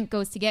when Frank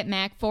goes to get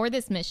Mac for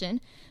this mission,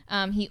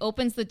 he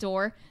opens the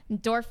door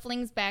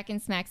flings back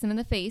and smacks him in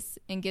the face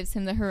and gives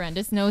him the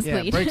horrendous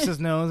nosebleed. breaks his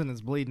nose and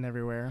is bleeding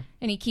everywhere.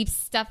 And he keeps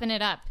stuffing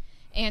it up.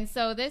 And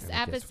so this And it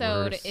gets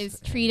episode worse is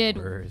and treated.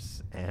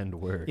 worse and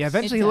worse. Yeah,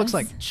 eventually It he looks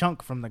does. like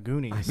Chunk from the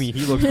Goonies. I mean,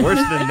 he looks worse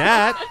than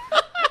that.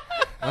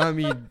 I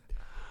mean,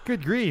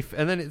 good grief.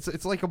 And then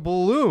it's like a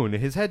balloon.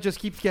 His head just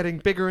keeps getting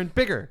bigger and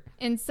bigger.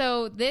 And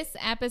so this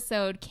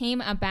episode came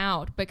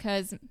about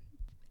because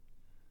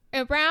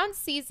around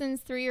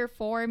seasons 3 or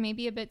 4,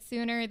 maybe a bit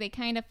sooner, they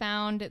kind of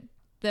found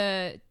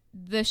the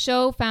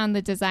show found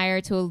the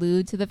desire to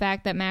allude to the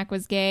fact that Mac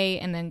was gay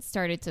and then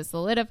started to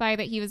solidify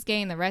that he was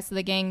gay, and the rest of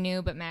the gang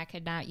knew, but Mac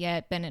had not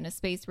yet been in a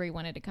space where he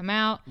wanted to come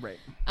out. Right.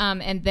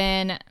 And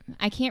then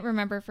I can't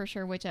remember for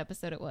sure which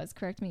episode it was.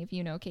 Correct me if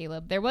you know,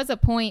 Caleb. There was a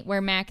point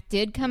where Mac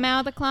did come out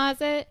of the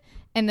closet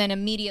and then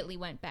immediately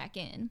went back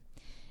in.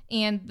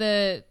 And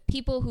the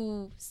people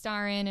who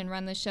star in and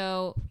run the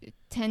show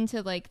tend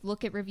to like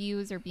look at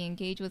reviews or be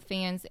engaged with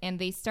fans, and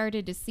they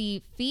started to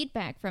see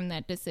feedback from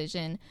that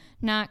decision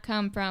not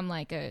come from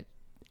like a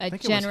think it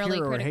was generally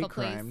Hero or critical Hate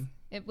place. Crime.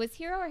 It was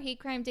Hero or Hate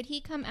Crime. Did he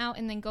come out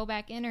and then go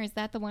back in, or is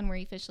that the one where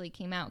he officially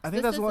came out? 'Cause I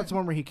think this that's the isn't-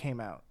 one where he came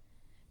out.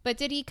 But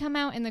did he come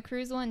out in the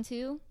cruise one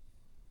too?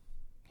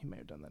 He may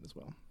have done that as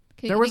well.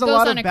 'Cause There was he a goes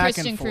lot on of a back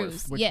Christian and forth,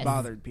 cruise. which Yes.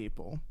 bothered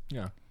people.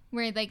 Yeah.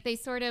 Where like they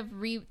sort of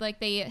like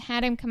they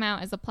had him come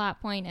out as a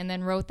plot point and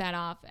then wrote that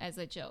off as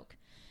a joke.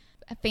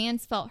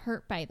 Fans felt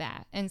hurt by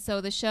that, and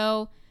so the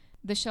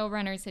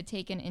showrunners had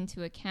taken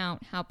into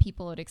account how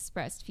people had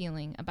expressed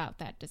feeling about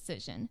that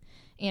decision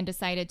and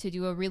decided to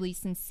do a really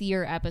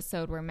sincere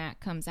episode where Matt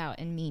comes out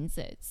and means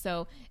it.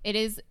 So it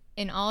is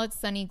in all its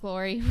sunny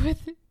glory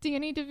with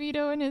Danny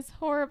DeVito and his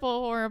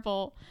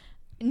horrible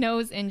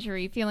nose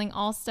injury, feeling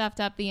all stuffed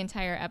up the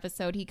entire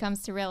episode. He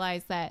comes to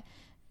realize that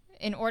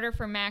in order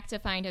for Mac to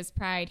find his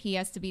pride, he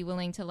has to be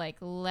willing to like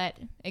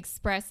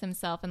express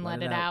himself and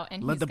let it out.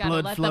 And Let he's the got to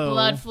blood let flow. the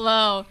blood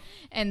flow.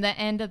 And the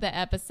end of the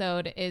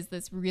episode is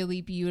this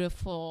really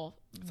beautiful,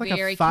 It's like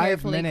very a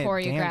carefully 5-minute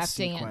choreographed dance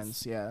dance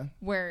sequence. Yeah.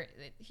 where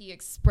he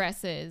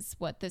expresses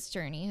what this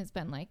journey has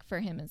been like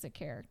for him as a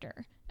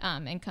character,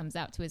 and comes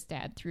out to his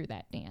dad through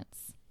that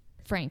dance.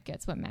 Frank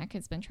gets what Mac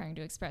has been trying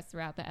to express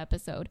throughout the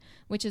episode,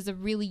 which is a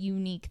really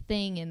unique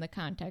thing in the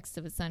context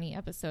of a Sunny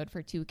episode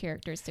for two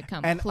characters to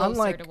come And closer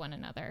unlike to one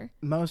another.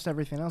 Most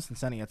everything else in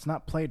Sunny, it's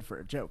not played for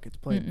a joke. It's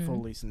played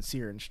fully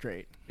sincere and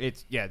straight.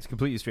 It's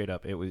completely straight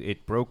up.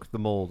 It broke the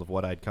mold of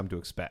what I'd come to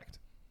expect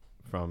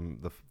from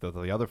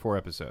the other 4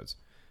 episodes.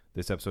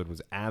 This episode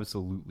was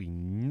absolutely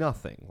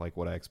nothing like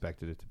what I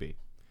expected it to be.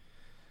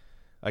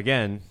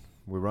 Again,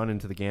 we run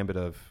into the gambit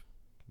of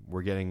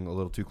we're getting a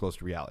little too close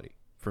to reality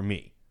for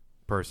me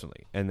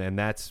personally, and then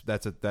that's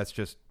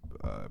just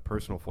a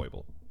personal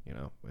foible. You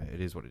know,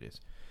 it is what it is.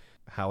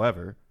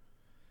 However,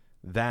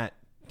 that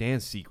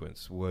dance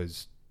sequence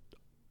was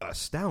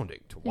astounding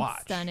to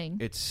watch. stunning.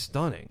 It's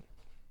stunning.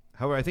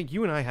 However, I think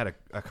you and I had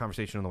a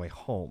conversation on the way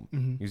home.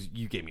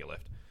 You gave me a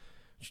lift.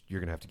 You're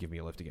gonna have to give me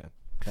a lift again.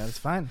 That is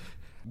fine.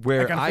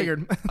 Where kinda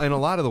figured. in a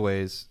lot of the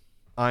ways,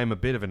 I'm a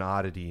bit of an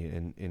oddity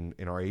in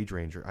our age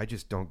range. I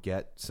just don't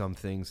get some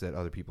things that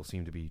other people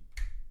seem to be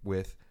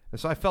with. And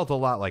so I felt a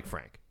lot like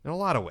Frank in a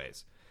lot of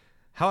ways.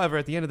 However,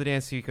 at the end of the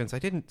dance sequence, I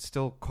didn't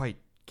still quite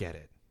get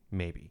it.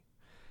 Maybe.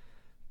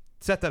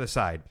 Set that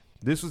aside.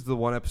 This was the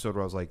one episode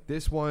where I was like,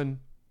 this one,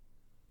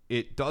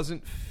 it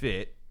doesn't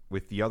fit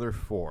with the other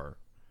 4.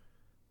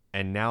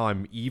 And now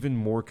I'm even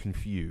more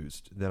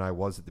confused than I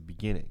was at the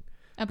beginning.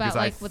 About Because I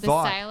like with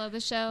thought- the style of the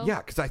show. Yeah,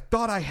 because I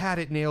thought I had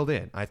it nailed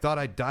in. I thought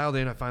I dialed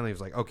in. I finally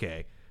was like,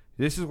 okay,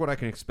 this is what I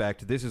can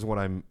expect. This is what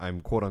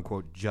I'm quote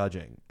unquote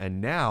judging. And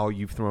now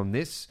you've thrown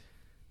this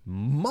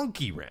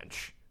monkey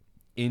wrench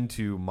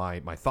into my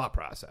thought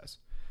process.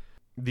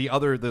 The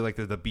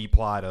B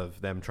plot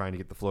of them trying to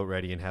get the float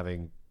ready and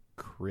having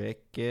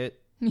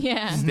Cricket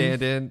Yeah.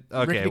 stand in.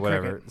 Okay, Rickety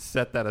whatever. Cricket.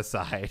 Set that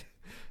aside.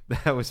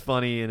 That was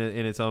funny in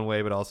its own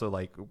way, but also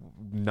like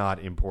not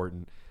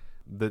important.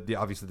 The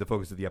obviously the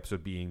focus of the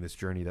episode being this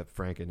journey that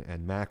Frank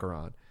and Mac are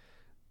on,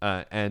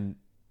 and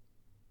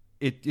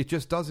it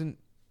just doesn't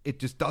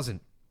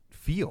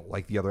feel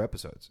like the other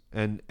episodes,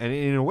 and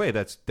in a way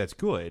that's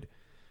good,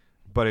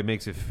 but it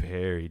makes it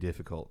very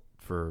difficult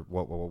for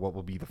what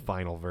will be the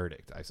final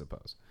verdict, I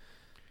suppose.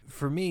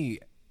 For me,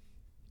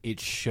 it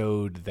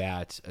showed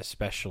that,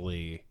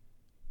 especially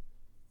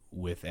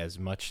with as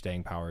much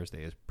staying power as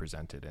they have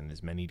presented and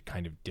as many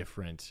kind of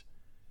different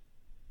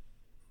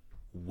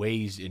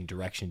ways and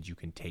directions you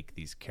can take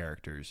these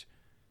characters,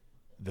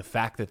 the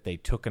fact that they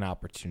took an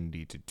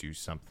opportunity to do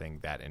something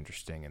that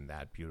interesting and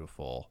that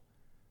beautiful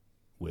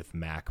with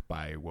Mac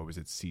by, what was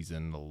it,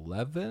 season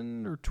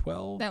 11 or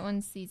 12? That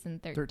one's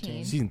season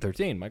 13. Season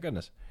 13, my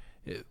goodness.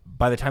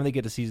 By the time they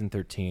get to season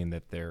 13,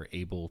 that they're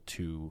able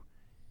to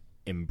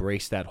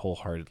embrace that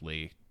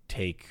wholeheartedly,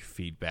 take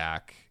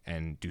feedback,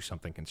 and do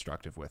something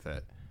constructive with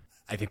it.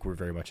 I think we're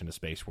very much in a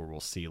space where we'll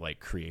see like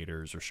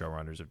creators or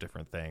showrunners of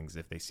different things,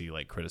 if they see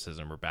like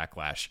criticism or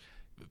backlash,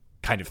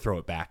 kind of throw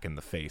it back in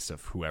the face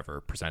of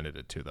whoever presented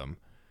it to them.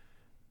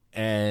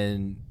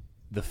 And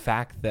the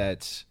fact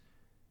that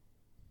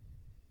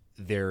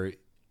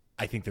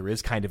I think there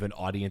is kind of an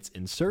audience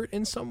insert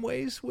in some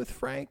ways with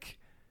Frank,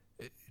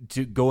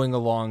 to going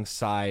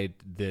alongside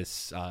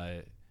this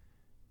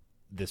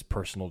this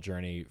personal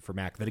journey for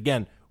Mac that,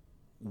 again,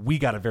 we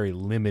got a very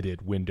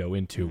limited window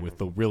into with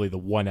the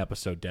one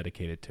episode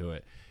dedicated to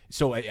it.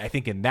 So I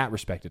think in that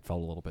respect it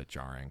felt a little bit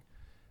jarring,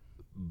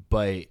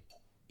 but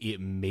it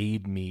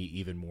made me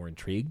even more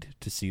intrigued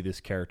to see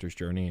this character's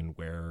journey and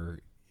where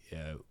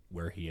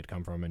he had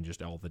come from and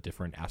just all the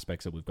different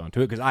aspects that we've gone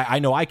to it. Because I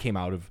know I came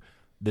out of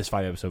this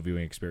 5-episode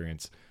viewing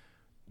experience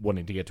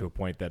wanting to get to a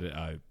point that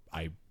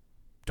I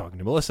talking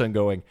to Melissa and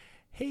going,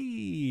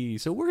 hey,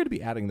 so we're going to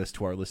be adding this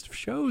to our list of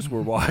shows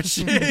we're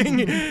watching.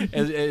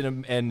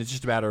 and it's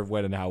just a matter of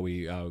when and how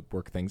we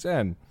work things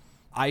in.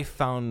 I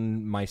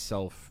found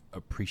myself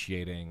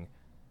appreciating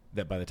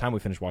that by the time we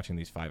finished watching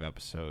these 5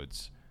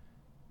 episodes,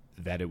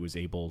 that it was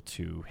able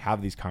to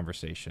have these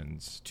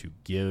conversations, to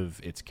give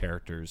its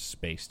characters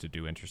space to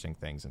do interesting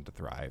things and to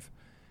thrive,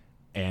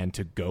 and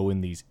to go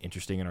in these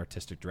interesting and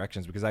artistic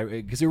directions. Because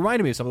it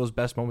reminded me of some of those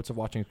best moments of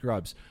watching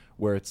Scrubs,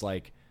 where it's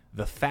like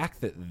the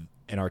fact that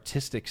an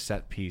artistic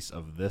set piece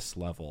of this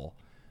level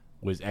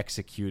was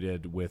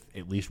executed with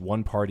at least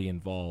one party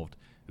involved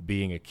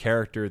being a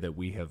character that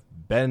we have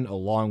been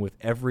along with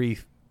every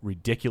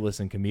ridiculous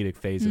and comedic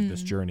phase of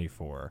this journey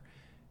for,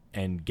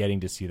 and getting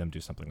to see them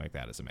do something like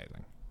that is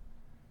amazing.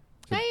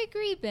 I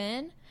agree,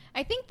 Ben.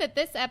 I think that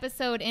this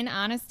episode, in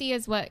honesty,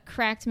 is what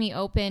cracked me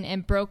open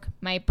and broke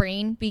my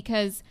brain,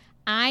 because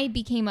I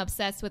became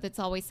obsessed with It's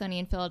Always Sunny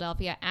in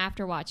Philadelphia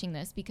after watching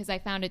this, because I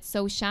found it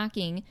so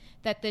shocking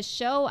that the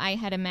show I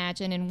had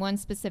imagined in one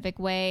specific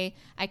way,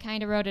 I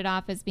kind of wrote it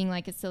off as being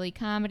like a silly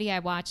comedy. I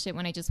watched it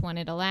when I just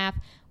wanted to laugh.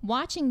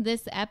 Watching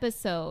this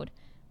episode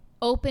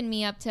opened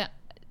me up to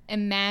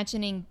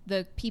imagining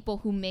the people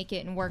who make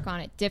it and work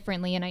on it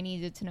differently, and I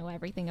needed to know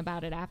everything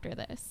about it after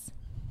this.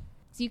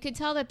 So you could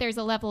tell that there's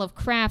a level of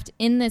craft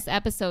in this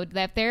episode,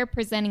 that if they're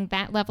presenting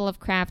that level of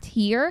craft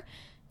here,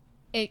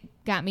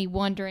 it got me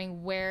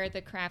wondering where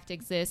the craft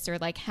exists, or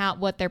like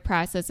what their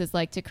process is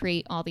like to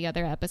create all the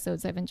other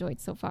episodes I've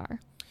enjoyed so far.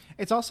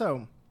 It's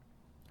also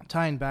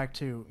tying back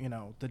to,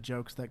 the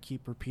jokes that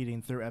keep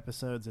repeating through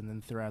episodes and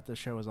then throughout the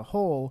show as a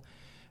whole.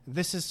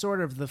 This is sort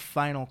of the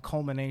final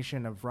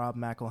culmination of Rob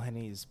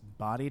McElhenney's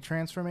body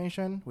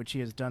transformation, which he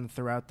has done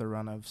throughout the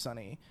run of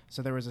Sunny.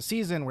 So there was a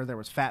season where there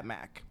was Fat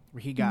Mac,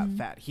 where he got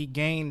fat. He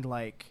gained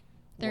like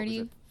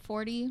 30,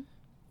 40?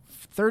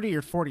 30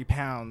 or 40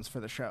 pounds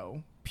for the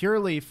show,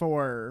 purely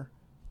for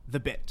the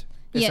bit,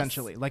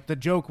 essentially. Yes. Like, the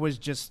joke was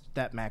just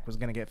that Mac was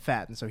going to get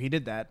fat, and so he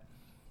did that.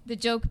 The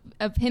joke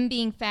of him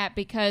being fat,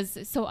 because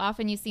so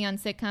often you see on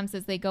sitcoms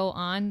as they go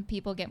on,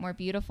 people get more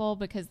beautiful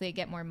because they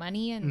get more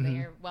money and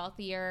they're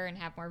wealthier and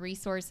have more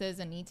resources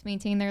and need to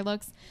maintain their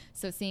looks.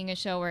 So seeing a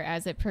show where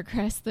as it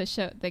progressed,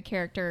 the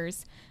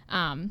characters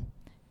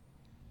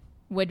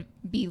would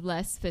be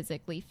less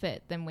physically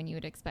fit than when you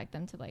would expect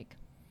them to, like.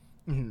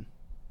 Mm-hmm.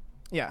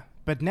 Yeah,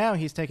 but now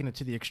he's taken it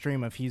to the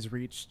extreme of he's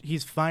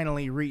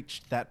finally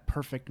reached that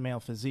perfect male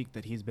physique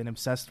that he's been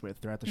obsessed with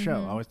throughout the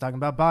show. Always talking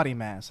about body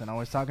mass and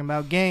always talking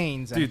about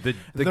gains. Dude, and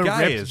the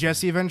guy ripped is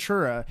Jesse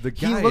Ventura.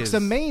 He looks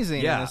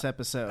amazing in this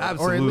episode.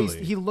 Absolutely. Or at least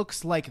he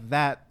looks like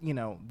that,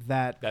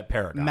 that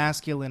Paragon.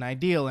 masculine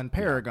ideal in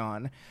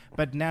Paragon. Yeah.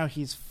 But now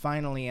he's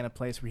finally in a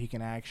place where he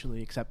can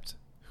actually accept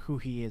who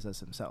he is as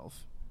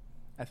himself.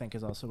 I think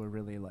is also a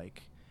really,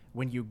 like,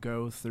 when you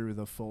go through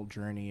the full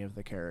journey of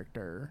the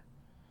character,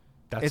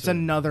 it's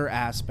another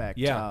aspect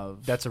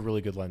of that's a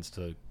really good lens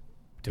to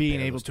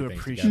being able to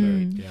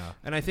appreciate. Yeah.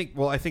 And I think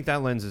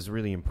that lens is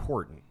really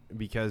important,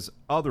 because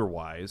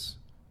otherwise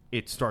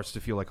it starts to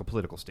feel like a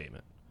political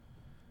statement.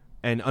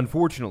 And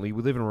unfortunately,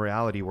 we live in a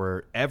reality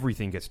where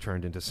everything gets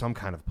turned into some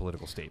kind of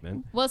political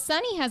statement. Well,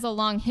 Sunny has a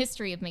long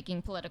history of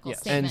making political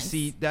statements. And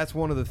see, that's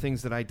one of the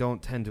things that I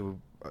don't tend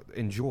to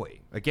enjoy.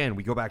 Again,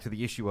 we go back to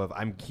the issue of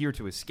I'm here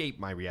to escape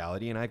my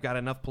reality, and I've got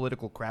enough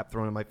political crap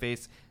thrown in my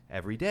face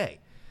every day.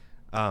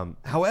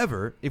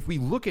 However, if we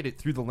look at it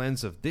through the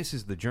lens of this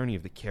is the journey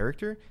of the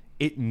character,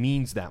 it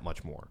means that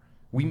much more.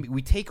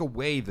 We take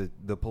away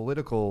the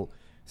political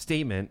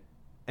statement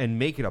and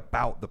make it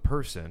about the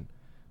person.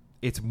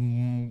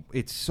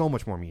 It's so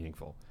much more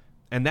meaningful,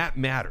 and that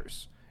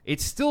matters.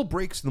 It still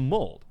breaks the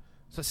mold,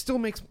 so it still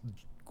makes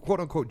quote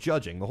unquote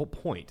judging the whole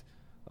point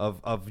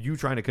of you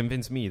trying to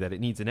convince me that it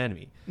needs an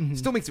enemy. It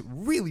still makes it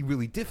really,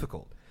 really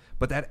difficult.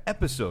 But that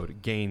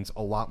episode gains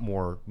a lot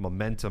more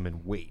momentum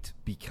and weight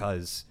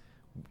because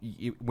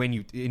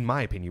in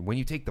my opinion, when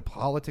you take the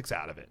politics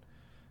out of it,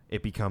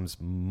 it becomes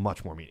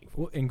much more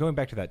meaningful. Well, and going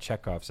back to that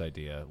Chekhov's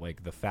idea,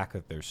 like the fact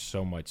that there's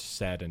so much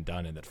said and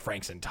done, and that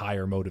Frank's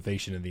entire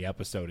motivation in the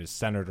episode is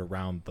centered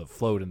around the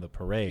float and the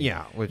parade.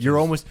 Yeah, you're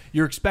almost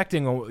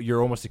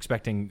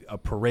expecting a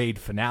parade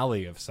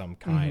finale of some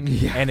kind,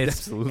 Yeah, and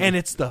it's absolutely. and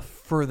it's the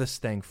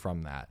furthest thing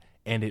from that,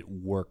 and it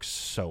works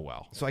so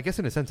well. So I guess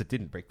in a sense, it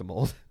didn't break the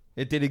mold.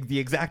 It did the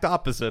exact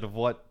opposite of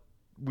what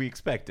we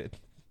expected.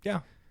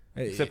 Yeah.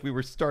 Except we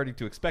were starting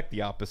to expect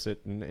the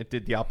opposite, and it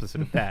did the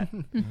opposite of that.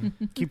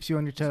 Keeps you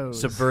on your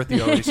toes. Subvert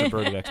the already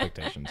subverted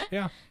expectations.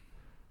 Yeah.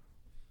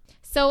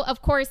 So,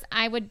 of course,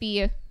 I would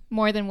be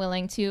more than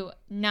willing to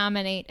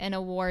nominate an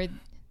award,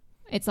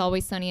 It's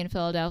Always Sunny in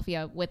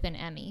Philadelphia, with an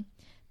Emmy.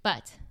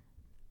 But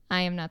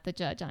I am not the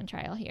judge on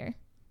trial here.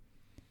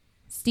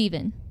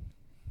 Steven,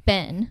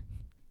 Ben,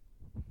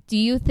 do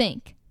you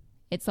think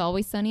It's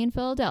Always Sunny in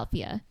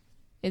Philadelphia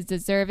is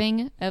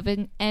deserving of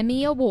an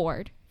Emmy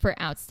Award for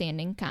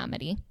Outstanding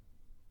Comedy?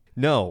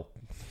 No.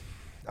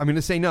 I'm going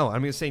to say no.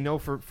 I'm going to say no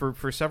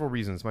for several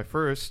reasons. My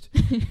first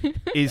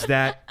is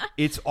that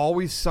It's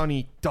Always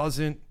Sunny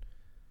doesn't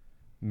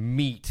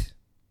meet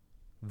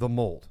the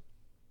mold.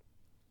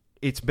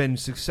 It's been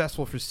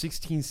successful for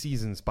 16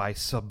 seasons by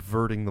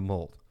subverting the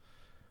mold.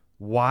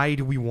 Why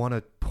do we want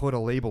to put a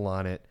label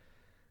on it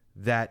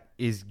that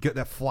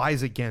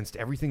flies against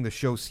everything the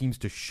show seems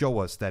to show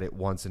us that it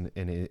wants and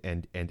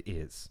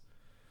is?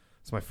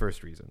 That's my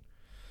first reason.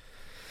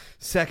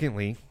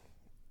 Secondly,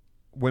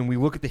 when we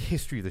look at the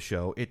history of the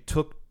show, it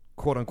took,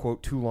 quote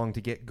unquote, too long to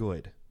get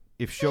good.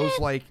 If shows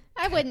like...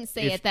 I wouldn't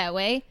say it that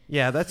way.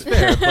 Yeah, that's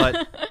fair.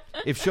 But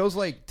if shows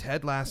like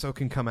Ted Lasso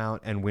can come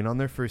out and win on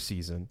their first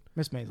season...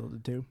 Miss Maisel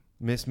did too.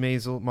 Miss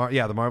Maisel,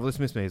 The Marvelous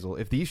Miss Maisel.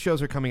 If these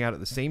shows are coming out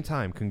at the same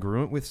time,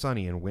 congruent with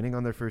Sunny and winning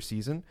on their first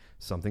season,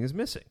 something is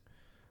missing.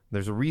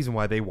 There's a reason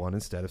why they won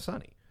instead of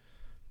Sunny.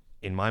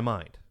 In my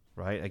mind,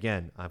 right?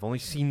 Again, I've only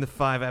seen the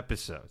 5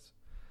 episodes.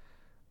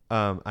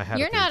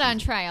 You're not on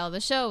trial.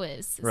 The show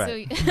is.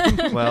 Right.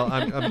 So Well,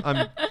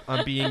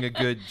 I'm being a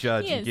good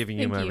judge and giving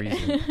you my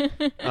reason.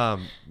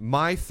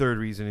 My third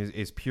reason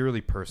is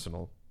purely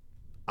personal.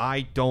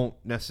 I don't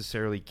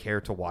necessarily care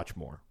to watch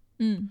more.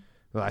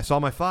 I saw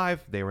my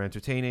 5; they were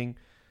entertaining,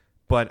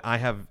 but I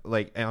have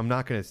I'm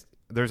not gonna.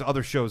 There's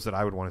other shows that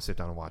I would want to sit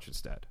down and watch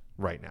instead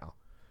right now,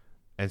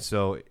 and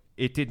so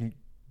it didn't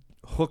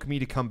hook me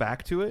to come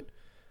back to it.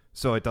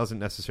 So it doesn't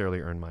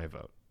necessarily earn my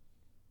vote.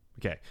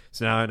 Okay,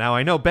 so now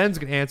I know Ben's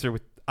going to answer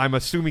with, I'm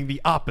assuming,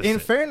 the opposite. In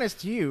fairness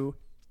to you,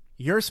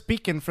 you're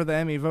speaking for the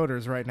Emmy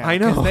voters right now. I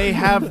know. 'Cause they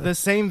have the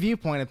same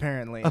viewpoint,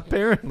 apparently.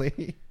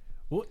 Apparently.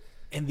 Well,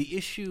 and the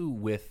issue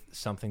with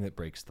something that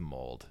breaks the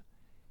mold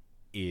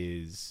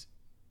is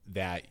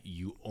that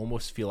you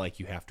almost feel like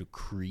you have to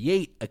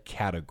create a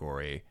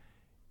category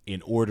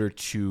in order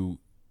to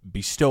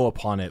bestow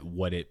upon it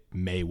what it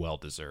may well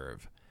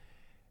deserve.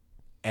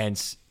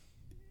 And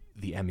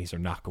the Emmys are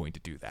not going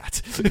to do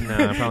that.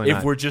 No, probably not.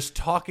 If we're just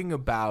talking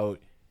about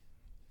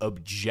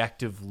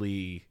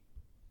objectively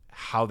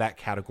how that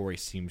category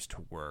seems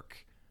to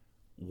work,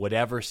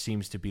 whatever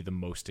seems to be the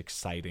most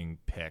exciting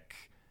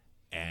pick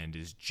and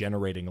is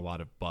generating a lot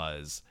of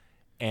buzz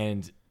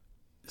and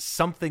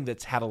something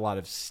that's had a lot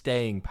of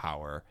staying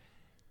power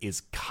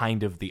is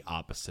kind of the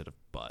opposite of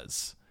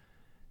buzz.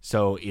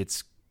 So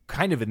it's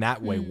kind of in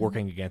that way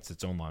working against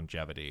its own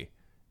longevity.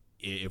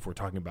 If we're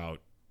talking about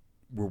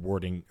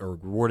rewarding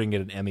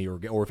it an Emmy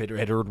or if it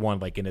had earned one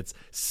like in its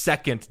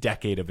second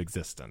decade of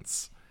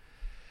existence.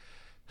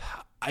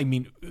 I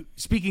mean,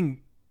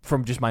 speaking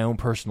from just my own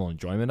personal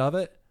enjoyment of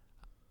it,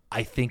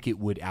 I think it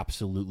would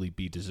absolutely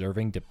be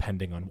deserving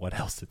depending on what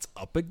else it's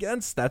up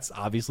against. That's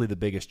obviously the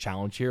biggest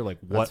challenge here. Like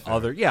what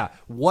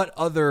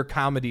other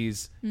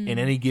comedies in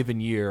any given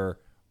year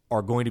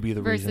are going to be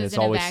the reason It's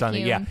Always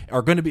Sunny? Yeah,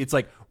 are going to be. It's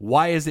like,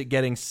 why is it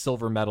getting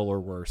silver medal or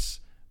worse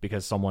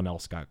because someone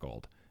else got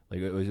gold?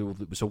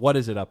 So what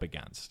is it up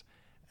against?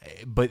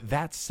 But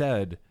that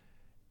said,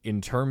 in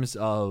terms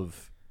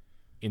of,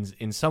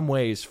 in some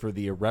ways, for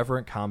the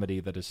irreverent comedy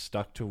that is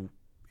stuck to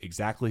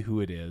exactly who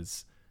it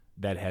is,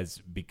 that has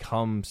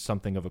become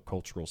something of a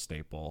cultural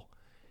staple,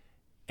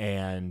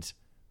 and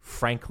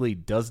frankly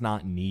does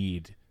not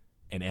need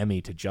an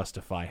Emmy to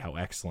justify how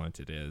excellent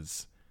it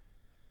is,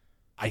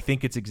 I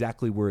think it's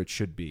exactly where it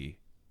should be,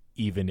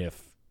 even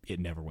if it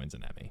never wins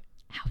an Emmy.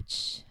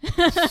 Ouch.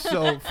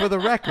 So, for the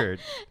record,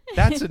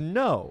 that's a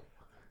no.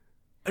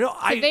 No,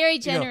 It's a very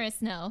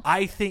generous no.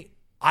 I think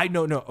I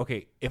know, no,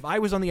 okay. If I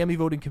was on the Emmy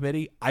voting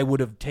committee, I would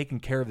have taken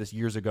care of this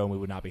years ago, and we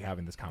would not be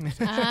having this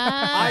conversation.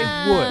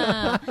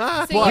 I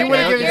would. So He would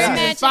have given you're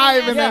season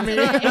 5 an Emmy.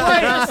 Right.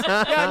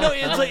 Yeah, no,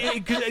 it's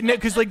like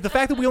because the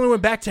fact that we only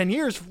went back 10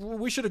 years,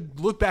 we should have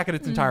looked back at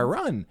its entire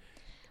run.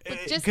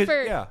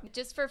 But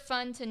just for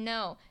fun to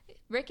know,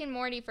 Rick and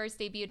Morty first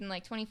debuted in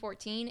like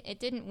 2014. It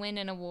didn't win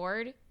an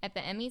award at the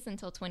Emmys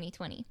until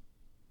 2020.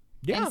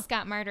 Yeah. And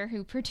Scott Marder,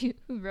 who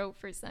wrote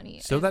for Sunny,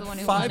 So is that the one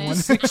who 5 won to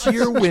it. 6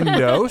 year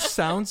window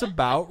sounds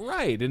about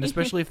right, and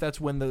especially if that's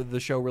when the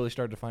show really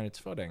started to find its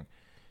footing.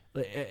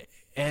 Like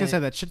I said,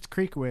 that Schitt's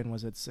Creek win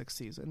was its 6th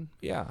season.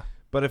 Yeah.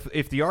 But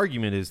if the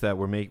argument is that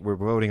we're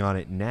voting on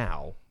it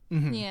now,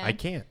 Yeah. I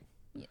can't.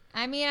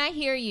 I mean, I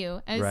hear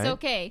you. It's Right?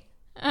 okay.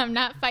 I'm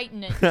not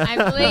fighting it.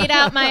 I've laid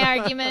out my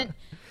argument.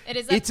 It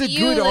is up It's to a you,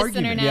 good listener,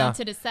 argument. now Yeah.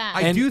 to decide.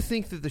 I do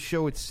think that the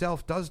show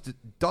itself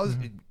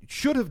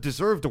should have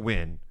deserved a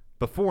win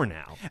before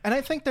now. And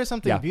I think there's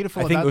something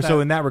beautiful I think about that. So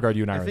in that regard,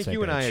 you and I are I on the think same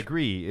you and I page.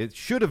 agree. It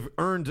should have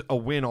earned a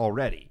win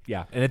already.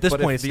 Yeah, and at this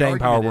But point, if the staying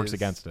power argument works is-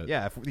 against it.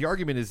 Yeah, if the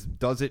argument is,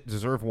 does it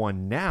deserve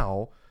one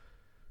now?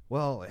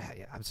 Well,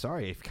 I'm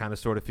sorry. It kind of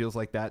sort of feels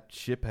like that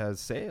ship has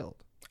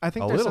sailed. I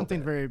think a there's little something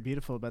bit. very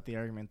beautiful about the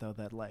argument, though,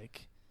 that,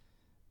 like,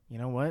 you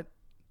know what?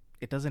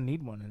 It doesn't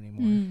need one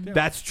anymore.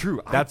 That's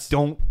true.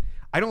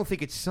 I don't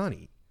think it's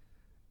Sunny.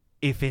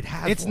 If it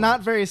has It's one.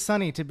 not very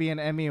sunny to be an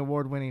Emmy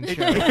award-winning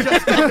show.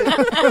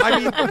 I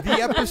mean, the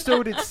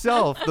episode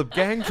itself, the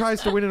gang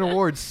tries to win an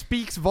award,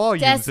 speaks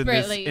volumes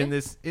Desperately. in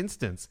this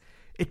instance.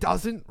 It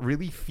doesn't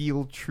really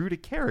feel true to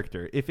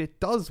character if it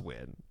does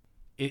win.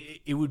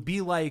 It would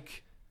be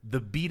like the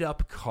beat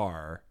up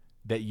car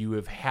that you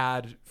have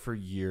had for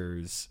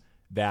years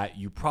that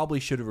you probably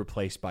should have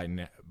replaced by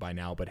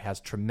now, but has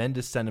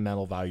tremendous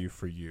sentimental value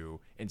for you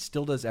and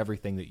still does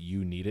everything that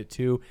you need it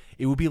to.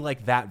 It would be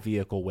like that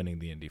vehicle winning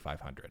the Indy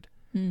 500.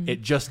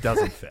 It just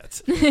doesn't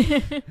fit.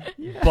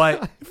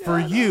 But for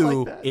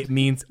you, it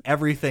means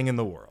everything in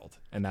the world,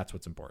 and that's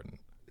what's important.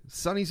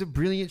 Sunny's a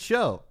brilliant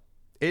show.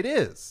 It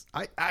is.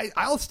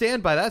 I'll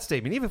stand by that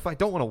statement, even if I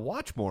don't want to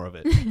watch more of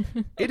it.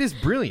 It is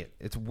brilliant.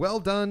 It's well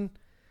done.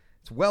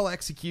 It's well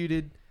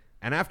executed.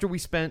 And after we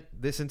spent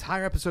this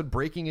entire episode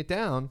breaking it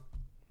down,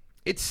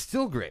 it's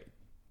still great.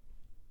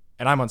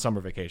 And I'm on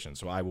summer vacation,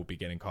 so I will be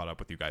getting caught up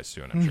with you guys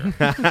soon, I'm sure.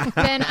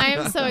 Ben, I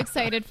am so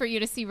excited for you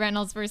to see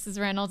Reynolds versus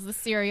Reynolds, the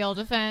serial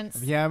defense.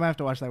 Yeah, I'm going to have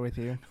to watch that with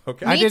you.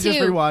 Okay. I Me did just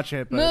too. rewatch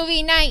it. But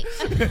Movie night.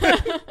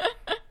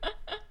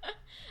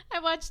 I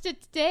watched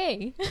it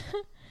today.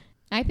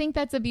 I think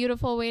that's a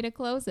beautiful way to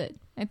close it.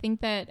 I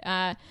think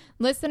that,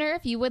 listener,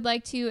 if you would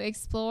like to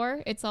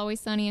explore It's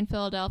Always Sunny in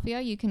Philadelphia,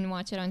 you can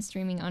watch it on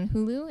streaming on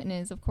Hulu and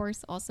is, of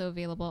course, also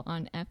available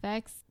on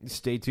FX.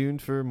 Stay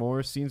tuned for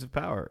more Scenes of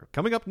Power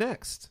coming up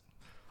next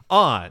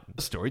on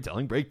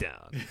Storytelling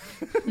Breakdown.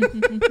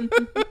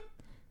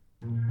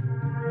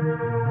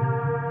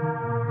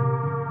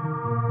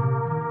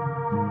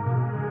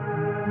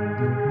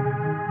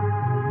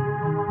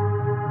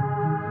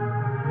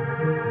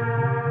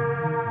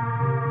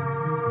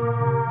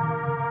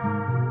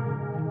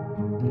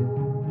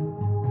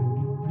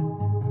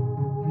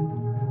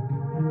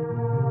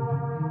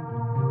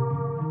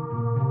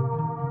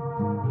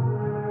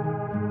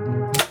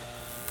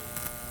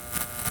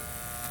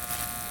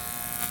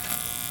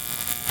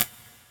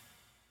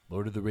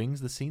 Lord of the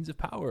Rings, The Scenes of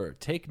Power.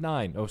 Take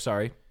 9. Oh,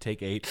 sorry.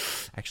 Take 8.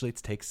 Actually,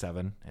 it's take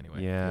 7.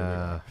 Anyway.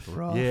 Yeah.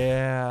 Rough.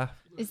 Yeah.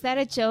 Is that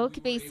a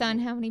joke based on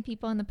how many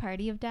people in the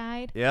party have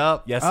died?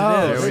 Yep. Yes,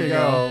 Oh, it is. there we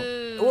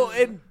go.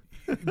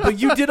 Well, but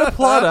you did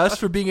applaud us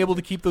for being able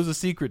to keep those a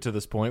secret to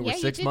this point. Yeah, We're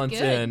you 6 did months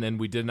good. in, and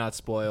we did not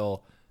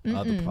spoil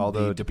Although, the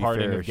to be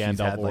departing fair, of she's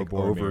Gandalf had or like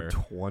over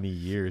Boromir. 20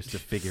 years to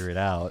figure it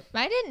out.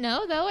 I didn't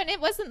know, though, and it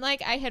wasn't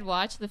like I had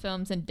watched the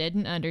films and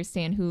didn't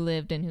understand who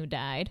lived and who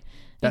died.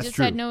 That's I just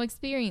true. had no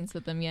experience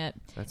with them yet.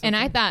 That's and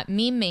okay. I thought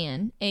Meme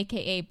Man,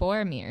 a.k.a.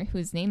 Boromir,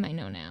 whose name I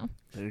know now,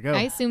 there you go.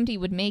 I assumed he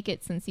would make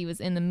it since he was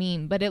in the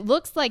meme. But it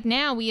looks like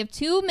now we have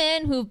 2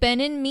 men who've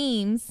been in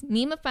memes,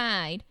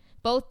 memeified,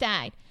 both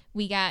died.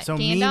 We got So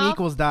Gandalf. meme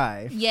equals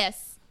die.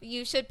 Yes.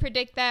 You should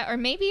predict that. Or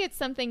maybe it's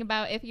something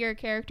about if you're a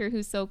character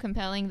who's so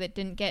compelling that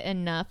didn't get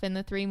enough in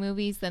the 3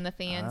 movies, then the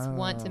fans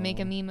want to make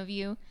a meme of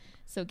you.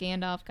 So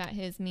Gandalf got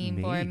his meme,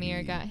 Maybe.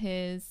 Boromir got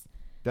his.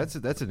 That's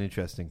an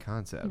interesting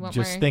concept. You want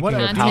Just more thinking of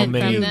content how from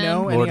many Do you them?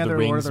 know Lord any of the other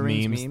Rings, Lord of the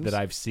Rings memes that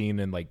I've seen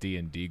in like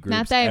D&D groups.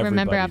 Not that I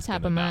remember off Everybody's top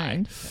of gonna die.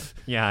 mind.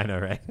 Yeah, I know,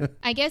 right?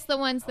 I guess the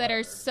ones that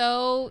are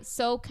so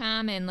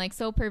common, like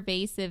so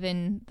pervasive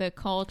in the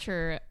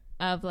culture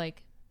of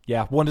like.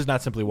 Yeah, one does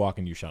not simply walk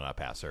and you shall not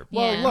pass her.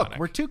 Well, Yeah. look,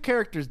 we're 2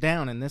 characters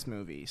down in this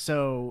movie,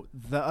 so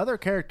the other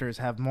characters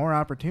have more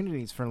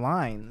opportunities for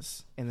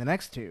lines in the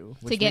next 2.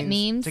 which get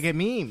means memes? To get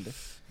memed.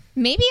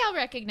 Maybe I'll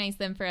recognize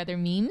them for other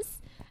memes.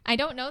 I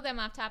don't know them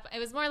off top. It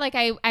was more like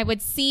I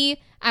would see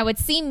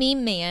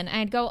Meme Man.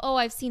 I'd go, oh,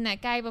 I've seen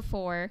that guy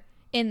before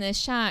in this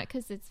shot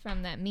because it's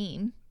from that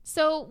meme.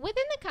 So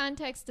within the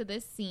context of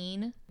this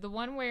scene, the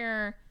one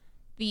where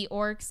the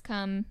orcs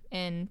come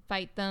and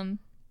fight them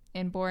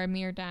and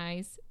Boromir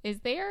dies, is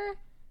there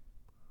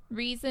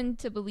reason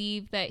to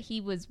believe that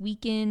he was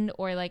weakened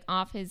or like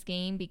off his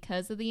game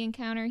because of the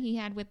encounter he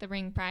had with the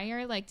ring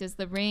prior? Like, does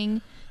the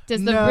ring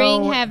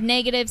have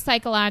negative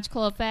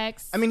psychological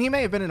effects? I mean, he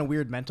may have been in a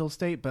weird mental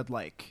state, but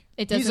like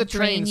It he's a doesn't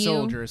drain trained you.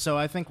 soldier. So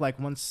I think like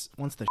once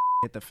the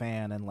hit the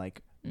fan and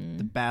like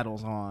the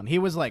battle's on, he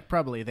was like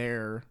probably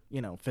there,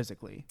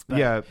 physically. But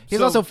Yeah, he's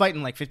so- also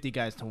fighting like 50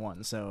 guys to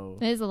one. So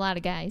There's a lot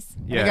of guys.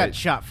 he Yeah, got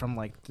shot from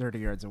like 30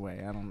 yards away.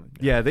 I don't.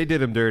 yeah, they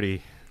did him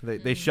dirty.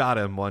 They shot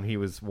him when he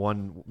was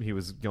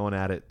going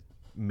at it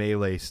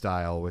melee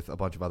style with a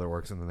bunch of other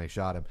orcs, and then they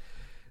shot him.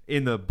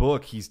 In the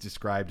book, he's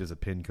described as a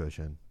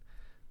pincushion.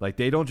 Like,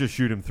 they don't just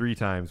shoot him 3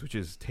 times, which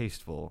is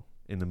tasteful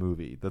in the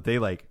movie. That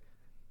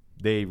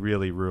they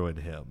really ruined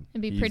him.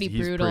 It'd be pretty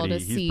brutal to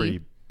see. He's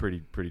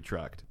pretty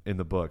trucked. In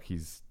the book,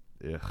 he's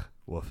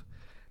woof.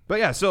 But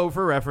yeah, so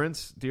for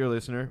reference, dear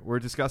listener, we're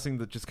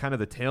discussing just kind of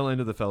the tail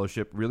end of the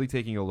Fellowship, really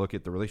taking a look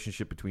at the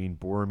relationship between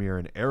Boromir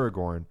and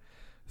Aragorn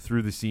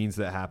through the scenes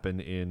that happen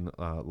in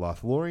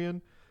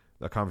Lothlorien,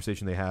 a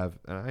conversation they have,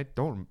 and I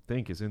don't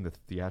think is in the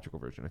theatrical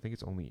version. I think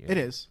it's only in... It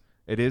is.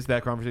 It is?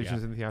 That conversation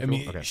is in the theatrical? I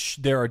mean, okay.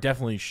 there are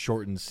definitely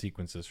shortened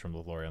sequences from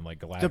Lothlorien, like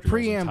Galadriel's The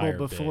preamble entire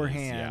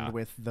beforehand biz, yeah.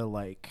 with the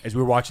like. As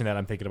we were watching that,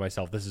 I'm thinking to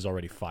myself, this is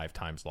already 5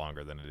 times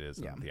longer than it is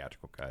in the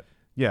theatrical cut.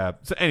 Yeah.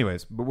 So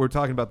anyways, but we're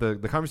talking about the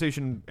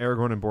conversation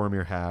Aragorn and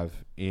Boromir have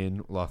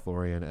in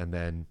Lothlorien, and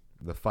then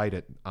the fight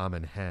at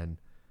Amon Hen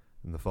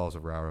and the Falls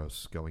of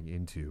Rauros going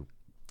into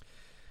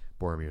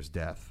Boromir's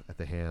death at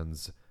the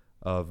hands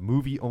of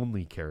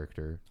movie-only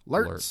character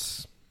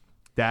Lurtz.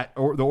 The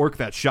orc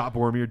that shot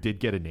Boromir did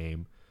get a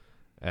name,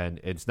 and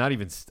it's not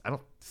even it's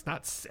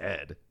not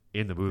said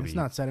in the movie. It's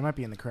not said. It might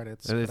be in the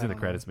credits. And it's but in I the don't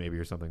know. credits maybe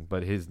or something.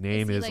 But his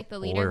name he is like the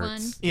leader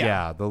Lurtz. one?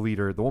 Yeah. The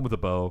leader, the one with the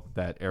bow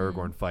that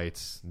Aragorn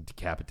fights and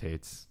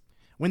decapitates.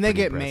 When they Pretty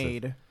get impressive.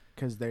 made,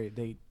 because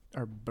they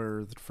are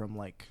birthed from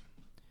like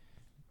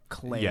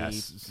clay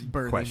Yes,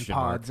 birthing question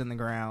mark. pods in the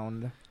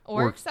ground.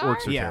 Orcs are?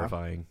 Orcs are Yeah.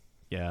 terrifying.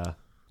 Yeah.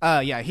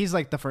 Yeah, he's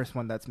like the first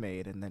one that's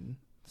made, and then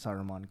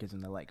Saruman gives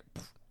him the like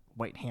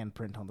white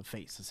handprint on the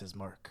face as his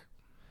mark.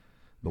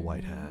 The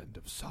White Hand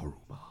of Saruman.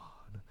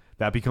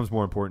 That becomes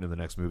more important in the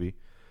next movie.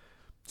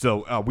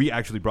 So we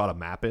actually brought a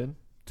map in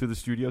to the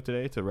studio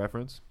today to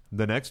reference.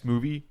 The next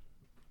movie,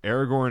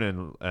 Aragorn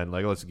and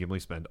Legolas and Gimli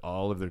spend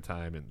all of their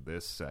time in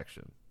this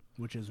section,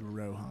 Which is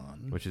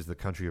Rohan. which is the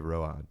country of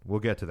Rohan. We'll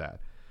get to that.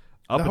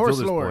 The Up until horse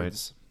this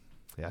lords.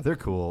 point, yeah, they're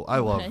cool. I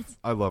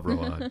love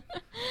Rohan.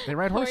 They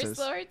ride Horse horses.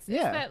 lords?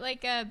 Yeah. Is that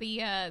like the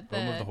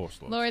Home of the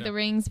horse lords, Lord of the yeah.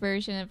 Rings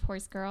version of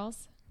horse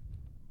girls?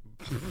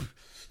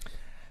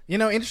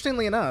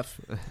 Interestingly enough,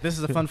 this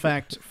is a fun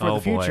fact for Oh,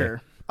 the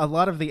future. A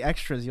lot of the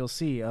extras you'll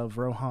see of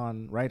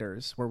Rohan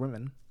riders were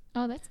women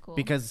Oh, that's cool.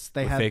 because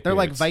they With had fake they're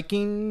like beards.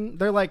 Viking,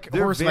 they're like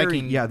They're horse very,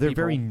 Viking. yeah, they're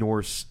people. very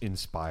Norse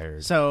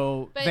inspired.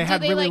 So But they do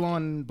had they, really like-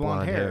 long blonde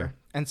Blonde hair. hair.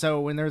 And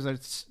so when there's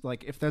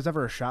if there's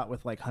ever a shot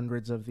with like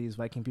hundreds of these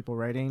Viking people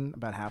riding,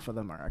 about half of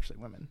them are actually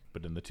women.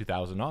 But in the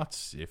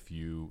 2000s, if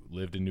you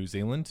lived in New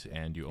Zealand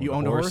and you You owned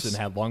owned a a horse horse?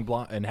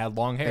 and had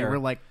long hair, They were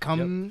like,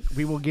 "Come,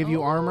 we will give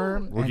you armor.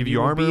 We'll and give you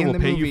will armor. be in We'll the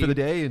pay you movie." for the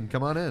day, and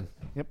come on in.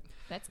 Yep.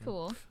 That's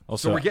cool.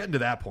 also, So we're getting to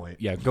that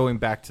point. yeah, going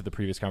back to the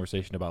previous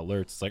conversation about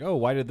Lurtz, it's like, oh,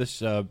 why did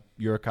this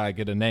Uruk-hai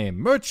get a name?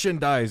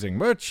 Merchandising.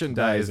 Look at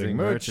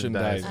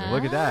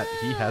that.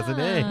 He has a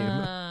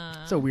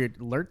name. So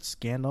weird. Lurtz,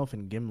 Gandalf,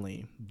 and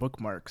Gimli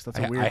bookmarks. That's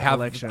a I weird have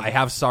collection. I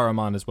have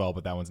Saruman as well,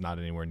 but that one's not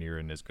anywhere near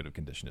in as good of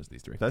condition as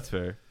these 3. That's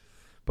fair.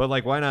 But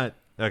like, why not?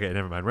 Okay,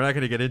 never mind. We're not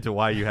going to get into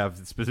why you have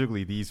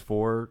specifically these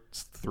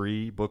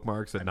 3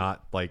 bookmarks and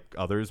not like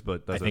others.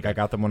 But I that's think okay. I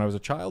got them when I was a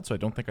child, so I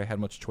don't think I had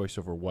much choice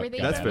over Were what they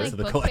got That's from, fair. added like to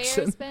the book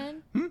collection.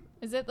 fairs, Ben?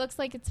 Is it looks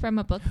like it's from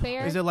a book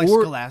fair? Is it like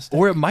or, Scholastic?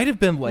 or it might have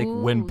been like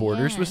when Ooh,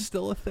 Borders yeah. was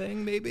still a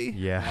thing, maybe.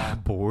 Yeah,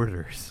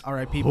 Borders.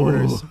 R.I.P.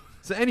 Borders.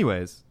 So,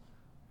 anyways,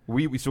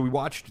 we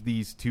watched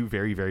these 2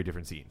 very, very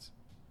different scenes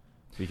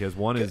because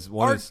one is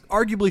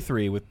Arguably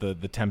 3 with the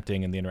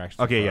tempting and the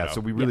interaction. with okay. Yeah, Frodo.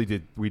 so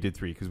we did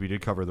 3 because we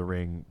did cover the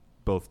ring,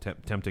 both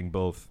tempting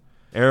both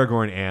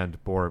Aragorn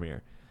and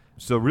Boromir.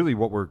 So really,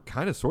 what we're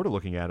kind of sort of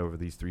looking at over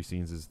these 3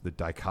 scenes is the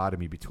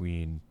dichotomy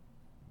between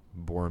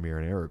Boromir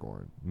and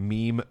Aragorn,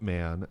 meme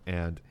man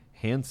and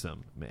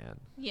handsome man.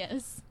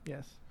 Yes.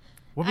 Yes.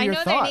 What were I your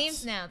know thoughts? their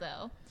names now,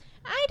 though.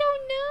 I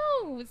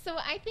don't know. So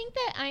I think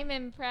that I'm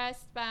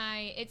impressed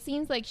by, it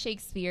seems like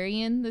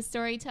Shakespearean, the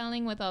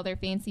storytelling with all their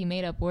fancy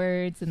made-up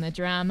words and the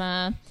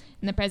drama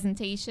and the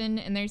presentation.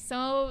 And there's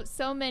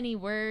so many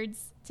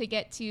words to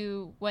get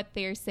to what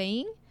they're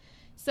saying.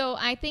 So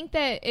I think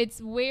that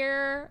it's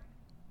where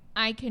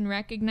I can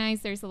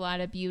recognize there's a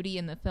lot of beauty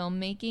in the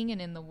filmmaking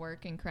and in the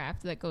work and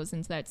craft that goes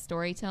into that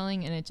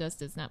storytelling. And it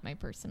just is not my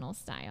personal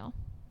style.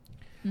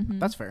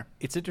 That's fair.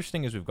 It's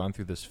interesting as we've gone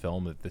through this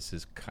film that this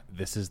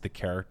is the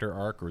character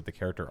arc or the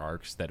character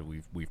arcs that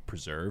we've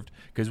preserved,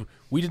 because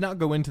we did not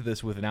go into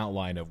this with an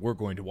outline of we're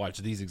going to watch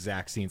these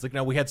exact scenes. Like,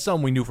 now we had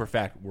some we knew for a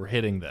fact we're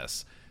hitting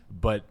this,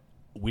 but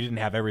we didn't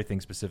have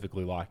everything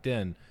specifically locked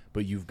in.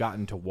 But you've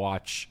gotten to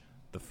watch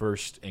the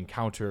first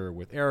encounter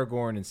with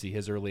Aragorn and see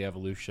his early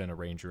evolution, a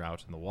ranger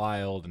out in the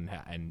wild,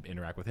 and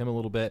interact with him a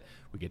little bit.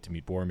 We get to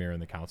meet Boromir in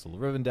the Council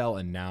of Rivendell,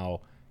 and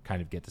now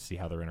kind of get to see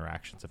how their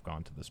interactions have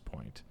gone to this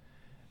point.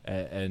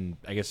 And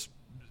I guess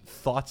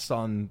thoughts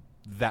on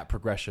that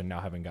progression now,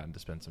 having gotten to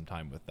spend some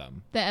time with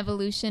them. The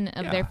evolution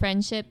of their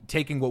friendship.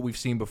 Taking what we've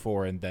seen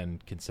before and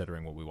then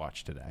considering what we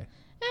watched today.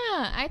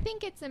 Yeah, I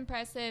think it's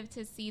impressive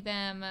to see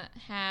them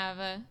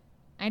have,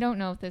 I don't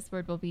know if this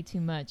word will be too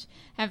much,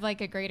 have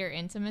like a greater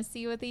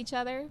intimacy with each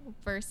other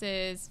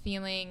versus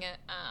feeling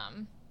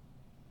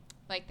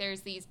like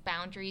there's these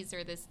boundaries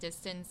or this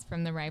distance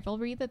from the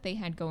rivalry that they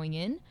had going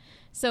in.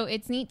 So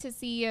it's neat to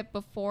see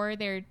before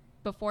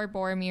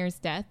Boromir's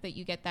death that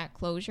you get that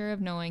closure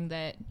of knowing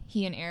that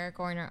he and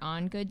Aragorn are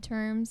on good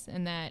terms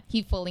and that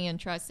he fully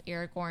entrusts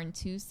Aragorn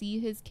to see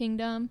his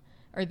kingdom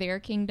or their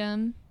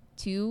kingdom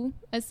to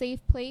a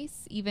safe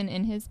place, even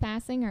in his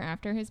passing or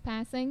after his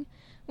passing,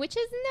 which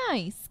is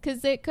nice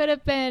because it could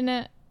have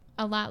been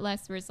a lot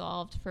less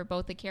resolved for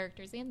both the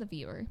characters and the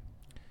viewer.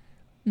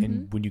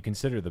 And when you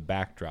consider the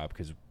backdrop,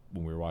 because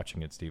when we were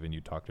watching it, Stephen, you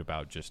talked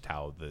about just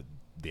how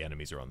the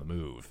enemies are on the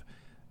move.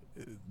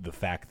 The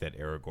fact that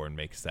Aragorn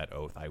makes that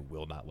oath, I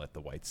will not let the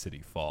White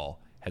City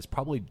fall, has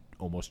probably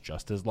almost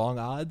just as long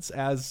odds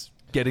as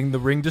getting the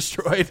ring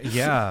destroyed.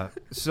 Yeah.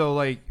 So,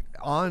 like,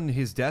 on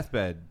his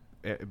deathbed,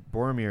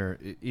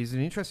 Boromir is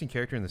an interesting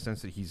character in the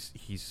sense that he's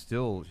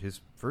still,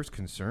 his first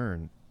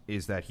concern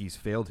is that he's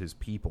failed his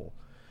people.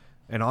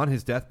 And on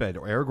his deathbed,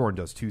 Aragorn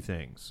does two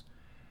things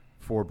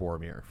for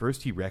Boromir.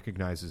 First, he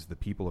recognizes the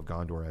people of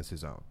Gondor as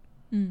his own.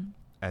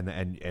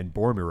 And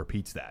Boromir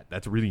repeats that.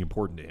 That's really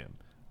important to him.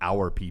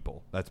 Our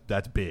people.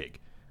 That's big.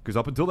 Because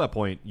up until that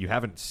point, you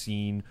haven't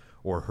seen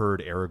or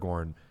heard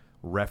Aragorn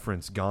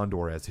reference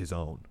Gondor as his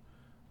own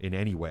in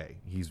any way.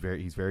 He's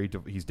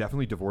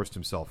definitely divorced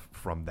himself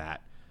from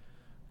that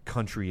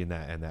country and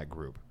that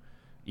group.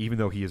 Even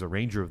though he is a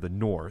ranger of the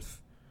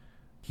North,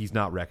 he's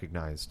not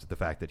recognized the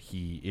fact that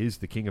he is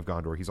the king of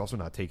Gondor. He's also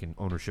not taken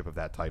ownership of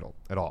that title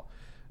at all.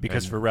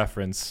 Because for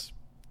reference,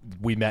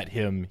 we met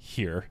him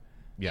here.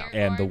 Yeah.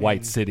 And the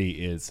White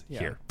City is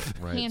here.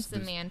 Right.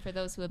 Handsome man for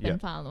those who have been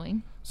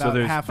following. About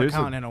half a there's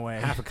continent away.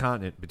 Half a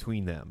continent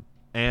between them.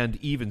 And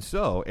even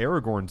so,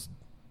 Aragorn's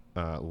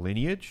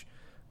lineage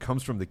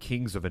comes from the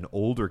kings of an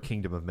older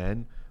kingdom of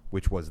men,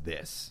 which was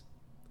this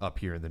up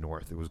here in the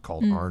north. It was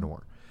called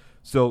Arnor.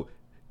 So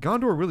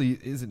Gondor really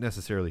isn't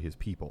necessarily his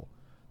people.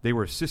 They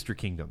were sister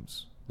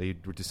kingdoms. They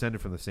were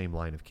descended from the same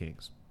line of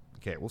kings.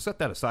 Okay, we'll set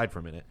that aside for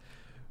a minute.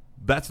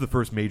 That's the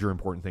first major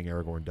important thing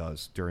Aragorn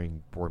does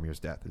during Boromir's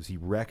death, is he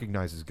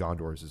recognizes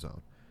Gondor as his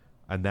own.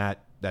 And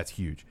that's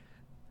huge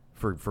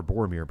for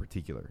Boromir in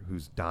particular,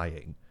 who's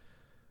dying,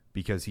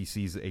 because he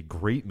sees a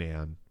great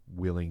man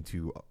willing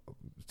to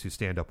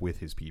stand up with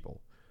his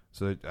people.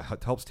 So it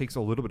helps takes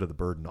a little bit of the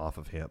burden off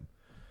of him,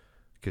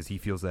 because he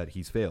feels that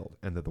he's failed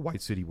and that the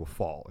White City will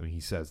fall. I mean,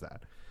 he says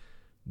that.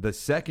 The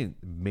second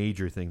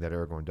major thing that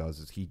Aragorn does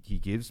is he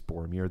gives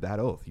Boromir that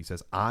oath. He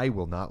says, I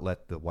will not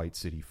let the White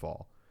City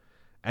fall.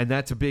 And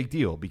that's a big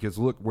deal, because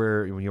look,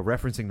 when you're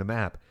referencing the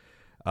map,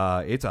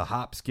 it's a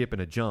hop, skip,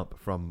 and a jump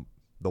from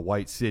the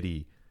White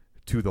City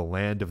to the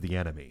land of the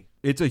enemy.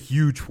 It's a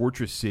huge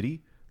fortress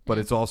city, but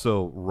it's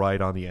also right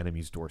on the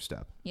enemy's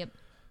doorstep. Yep.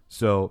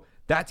 So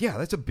that's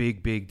a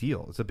big, big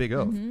deal. It's a big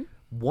oath.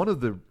 One of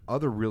the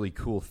other really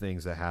cool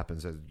things that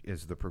happens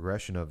is the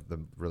progression of the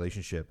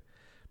relationship.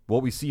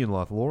 What we see in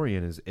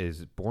Lothlorien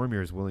is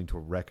Boromir is willing to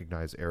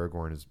recognize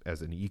Aragorn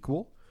as an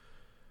equal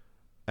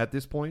at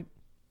this point.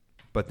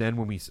 But then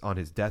when on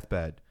his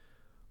deathbed,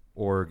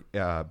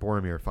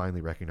 Boromir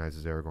finally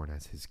recognizes Aragorn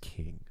as his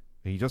king.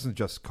 And he doesn't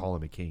just call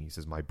him a king. He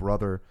says, my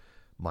brother,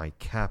 my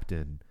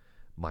captain,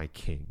 my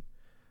king.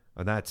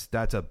 And that's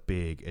a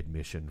big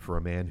admission for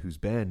a man who's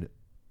been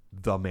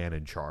the man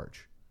in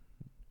charge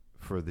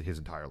for his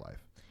entire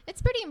life.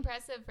 It's pretty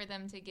impressive for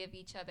them to give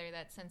each other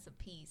that sense of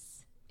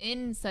peace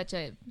in such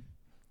an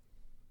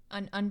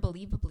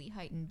unbelievably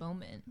heightened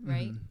moment,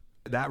 right?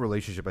 That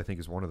relationship, I think,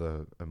 is one of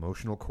the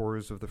emotional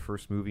cores of the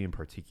first movie in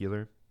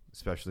particular,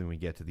 especially when we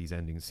get to these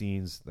ending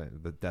scenes,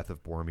 the death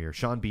of Boromir.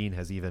 Sean Bean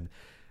has even,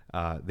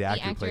 the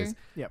actor who plays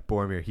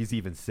Boromir, he's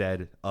even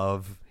said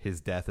of his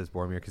death as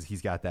Boromir, because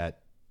he's got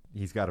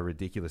a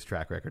ridiculous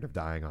track record of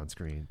dying on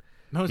screen.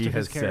 Most of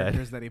his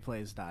characters that he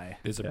plays die.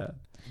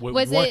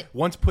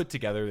 Once put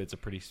together, it's a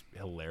pretty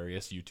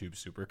hilarious YouTube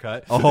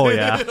supercut. Oh,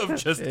 yeah.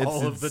 Of just It's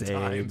all of the insane.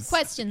 times.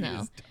 Question,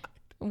 though.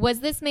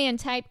 Was this man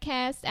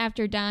typecast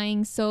after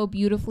dying so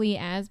beautifully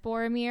as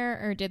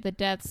Boromir, or did the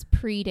deaths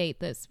predate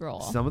this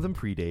role? Some of them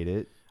predate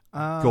it.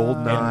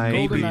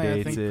 GoldenEye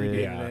predates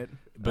it.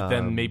 But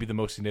then maybe the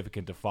most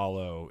significant to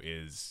follow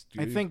is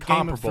I think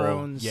comparable. Game of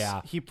Thrones.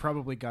 Yeah, he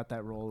probably got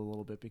that role a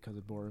little bit because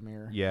of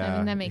Boromir. Yeah, I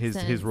mean, that makes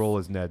sense. His role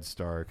as Ned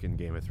Stark in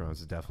Game of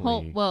Thrones is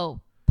definitely. Whoa,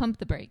 pump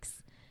the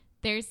brakes.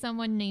 There's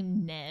someone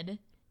named Ned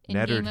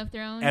in Game of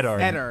Thrones. Eddard.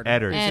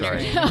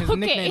 Sorry. His Okay.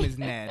 nickname is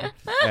Ned.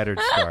 Eddard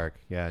Stark.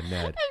 Yeah,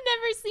 Ned. I've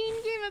never seen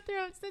Game of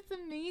Thrones. That's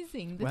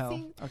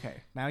amazing. Okay.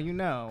 Now you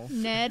know.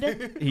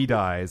 Ned. He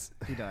dies.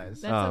 He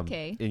dies. That's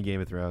okay. In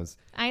Game of Thrones.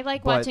 I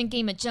like watching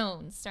Game of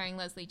Jones, starring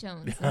Leslie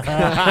Jones.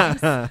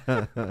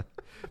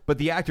 But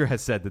the actor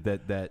has said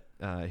that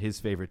his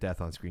favorite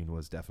death on screen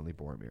was definitely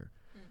Boromir.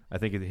 I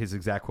think his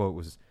exact quote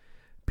was,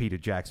 Peter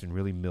Jackson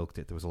really milked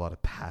it. There was a lot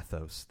of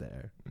pathos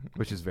there,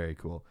 which is very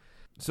cool.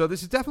 So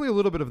this is definitely a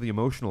little bit of the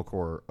emotional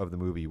core of the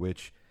movie,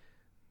 which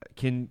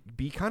can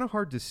be kind of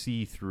hard to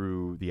see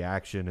through the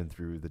action and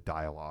through the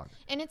dialogue.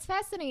 And it's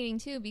fascinating,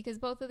 too, because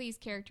both of these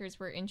characters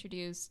were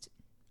introduced,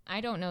 I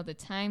don't know the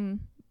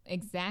time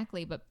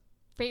exactly, but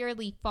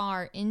fairly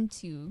far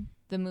into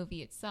the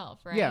movie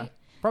itself, right? Yeah,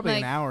 probably Like,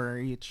 an hour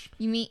each.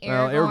 You meet Aragorn,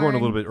 Well, Aragorn a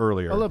little bit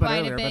earlier. A little bit quite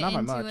earlier, a but bit not by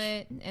into much.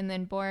 it, and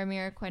then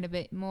Boromir quite a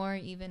bit more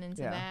even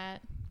into Yeah.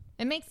 that.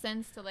 It makes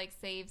sense to like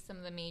save some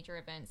of the major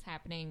events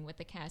happening with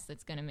the cast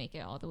that's going to make it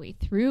all the way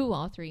through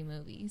all three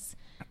movies.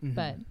 Mm-hmm.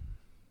 But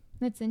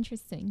that's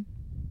interesting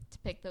to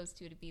pick those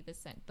two to be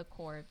the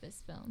core of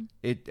this film.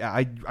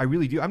 I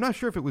really do. I'm not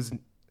sure if it was.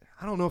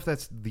 I don't know if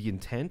that's the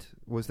intent,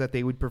 was that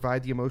they would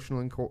provide the emotional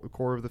and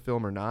core of the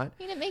film or not.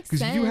 I mean, it makes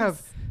Because sense.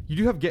 you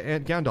do have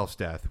Gandalf's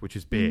death, which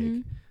is big,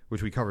 Mm-hmm.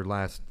 which we covered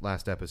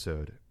last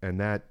episode, and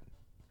that,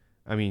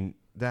 I mean,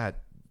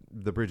 that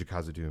the Bridge of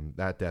Khazad-dûm,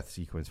 that death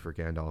sequence for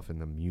Gandalf and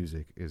the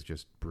music is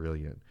just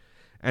brilliant.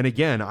 And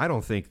again, I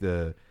don't think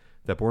that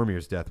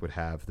Boromir's death would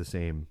have the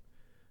same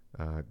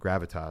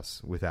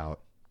gravitas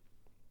without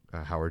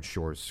Howard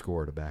Shore's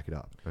score to back it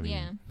up. I mean,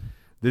 Yeah.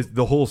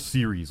 the whole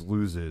series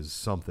loses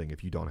something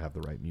if you don't have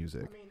the right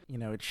music. You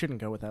know, it shouldn't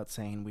go without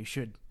saying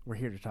we're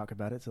here to talk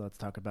about it, so let's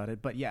talk about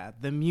it. But yeah,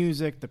 the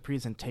music, the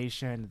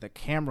presentation, the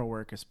camera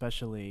work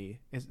especially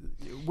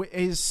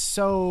is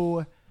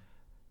so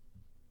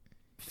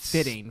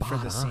fitting for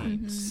the Spot on.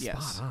 scenes.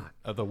 Yes. Spot on.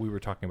 Although we were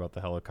talking about the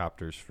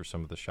helicopters for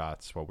some of the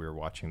shots while we were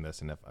watching this,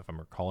 and if I'm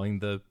recalling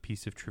the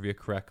piece of trivia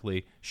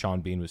correctly,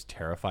 Sean Bean was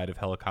terrified of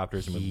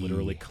helicopters and would He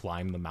literally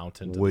climb the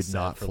mountain to would the set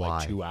not for fly.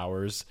 like 2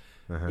 hours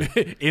Uh-huh.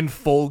 in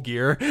full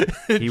gear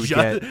He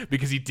would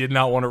because he did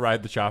not want to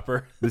ride the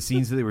chopper. The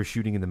scenes that they were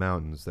shooting in the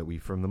mountains that we,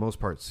 from the most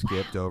part,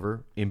 skipped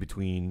over in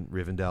between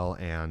Rivendell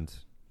and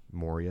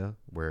Moria,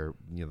 where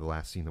the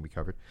last scene that we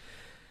covered.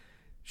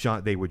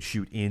 They would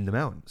shoot in the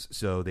mountains,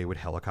 so they would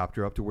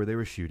helicopter up to where they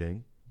were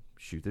shooting,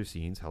 shoot their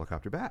scenes,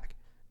 helicopter back.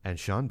 And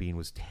Sean Bean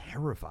was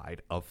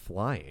terrified of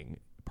flying,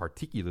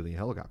 particularly in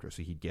helicopter.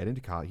 So he'd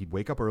he'd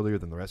wake up earlier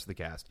than the rest of the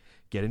cast,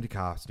 get into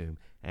costume,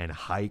 and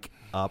hike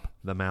up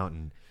the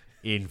mountain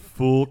in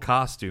full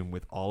costume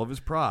with all of his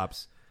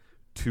props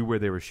to where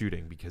they were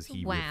shooting because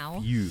he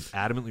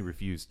adamantly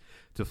refused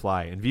to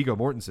fly. And Viggo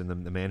Mortensen,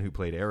 the man who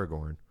played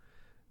Aragorn,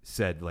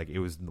 said like it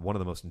was one of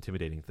the most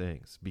intimidating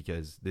things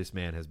because this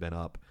man has been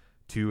up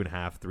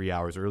 2.5, 3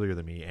 hours earlier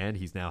than me, and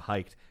he's now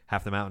hiked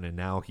half the mountain, and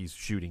now he's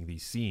shooting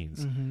these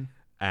scenes. Mm-hmm.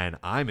 And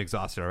I'm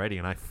exhausted already,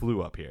 and I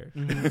flew up here,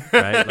 Mm-hmm.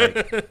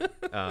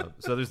 right?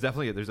 So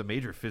there's a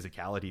major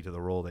physicality to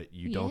the role that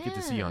you don't get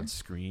to see Yeah. on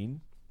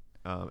screen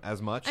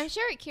as much. I'm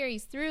sure it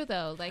carries through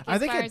though, like I as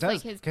think far it as does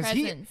like his because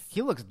presence.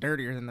 he looks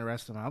dirtier than the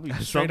rest of them. I'll be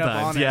straight up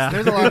Sometimes, honest. yeah.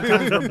 There's a lot of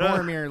times where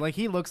Boromir, like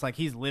he looks like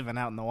he's living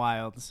out in the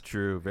wilds.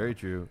 True, very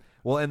true.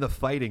 Well, and the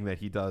fighting that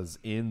he does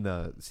in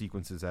the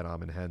sequences at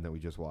Amon Hen that we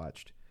just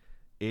watched,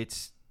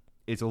 it's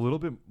a little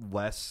bit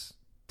less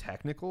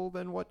technical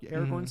than what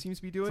Aragorn seems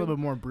to be doing. It's a little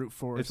bit more brute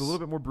force. It's a little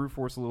bit more brute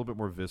force, a little bit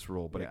more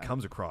visceral, but it Yeah.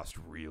 comes across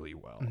really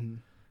well. Mhm.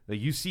 Like,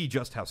 you see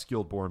just how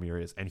skilled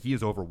Boromir is, and he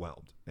is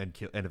overwhelmed and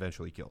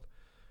eventually killed.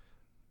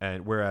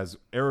 And whereas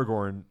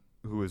Aragorn,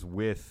 who is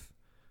with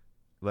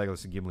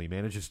Legolas and Gimli,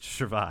 manages to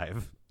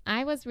survive.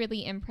 I was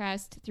really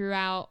impressed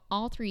throughout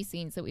all three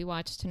scenes that we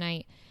watched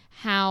tonight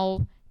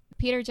how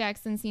Peter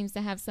Jackson seems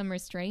to have some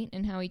restraint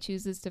in how he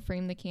chooses to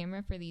frame the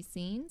camera for these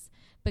scenes,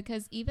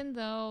 because even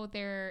though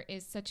there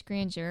is such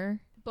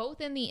grandeur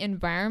both in the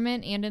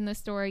environment and in the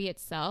story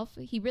itself,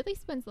 he really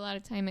spends a lot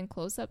of time in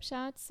close-up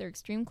shots or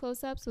extreme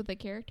close-ups with the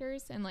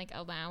characters and like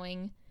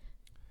allowing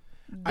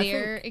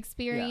their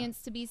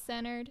experience to be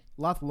centered.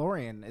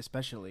 Lothlorien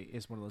especially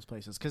is one of those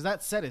places because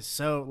that set is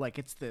so like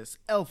it's this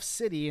elf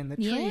city in the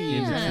trees. Yeah.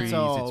 In the and trees, it's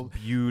all it's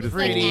beautiful.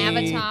 Like pretty.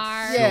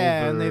 Avatar.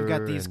 Yeah, and they've Silver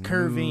got these and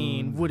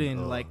curving moon. wooden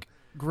Ugh. like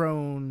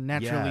grown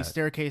naturally Yeah.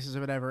 staircases or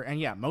whatever. And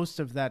yeah, most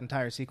of that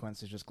entire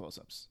sequence is just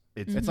close-ups.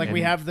 It's It's like and,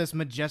 we have this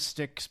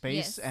majestic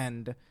space Yes.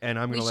 and and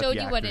I'm going We to let showed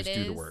the you what actors it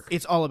do the is. work.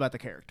 it's all about the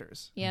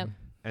characters. Yep.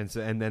 And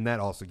then that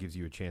also gives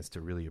you a chance to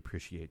really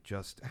appreciate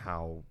just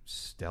how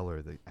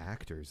stellar the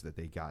actors that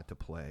they got to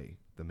play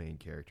the main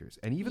characters,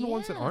 and even the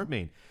ones that Yeah. aren't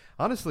main.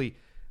 Honestly,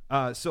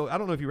 so I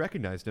don't know if you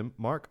recognized him,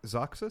 Mark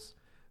Zakis.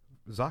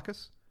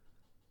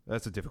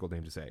 That's a difficult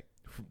name to say.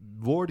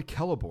 Lord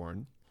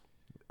Celeborn,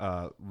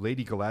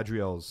 Lady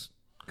Galadriel's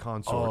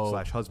consort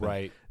slash husband.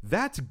 Right.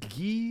 That's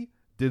Guy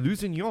de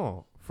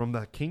Lusignan from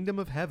the Kingdom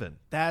of Heaven.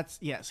 That's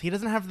yes. He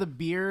doesn't have the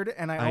beard,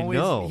 and I always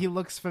know. he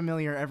looks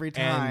familiar every And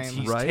time.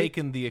 he's Right?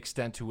 taken the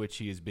extent to which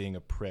he is being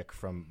a prick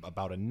from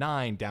about a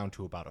 9 down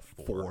to about a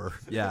 4.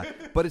 Yeah,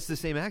 but it's the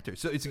same actor,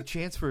 so it's a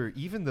chance for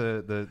even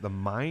the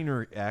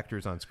minor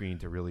actors on screen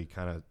to really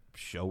kind of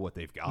show what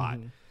they've got.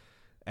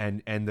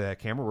 And the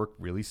camera work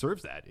really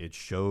serves that. It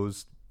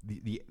shows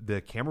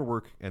the camera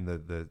work and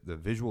the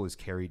visual is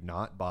carried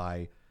not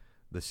by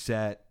the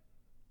set,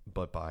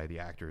 but by the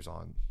actors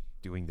on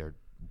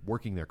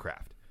working their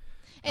craft.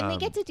 And they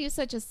get to do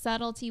such a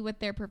subtlety with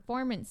their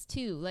performance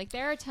too. Like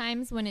there are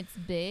times when it's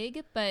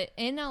big, but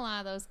in a lot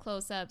of those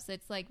close-ups,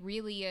 it's like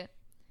really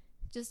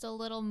just a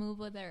little move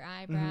with their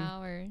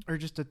eyebrow or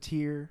just a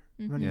tear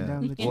running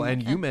down the cheek. Well,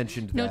 and you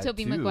mentioned no that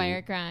Tobey too.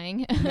 Maguire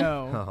crying.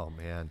 No. Oh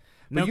man,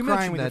 No but you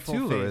crying mentioned with that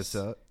your full too, face,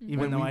 Larissa.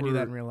 even though I do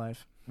that in real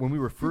life. When we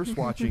were first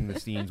watching the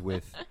scenes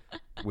with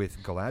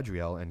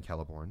Galadriel and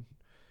Celeborn,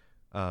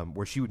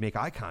 where she would make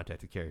eye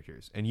contact with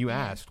characters, and you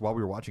asked while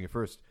we were watching it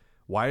first,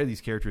 why are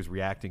these characters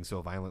reacting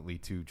so violently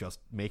to just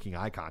making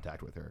eye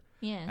contact with her?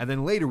 Yeah. And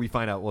then later we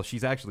find out, well,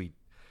 she's actually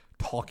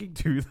talking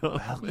to them.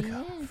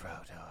 Welcome,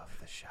 Frodo of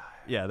the Shire.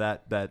 Yeah,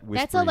 that That's a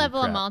whispering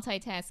level crap. of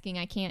multitasking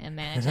I can't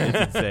imagine.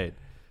 It's insane.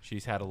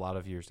 She's had a lot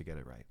of years to get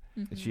it right.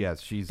 She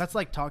has. She's. That's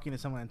like talking to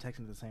someone and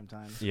texting at the same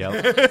time.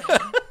 Yep.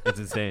 It's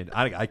insane.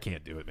 I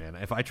can't do it, man.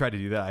 If I try to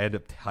do that, I end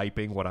up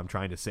typing what I'm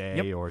trying to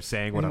say or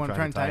saying what I'm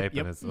trying to type,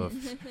 and it's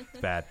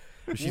bad.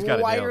 But she's got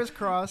it Wires nailed.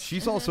 crossed.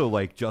 She's also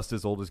like just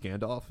as old as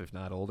Gandalf, if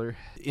not older.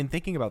 In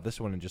thinking about this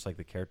one and just like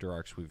the character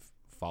arcs we've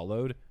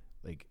followed,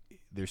 like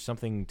there's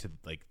something to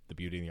like the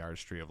beauty and the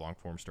artistry of long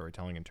form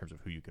storytelling in terms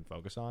of who you can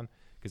focus on.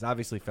 Because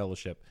obviously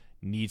Fellowship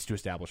needs to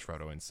establish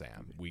Frodo and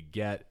Sam. We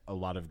get a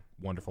lot of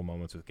wonderful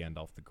moments with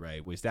Gandalf the Grey.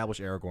 We establish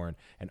Aragorn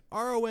and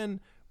Arwen.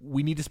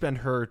 We need to spend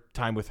her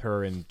time with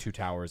her in Two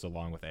Towers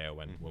along with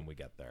Eowyn when we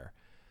get there.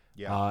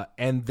 Yeah.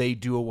 And they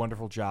do a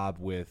wonderful job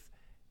with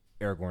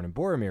Aragorn and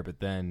Boromir, but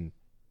then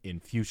in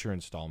future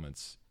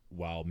installments,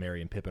 while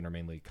Merry and Pippin are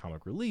mainly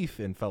comic relief,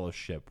 in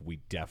Fellowship,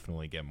 we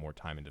definitely get more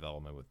time and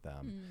development with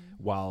them.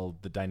 While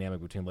the dynamic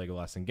between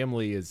Legolas and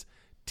Gimli is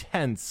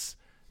tense,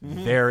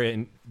 their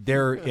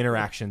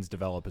interactions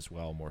develop as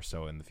well, more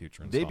so in the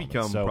future They installments.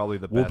 become So probably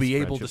the we'll best be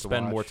able to friendship to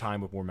spend more watch.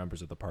 time with more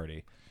members of the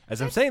party.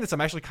 As I'm saying this,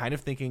 I'm actually kind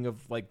of thinking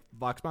of like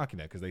Vox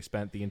Machina, because they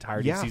spent the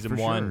entirety of season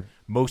for 1 sure.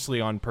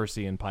 mostly on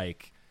Percy and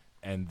Pike,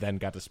 and then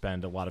got to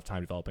spend a lot of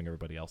time developing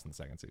everybody else in the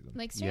second season.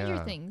 Like Stranger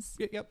Yeah. Things.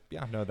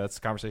 Yeah, no, that's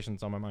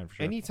conversations on my mind for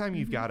sure. Anytime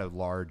you've got a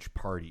large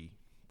party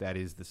that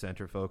is the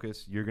center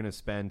focus, you're going to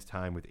spend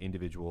time with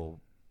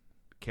individual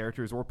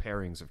characters or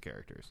pairings of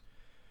characters.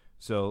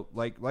 So,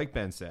 like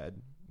Ben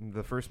said,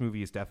 the first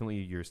movie is definitely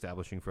you're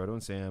establishing Frodo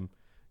and Sam.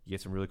 You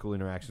get some really cool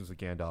interactions with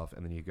Gandalf,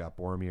 and then you've got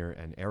Boromir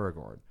and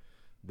Aragorn.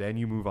 Then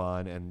you move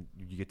on, and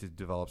you get to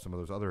develop some of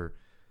those other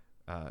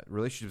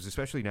relationships,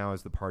 especially now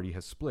as the party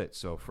has split.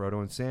 So Frodo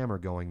and Sam are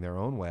going their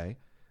own way,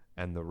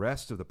 and the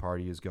rest of the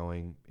party is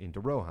going into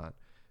Rohan,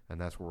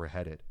 and that's where we're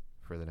headed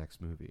for the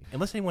next movie.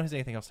 Unless anyone has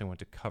anything else they want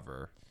to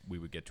cover, we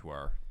would get to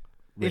our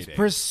It's rating.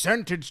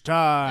 percentage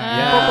time.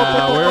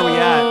 Yeah, where are we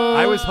at?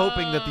 I was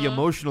hoping that the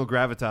emotional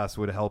gravitas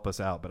would help us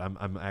out, but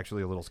I'm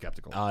actually a little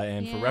skeptical.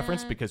 And for Yeah.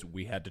 reference, because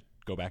we had to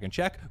go back and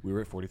check, we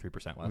were at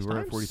 43% last We time. were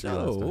at 43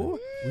 last time.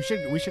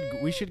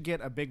 We should get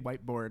a big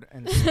whiteboard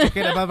and stick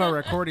it above our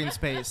recording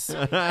space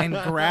and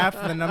graph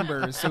the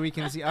numbers so we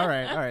can see. All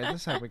right,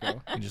 this is how we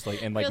go. And just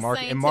like Real mark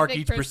scientific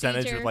each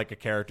percentage procedure. with like a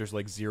character's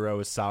like 0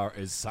 is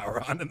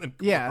Sauron, and then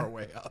go Yeah. our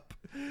way up.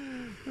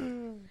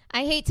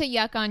 I hate to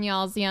yuck on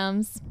y'all's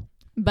yums,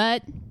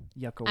 but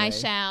Yuck away. I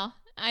shall.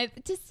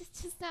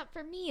 It's just not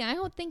for me. I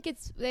don't think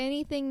it's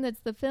anything that's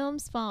the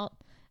film's fault.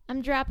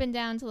 I'm dropping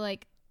down to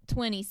like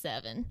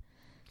 27.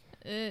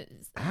 Ouch.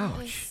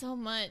 There's so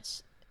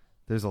much.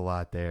 There's a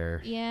lot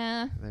there.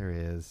 Yeah. There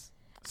is.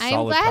 I'm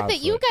Solid glad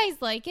that you conflict.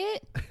 guys like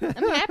it.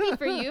 I'm happy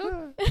for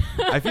you.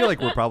 I feel like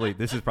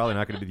this is probably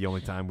not going to be the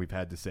only time we've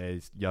had to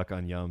say yuck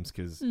on yums,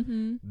 because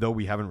though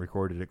we haven't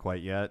recorded it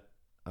quite yet,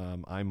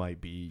 I might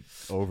be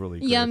overly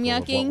critical Yum of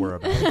yucking. what we're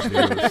about to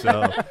do,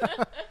 so,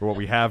 or what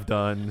we have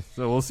done.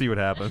 So we'll see what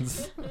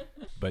happens.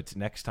 But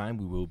next time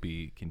we will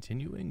be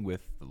continuing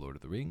with The Lord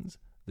of the Rings,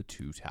 The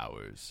Two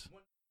Towers.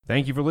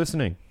 Thank you for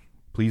listening.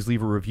 Please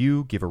leave a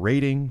review, give a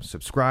rating,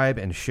 subscribe,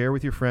 and share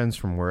with your friends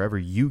from wherever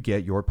you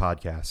get your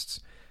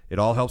podcasts. It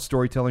all helps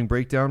Storytelling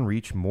Breakdown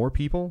reach more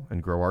people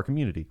and grow our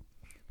community.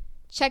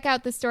 Check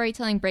out the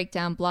Storytelling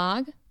Breakdown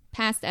blog,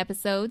 past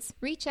episodes,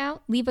 reach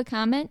out, leave a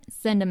comment,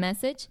 send a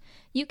message.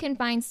 You can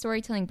find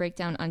Storytelling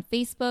Breakdown on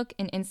Facebook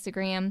and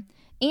Instagram,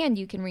 and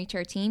you can reach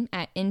our team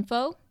at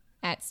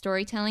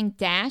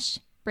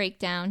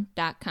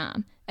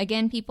info@storytelling-breakdown.com.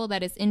 Again, people,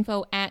 that is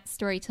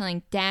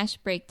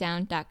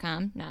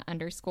info@storytelling-breakdown.com, not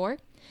underscore.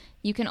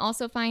 You can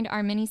also find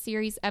our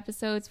mini-series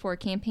episodes for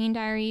Campaign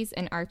Diaries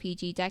and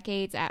RPG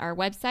Decades at our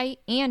website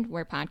and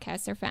where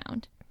podcasts are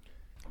found.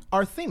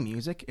 Our theme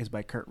music is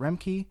by Kurt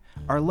Remke.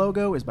 Our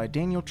logo is by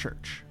Daniel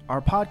Church.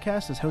 Our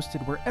podcast is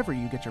hosted wherever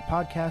you get your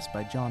podcasts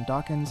by John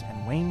Dawkins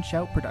and Wayne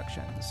Shout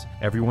Productions.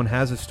 Everyone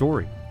has a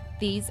story.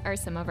 These are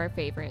some of our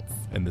favorites.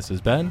 And this has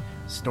been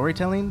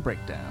Storytelling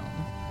Breakdown.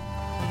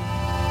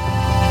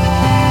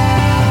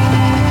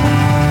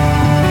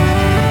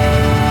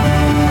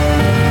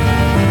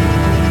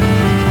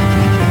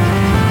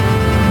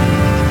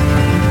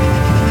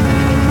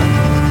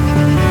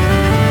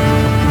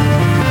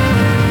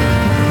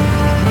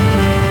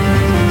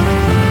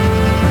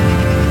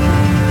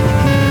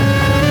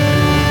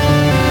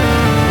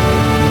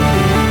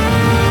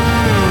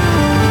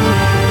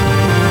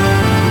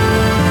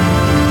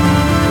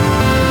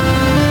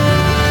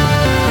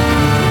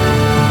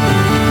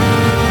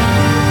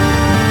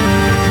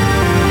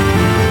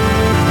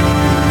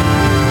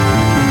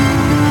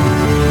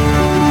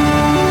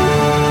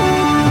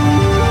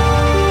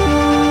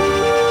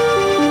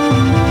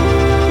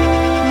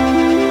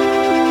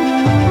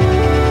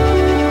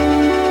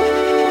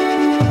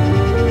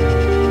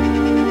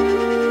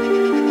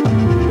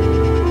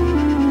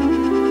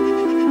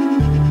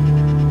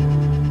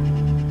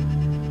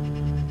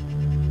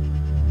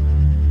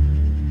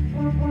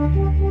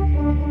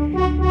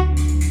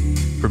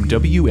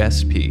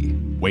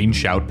 WSP, Wayne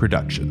Shout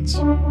Productions.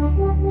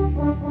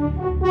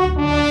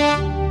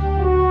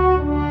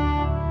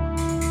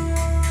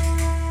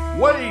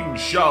 Wayne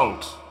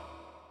Shout!